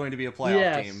also going to be a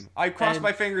playoff team. I cross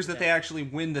my fingers that they actually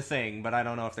win the thing, but I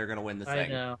don't know if they're going to win the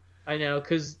thing. I know,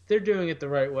 because they're doing it the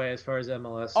right way as far as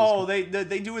MLS is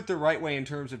they do it the right way in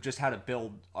terms of just how to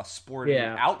build a sporting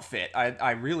outfit.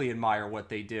 I really admire what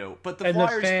they do. But the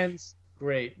Flyers... the fans,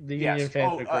 great. The Union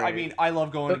fans are great. I mean, I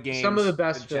love going to games. Some of the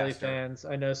best Philly fans.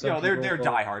 I know some they're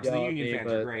diehards. The Union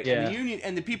fans are great. Yeah. And the Union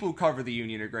and the people who cover the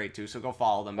Union are great, too, so go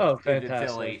follow them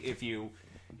fantastic. in Philly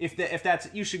if that's...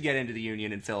 You should get into the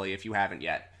Union in Philly if you haven't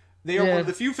yet. They are one of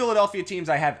the few Philadelphia teams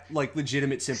I have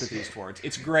legitimate sympathies towards.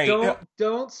 It's great.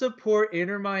 Don't support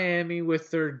Inter Miami with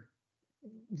their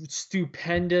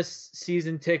stupendous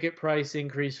season ticket price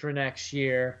increase for next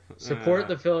year. Support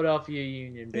the Philadelphia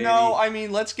Union, baby. No, I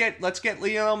mean let's get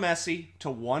Lionel Messi to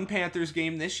one Panthers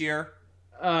game this year.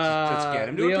 Let's get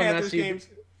him to a Panthers game.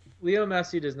 Leo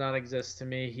Messi does not exist to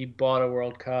me. He bought a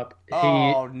World Cup. He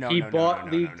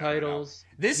bought league titles.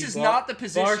 This is not the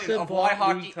position of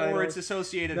WhyHockey or its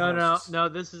associated hosts. No,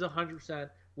 this is 100%.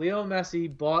 Leo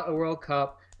Messi bought a World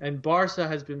Cup, and Barca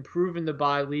has been proven to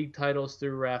buy league titles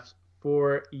through refs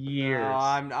for years. No,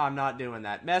 I'm not doing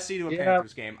that. Messi to a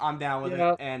Panthers game. I'm down with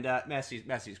it, and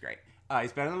Messi's great.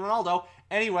 He's better than Ronaldo.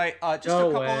 Anyway, just a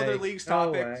couple other leagues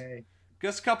topics.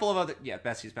 Just a couple of other... Yeah,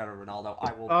 Messi's better than Ronaldo.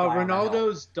 I will...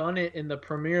 Ronaldo's done it in the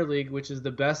Premier League, which is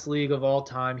the best league of all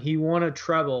time. He won a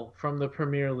treble from the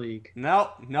Premier League.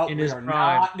 Nope, we are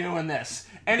not doing this.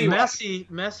 Anyway.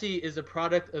 Messi is a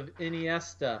product of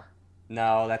Iniesta.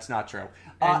 No, that's not true.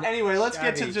 Anyway, let's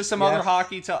get to just some other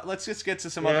hockey talk. Let's just get to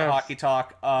some other hockey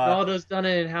talk. Ronaldo's done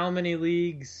it in how many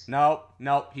leagues? Nope.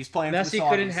 He's playing for the Saudis. Messi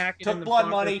couldn't hack it. Took blood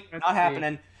money. Not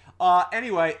happening.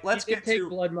 Anyway, let's get to... He did take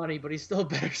blood money, but he's still a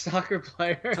better soccer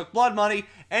player. Took blood money.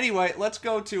 Anyway, let's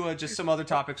go to just some other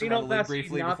topics around the league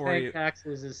briefly before you...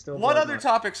 taxes is still What other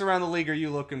topics around the league are you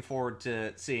looking forward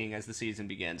to seeing as the season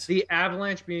begins? The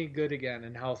Avalanche being good again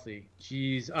and healthy.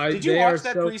 Jeez. Did you watch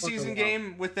that preseason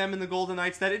game with them and the Golden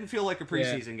Knights? That didn't feel like a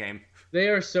preseason game. They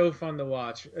are so fun to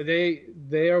watch. They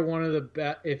are one of the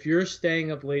best. If you're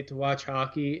staying up late to watch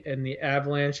hockey and the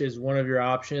Avalanche is one of your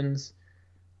options,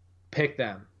 pick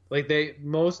them. Like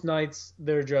most nights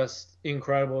they're just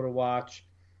incredible to watch.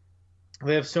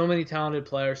 They have so many talented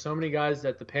players, so many guys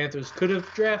that the Panthers could have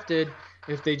drafted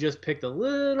if they just picked a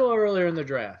little earlier in the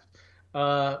draft.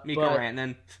 Mika But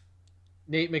Rantanen.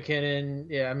 Nate McKinnon,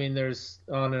 yeah, I mean, there's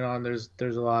on and on. There's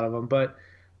a lot of them, but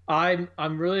I'm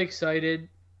really excited.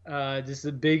 This is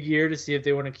a big year to see if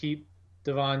they want to keep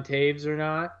Devon Taves or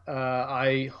not.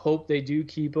 I hope they do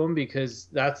keep him because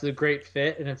that's a great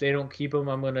fit, and if they don't keep him,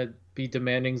 I'm gonna be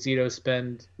demanding Zito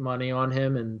spend money on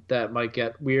him, and that might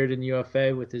get weird in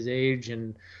UFA with his age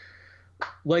and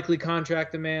likely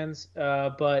contract demands.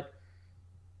 But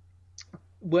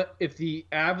what if the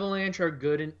Avalanche are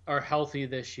good and are healthy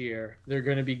this year? They're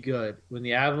going to be good. When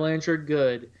the Avalanche are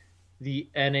good, the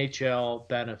NHL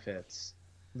benefits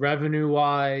revenue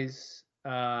wise,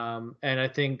 and I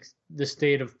think the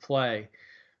state of play.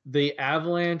 The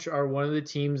Avalanche are one of the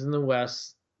teams in the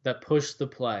West that push the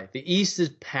play. The East is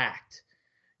packed.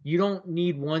 You don't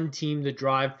need one team to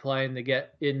drive play and to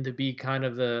get in to be kind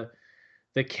of the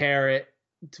carrot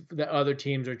that other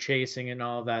teams are chasing and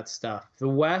all that stuff. The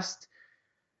West,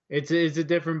 it's a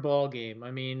different ball game.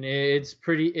 I mean, it's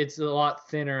a lot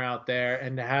thinner out there,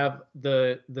 and to have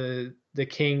the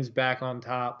Kings back on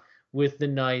top with the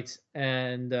Knights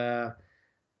and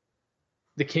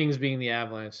the Kings being the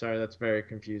Avalanche. Sorry, that's very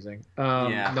confusing.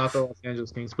 Not the Los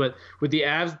Angeles Kings, but with the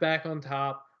Avs back on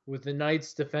top, with the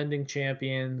Knights defending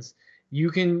champions,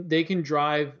 they can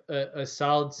drive a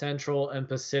solid Central and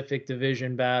Pacific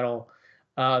Division battle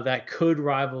that could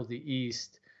rival the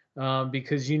East.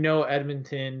 Because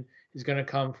Edmonton is going to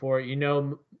come for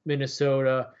it.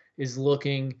 Minnesota is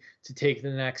looking to take the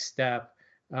next step.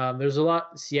 There's a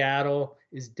lot. Seattle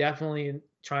is definitely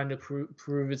trying to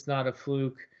prove it's not a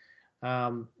fluke.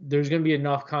 There's going to be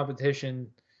enough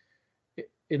competition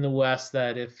in the West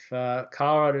that if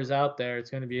Colorado's out there, it's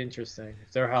going to be interesting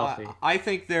if they're healthy. I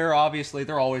think they're always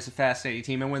a fascinating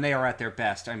team, and when they are at their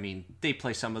best, I mean, they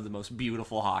play some of the most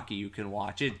beautiful hockey you can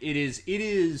watch. It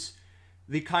is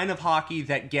the kind of hockey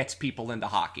that gets people into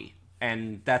hockey,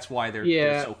 and that's why they're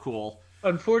so cool.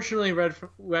 Unfortunately,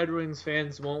 Red Wings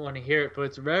fans won't want to hear it, but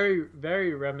it's very,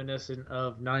 very reminiscent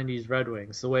of '90s Red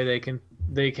Wings. The way they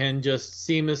can just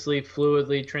seamlessly,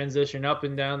 fluidly transition up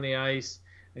and down the ice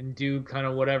and do kind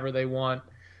of whatever they want,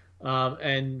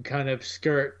 and kind of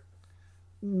skirt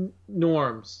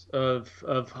norms of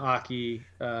hockey.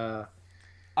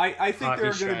 I think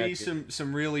there are going to be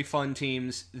some really fun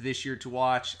teams this year to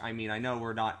watch. I mean, I know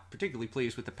we're not particularly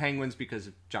pleased with the Penguins because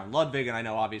of John Ludwig, and I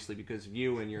know obviously because of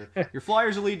you and your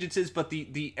Flyers allegiances, but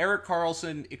the Erik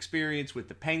Karlsson experience with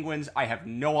the Penguins, I have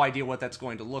no idea what that's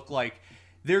going to look like.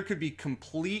 There could be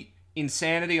complete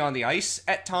insanity on the ice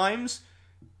at times,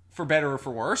 for better or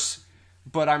for worse,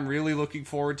 but I'm really looking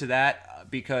forward to that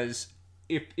because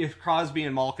if Crosby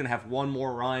and Malkin have one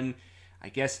more run, I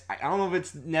guess, I don't know if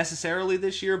it's necessarily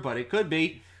this year, but it could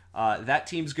be. That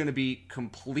team's going to be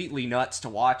completely nuts to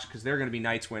watch because they're going to be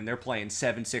nights when they're playing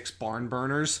 7-6 barn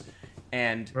burners.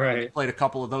 And they played a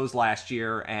couple of those last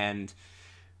year. And,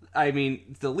 I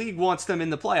mean, the league wants them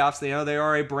in the playoffs. They know they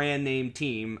are a brand name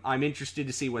team. I'm interested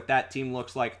to see what that team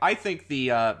looks like. I think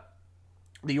the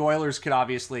Oilers could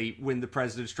obviously win the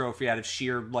President's Trophy out of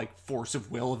sheer force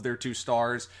of will of their two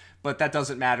stars. But that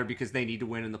doesn't matter because they need to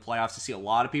win in the playoffs. To see a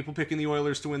lot of people picking the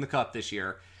Oilers to win the Cup this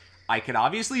year. I could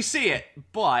obviously see it,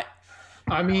 but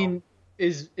I mean,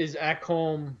 is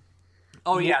Ekholm?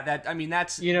 Oh yeah, that's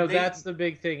that's the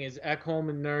big thing. Is Ekholm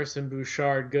and Nurse and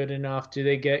Bouchard good enough?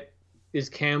 Is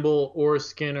Campbell or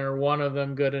Skinner, one of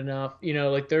them, good enough?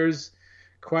 There's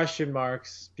question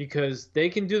marks because they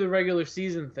can do the regular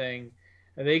season thing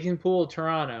and they can pull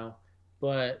Toronto,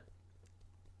 but.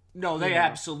 No, they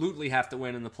absolutely have to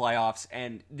win in the playoffs,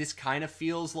 and this kind of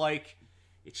feels like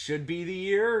it should be the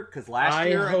year because last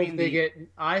year.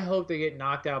 I hope they get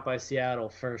knocked out by Seattle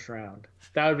first round.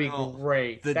 That would be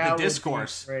great. The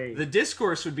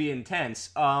discourse would be intense.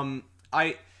 The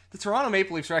Toronto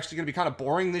Maple Leafs are actually going to be kind of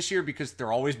boring this year because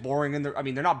they're always boring, and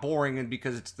they're not boring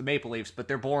because it's the Maple Leafs, but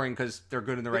they're boring because they're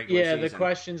good in the regular season. Yeah, the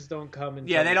questions don't come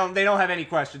until they don't have any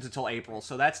questions until April,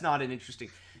 so that's not an interesting.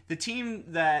 The team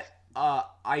that.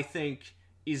 I think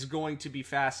is going to be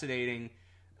fascinating.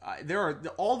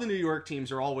 All the New York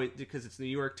teams are always because it's New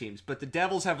York teams, but the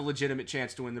Devils have a legitimate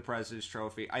chance to win the President's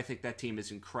Trophy. I think that team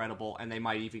is incredible, and they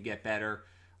might even get better.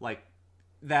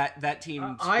 That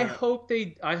team. I hope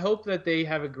that they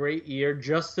have a great year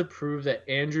just to prove that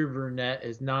Andrew Brunette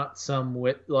is not some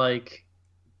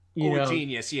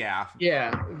genius.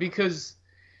 Yeah, because.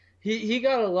 He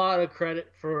got a lot of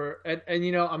credit for, and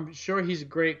I'm sure he's a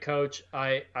great coach.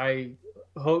 I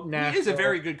hope Nashville. He is a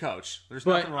very good coach. There's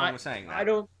nothing wrong with saying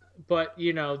that.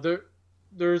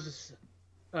 there's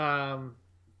there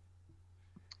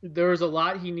was a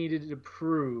lot he needed to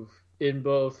prove in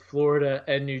both Florida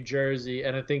and New Jersey,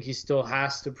 and I think he still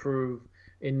has to prove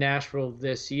in Nashville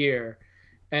this year.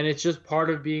 And it's just part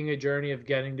of being a journey of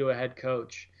getting to a head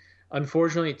coach.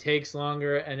 Unfortunately, it takes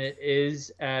longer, and it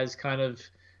is as kind of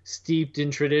steeped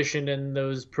in tradition and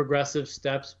those progressive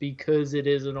steps because it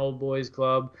is an old boys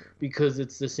club, because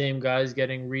it's the same guys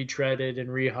getting retreaded and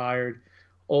rehired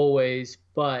always.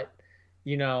 But,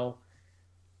 you know,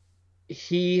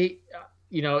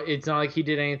 it's not like he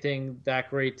did anything that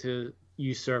great to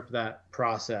usurp that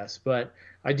process. But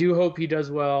I do hope he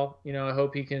does well. I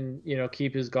hope he can,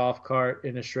 keep his golf cart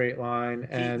in a straight line.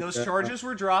 And those charges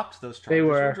were dropped. They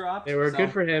were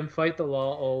good for him. Fight the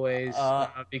law always,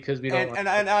 because we don't.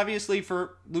 And obviously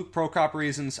for Luke Prokop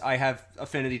reasons, I have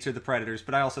affinity to the Predators,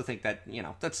 but I also think that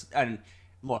that's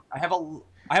look. I have a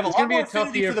lot more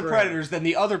affinity for the Predators than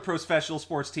the other professional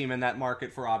sports team in that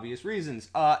market for obvious reasons.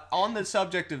 On the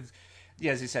subject of,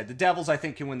 as you said, the Devils, I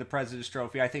think, can win the President's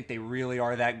Trophy. I think they really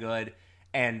are that good.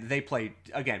 And they play,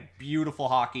 again, beautiful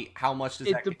hockey. How much does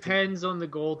that depends on the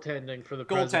goaltending for the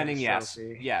goaltending,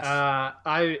 Trophy. Yes.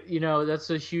 That's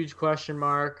a huge question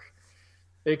mark.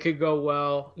 It could go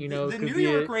well. The New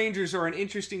York Rangers are an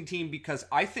interesting team because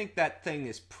I think that thing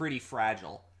is pretty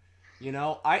fragile.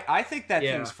 I think that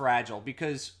thing's fragile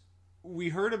because we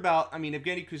heard about,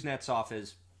 Evgeny Kuznetsov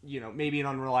is, maybe an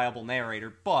unreliable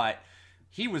narrator, but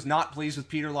he was not pleased with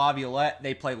Peter Laviolette.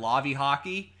 They play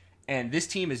WhyHockey. And this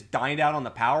team is dined out on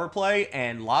the power play,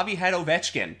 and Lavi had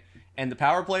Ovechkin. And the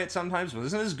power play at sometimes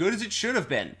wasn't as good as it should have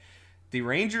been. The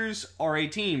Rangers are a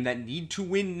team that need to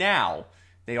win now.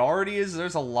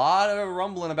 There's a lot of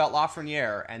rumbling about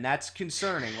Lafreniere, and that's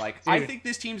concerning. Dude, I think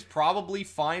this team's probably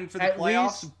fine for the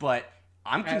playoffs, but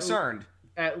I'm concerned.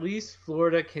 At least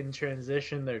Florida can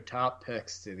transition their top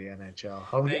picks to the NHL.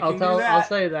 I'll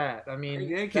say that.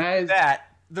 They can do that.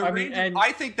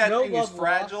 I think that thing is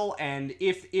fragile, and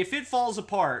if it falls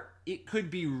apart, it could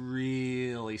be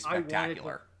really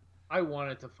spectacular. I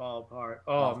want it to fall apart.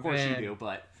 Of course you do,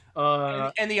 but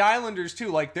and the Islanders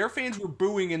too. Their fans were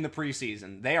booing in the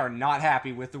preseason. They are not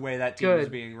happy with the way that team is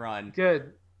being run.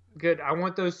 Good. I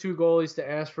want those two goalies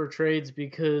to ask for trades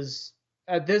because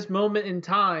at this moment in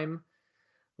time,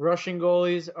 Russian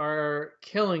goalies are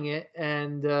killing it,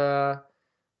 and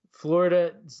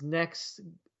Florida's next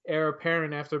heir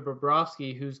apparent after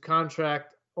Bobrovsky, whose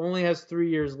contract only has 3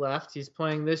 years left. He's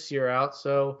playing this year out,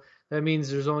 so that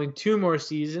means there's only 2 more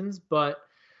seasons, but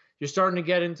you're starting to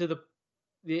get into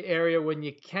the area when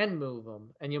you can move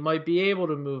him, and you might be able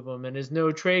to move him, and his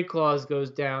no trade clause goes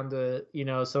down to,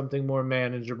 something more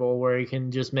manageable where he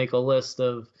can just make a list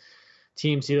of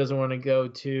teams he doesn't want to go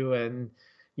to, and,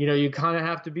 you kind of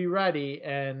have to be ready,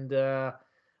 and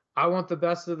I want the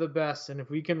best of the best, and if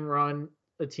we can run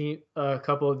a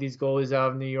couple of these goalies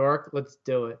out of New York, let's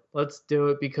do it. Let's do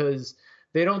it because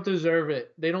they don't deserve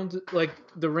it. They don't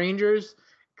the Rangers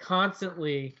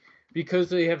constantly,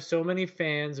 because they have so many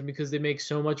fans and because they make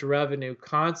so much revenue,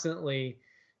 constantly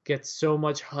get so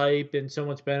much hype and so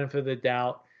much benefit of the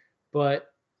doubt.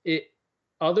 But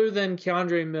other than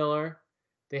Keandre Miller,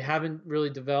 they haven't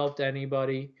really developed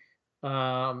anybody.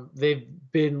 They've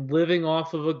been living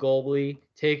off of a goalie,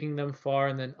 taking them far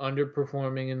and then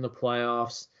underperforming in the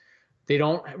playoffs. They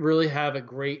don't really have a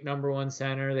great number one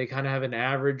center. They kind of have an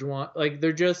average one.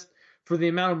 They're just, for the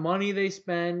amount of money they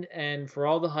spend and for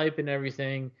all the hype and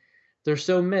everything, they're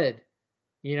so mid.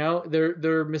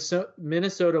 They're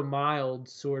Minnesota mild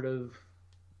sort of.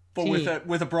 But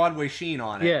with a Broadway sheen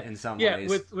on it in some ways.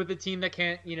 Yeah, with a team that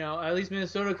can't, at least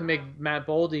Minnesota can make Matt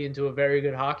Boldy into a very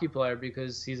good hockey player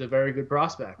because he's a very good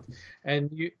prospect.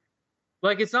 And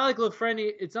it's not like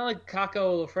Lafreniere, it's not like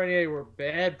Kakko or Lafreniere were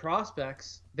bad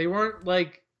prospects. They weren't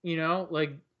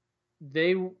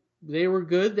they were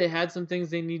good. They had some things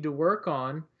they need to work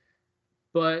on,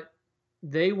 but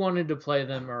they wanted to play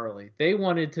them early. They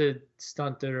wanted to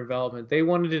stunt their development. They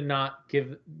wanted to not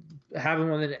have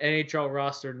them on the NHL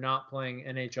roster not playing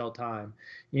NHL time.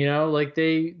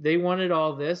 They wanted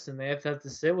all this, and they have to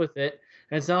sit with it.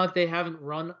 And it's not like they haven't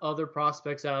run other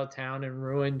prospects out of town and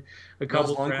ruined a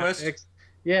couple of draft picks.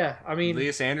 Yeah,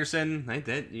 Elias Anderson, they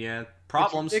did. Yeah,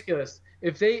 problems. It's ridiculous.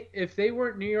 If they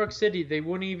weren't New York City, they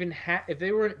wouldn't even have. If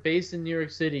they weren't based in New York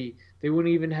City, they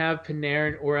wouldn't even have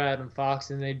Panarin or Adam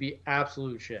Fox, and they'd be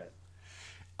absolute shit.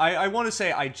 I want to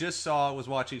say I just was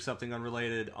watching something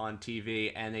unrelated on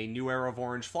TV, and a New Era of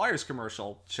Orange Flyers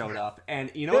commercial showed up.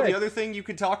 And the other thing you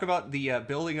could talk about, the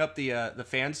building up the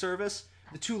fan service,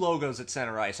 the 2 logos at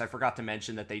center ice. I forgot to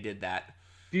mention that they did that.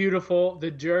 beautiful.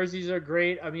 The jerseys are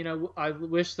great. I mean, I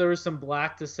wish there was some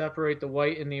black to separate the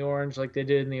white and the orange like they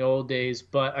did in the old days,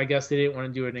 but I guess they didn't want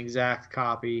to do an exact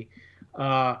copy.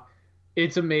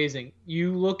 It's amazing.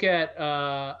 You look at,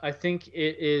 I think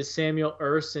it is Samuel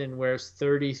Urson wears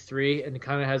 33 and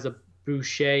kind of has a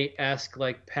Boucher-esque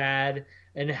like pad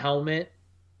and helmet.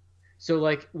 So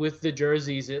like with the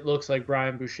jerseys, it looks like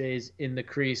Brian Boucher's in the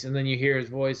crease, and then you hear his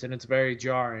voice, and it's very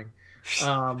jarring.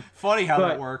 Funny how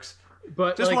that works.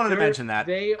 But just wanted to mention that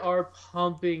they are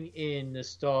pumping in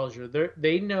nostalgia.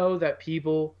 They know that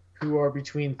people who are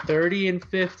between 30 and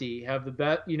 50 have the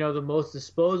best, the most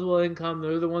disposable income.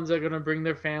 They're the ones that are going to bring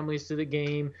their families to the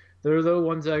game. They're the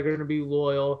ones that are going to be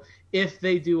loyal if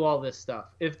they do all this stuff.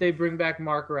 If they bring back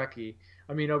Mark Recchi.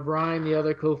 I mean, O'Brien, the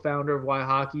other co-founder of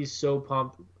WhyHockey, is so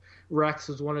pumped. Rex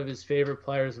was one of his favorite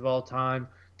players of all time.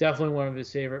 Definitely one of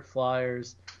his favorite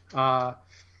Flyers. Keith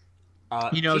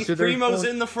Primo's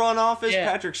in the front office.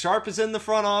 Yeah. Patrick Sharp is in the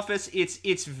front office.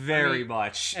 It's very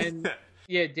much. And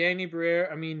yeah, Danny Briere.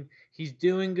 I mean, he's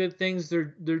doing good things.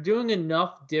 They're doing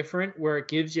enough different where it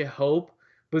gives you hope,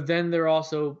 but then they're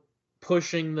also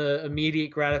pushing the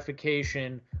immediate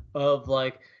gratification of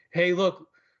like, hey, look,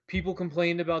 people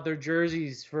complained about their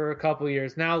jerseys for a couple of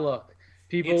years. Now look,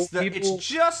 it's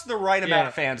just the right amount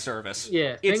of fan service.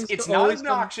 Yeah, it's not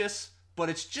obnoxious, but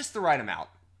it's just the right amount.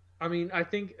 I mean, I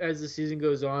think as the season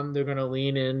goes on, they're going to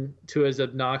lean in to as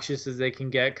obnoxious as they can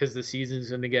get because the season's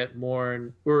going to get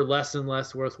less and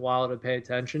less worthwhile to pay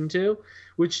attention to,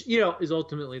 which, is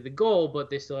ultimately the goal,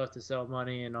 but they still have to sell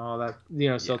money and all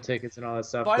that, sell tickets and all that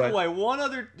stuff. By the way, one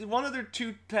other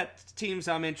two pet teams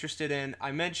I'm interested in,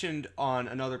 I mentioned on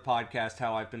another podcast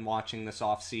how I've been watching this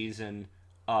offseason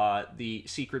the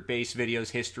secret base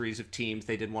videos, histories of teams.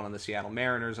 They did one on the Seattle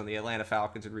Mariners, on the Atlanta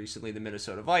Falcons, and recently the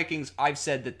Minnesota Vikings. I've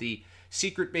said that the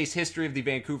secret base history of the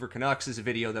Vancouver Canucks is a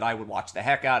video that I would watch the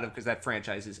heck out of because that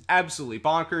franchise is absolutely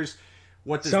bonkers.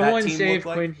 What does that team look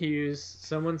like?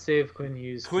 Someone save Quinn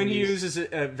Hughes. Quinn Hughes is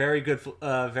a very good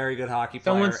hockey player.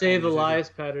 Someone save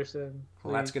Elias Pettersson.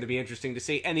 Well, that's going to be interesting to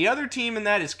see. And the other team in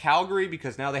that is Calgary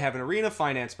because now they have an arena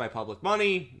financed by public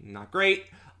money. Not great.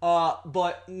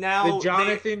 But now the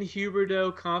Jonathan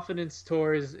Huberdeau Confidence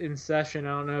Tour is in session. I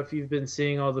don't know if you've been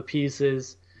seeing all the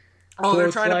pieces. They're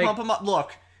trying to pump him up.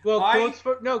 Look,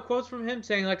 quotes from him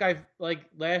saying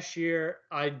last year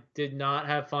I did not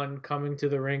have fun coming to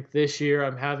the rink. This year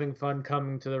I'm having fun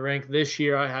coming to the rink. This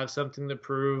year I have something to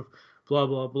prove. Blah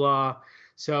blah blah.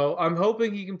 So I'm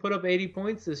hoping he can put up 80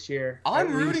 points this year.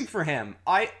 I'm rooting for him.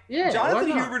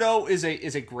 Jonathan Huberdeau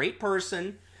is a great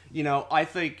person. I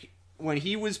think. When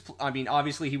he was,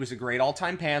 obviously he was a great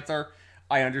all-time Panther.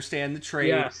 I understand the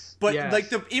trade,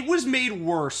 it was made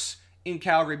worse in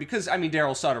Calgary because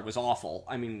Darryl Sutter was awful.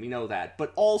 We know that,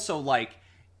 but also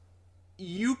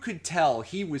you could tell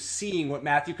he was seeing what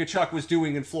Matthew Tkachuk was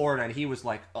doing in Florida, and he was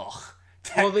like, "Ugh,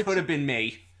 that could have been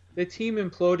me." The team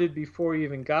imploded before he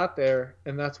even got there,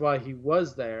 and that's why he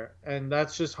was there, and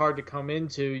that's just hard to come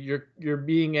into. You're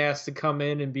being asked to come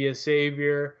in and be a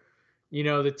savior.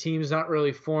 The team's not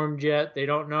really formed yet. They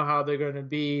don't know how they're going to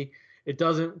be. It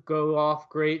doesn't go off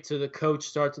great, so the coach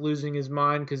starts losing his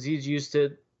mind because he's used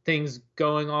to things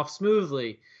going off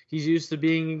smoothly. He's used to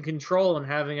being in control and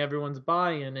having everyone's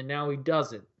buy-in, and now he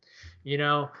doesn't,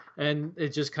 and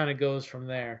it just kind of goes from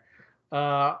there.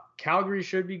 Calgary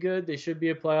should be good. They should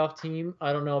be a playoff team.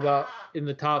 I don't know about in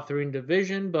the top 3 in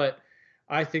division, but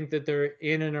I think that they're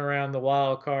in and around the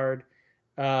wild card.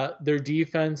 Their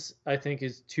defense, I think,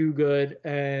 is too good,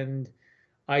 and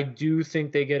I do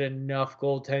think they get enough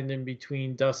goaltending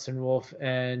between Dustin Wolf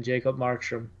and Jacob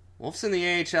Markstrom. Wolf's in the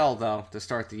AHL, though, to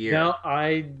start the year. No,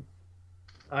 I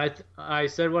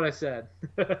said what I said.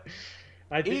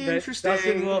 I think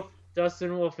that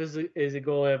Dustin Wolf is a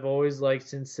goalie I've always liked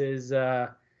since his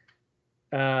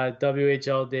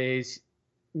WHL days.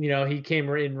 He came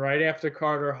in right after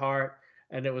Carter Hart.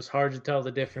 And it was hard to tell the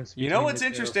difference. What's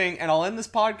interesting, and I'll end this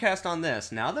podcast on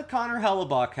this. Now that Connor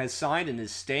Hellebuck has signed and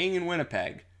is staying in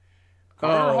Winnipeg,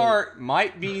 Carter Hart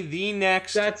might be the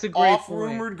next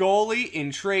off-rumored goalie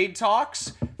in trade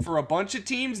talks for a bunch of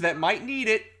teams that might need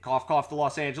it. Cough, cough, the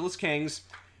Los Angeles Kings.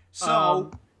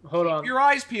 So, hold on. Keep your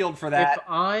eyes peeled for that.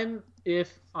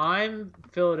 If I'm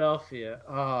Philadelphia,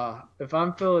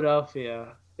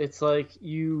 it's like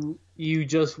you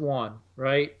just won,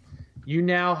 right? You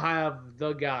now have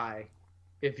the guy.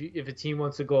 If a team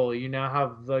wants a goalie, you now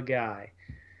have the guy.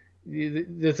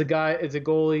 It's a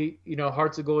goalie.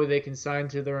 Hart's a goalie they can sign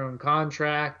to their own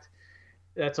contract.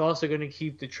 That's also going to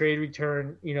keep the trade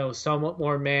return, somewhat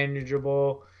more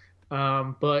manageable.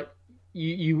 But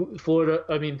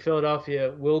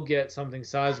Philadelphia will get something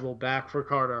sizable back for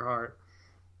Carter Hart.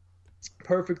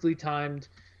 perfectly timed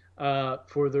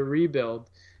for the rebuild.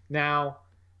 Now,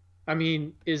 I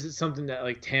mean, is it something that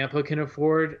like Tampa can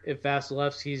afford if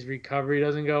Vasilevsky's recovery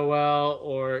doesn't go well,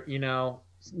 or no,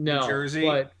 New Jersey,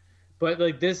 but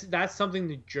like that's something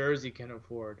New Jersey can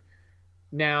afford.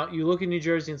 Now you look at New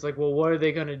Jersey and it's like, well, what are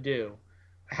they going to do?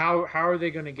 How are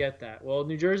they going to get that? Well,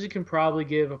 New Jersey can probably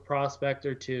give a prospect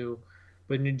or two,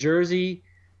 but New Jersey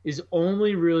is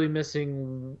only really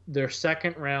missing their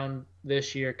second round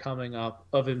this year coming up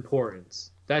of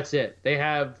importance. That's it. They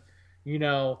have,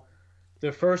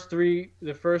 the first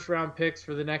round picks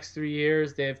for the next 3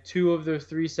 years. They have 2 of their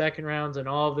 3 second rounds and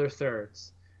all of their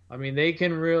thirds. I mean, they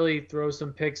can really throw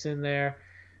some picks in there,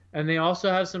 and they also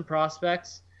have some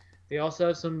prospects. They also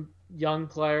have some young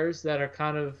players that are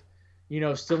kind of,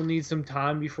 still need some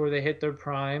time before they hit their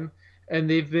prime. And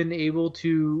they've been able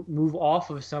to move off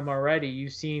of some already.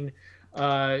 You've seen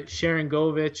Sharon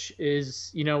Govich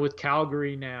is, with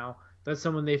Calgary now. That's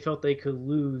someone they felt they could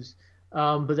lose.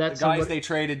 But that's the guys they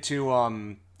traded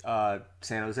to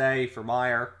San Jose for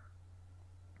Meyer.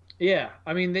 Yeah,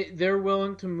 I mean they're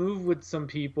willing to move with some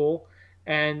people,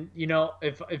 and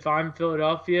if I'm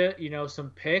Philadelphia, some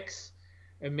picks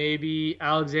and maybe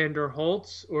Alexander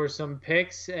Holtz, or some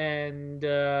picks and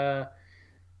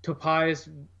Tobias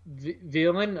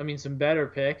Wieland. I mean, some better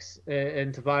picks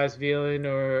and Tobias Wieland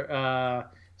or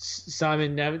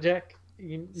Simon Nemec.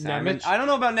 I don't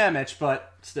know about Nemec,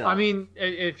 but still. I mean,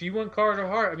 if you want Carter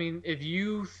Hart, I mean, if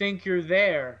you think you're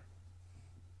there,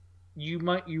 you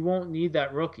won't need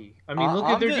that rookie. I mean, look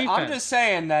at their defense. I'm just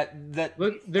saying that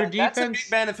look, their defense, that's a big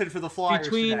benefit for the Flyers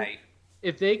today.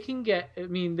 If they can get, I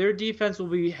mean, their defense will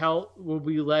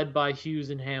be led by Hughes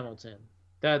and Hamilton.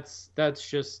 That's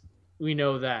just, we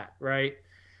know that, right?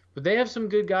 But they have some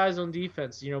good guys on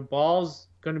defense. Ball's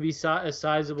going to be a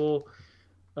sizable.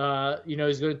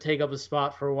 He's going to take up a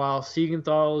spot for a while.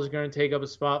 Siegenthaler is going to take up a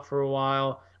spot for a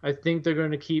while. I think they're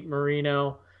going to keep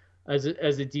Marino as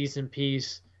a decent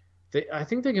piece. I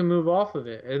think they can move off of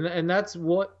it, and that's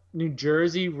what New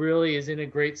Jersey really is in a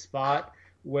great spot,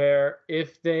 where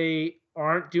if they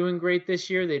aren't doing great this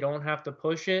year, they don't have to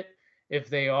push it. If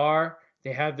they are,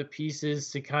 they have the pieces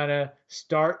to kind of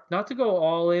start, not to go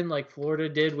all in like Florida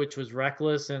did, which was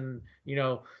reckless and,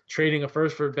 trading a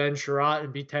first for Ben Sherratt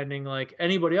and pretending like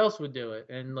anybody else would do it.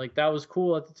 And like, that was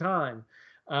cool at the time.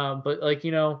 But like,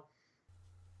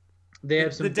 they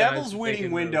have some. The Devils'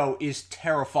 winning window is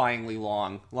terrifyingly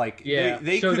long. Like, yeah.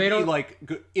 they could be like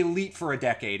elite for a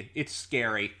decade. It's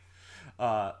scary.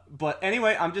 But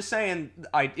anyway, I'm just saying.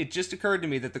 It just occurred to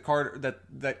me that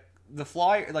that the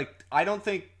Flyers, like, I don't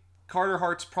think Carter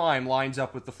Hart's prime lines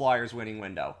up with the Flyers' winning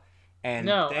window, and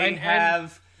they've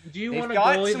got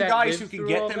some guys who can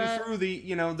get them through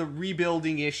the the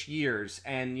rebuilding-ish years,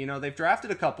 and they've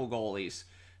drafted a couple goalies.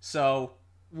 So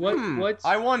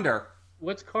I wonder.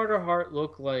 What's Carter Hart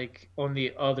look like on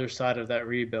the other side of that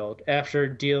rebuild after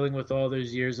dealing with all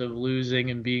those years of losing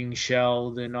and being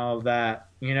shelled and all of that,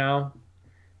 I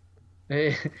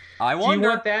wonder. Do you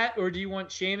want that, or do you want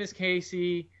Seamus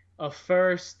Casey, a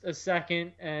first, a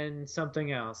second, and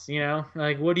something else?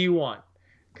 Like, what do you want?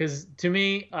 Because to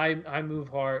me, I move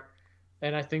Hart,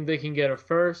 and I think they can get a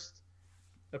first,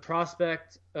 a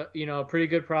prospect, a pretty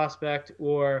good prospect,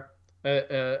 or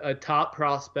a top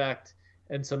prospect,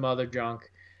 and some other junk.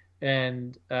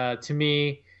 And to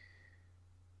me,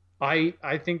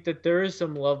 I think that there is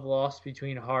some love lost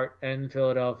between Hart and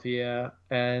Philadelphia,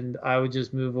 and I would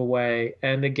just move away.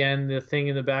 And again, the thing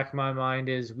in the back of my mind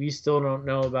is we still don't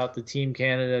know about the Team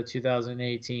Canada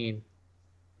 2018.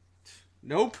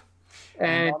 Nope.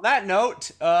 And on that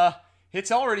note,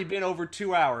 it's already been over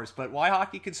 2 hours, but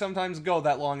WhyHockey can sometimes go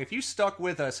that long. If you stuck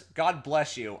with us, God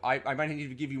bless you. I might need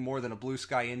to give you more than a Blue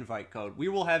Sky invite code. We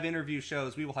will have interview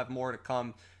shows. We will have more to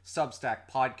come.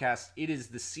 Substack podcast. It is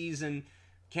the season.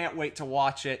 Can't wait to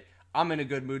watch it. I'm in a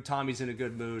good mood. Tommy's in a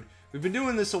good mood. We've been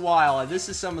doing this a while, and this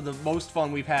is some of the most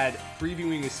fun we've had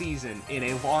previewing a season in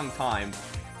a long time.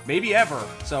 Maybe ever.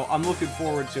 So I'm looking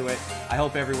forward to it. I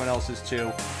hope everyone else is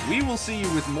too. We will see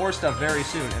you with more stuff very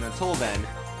soon, and until then,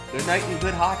 good night and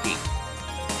good hockey.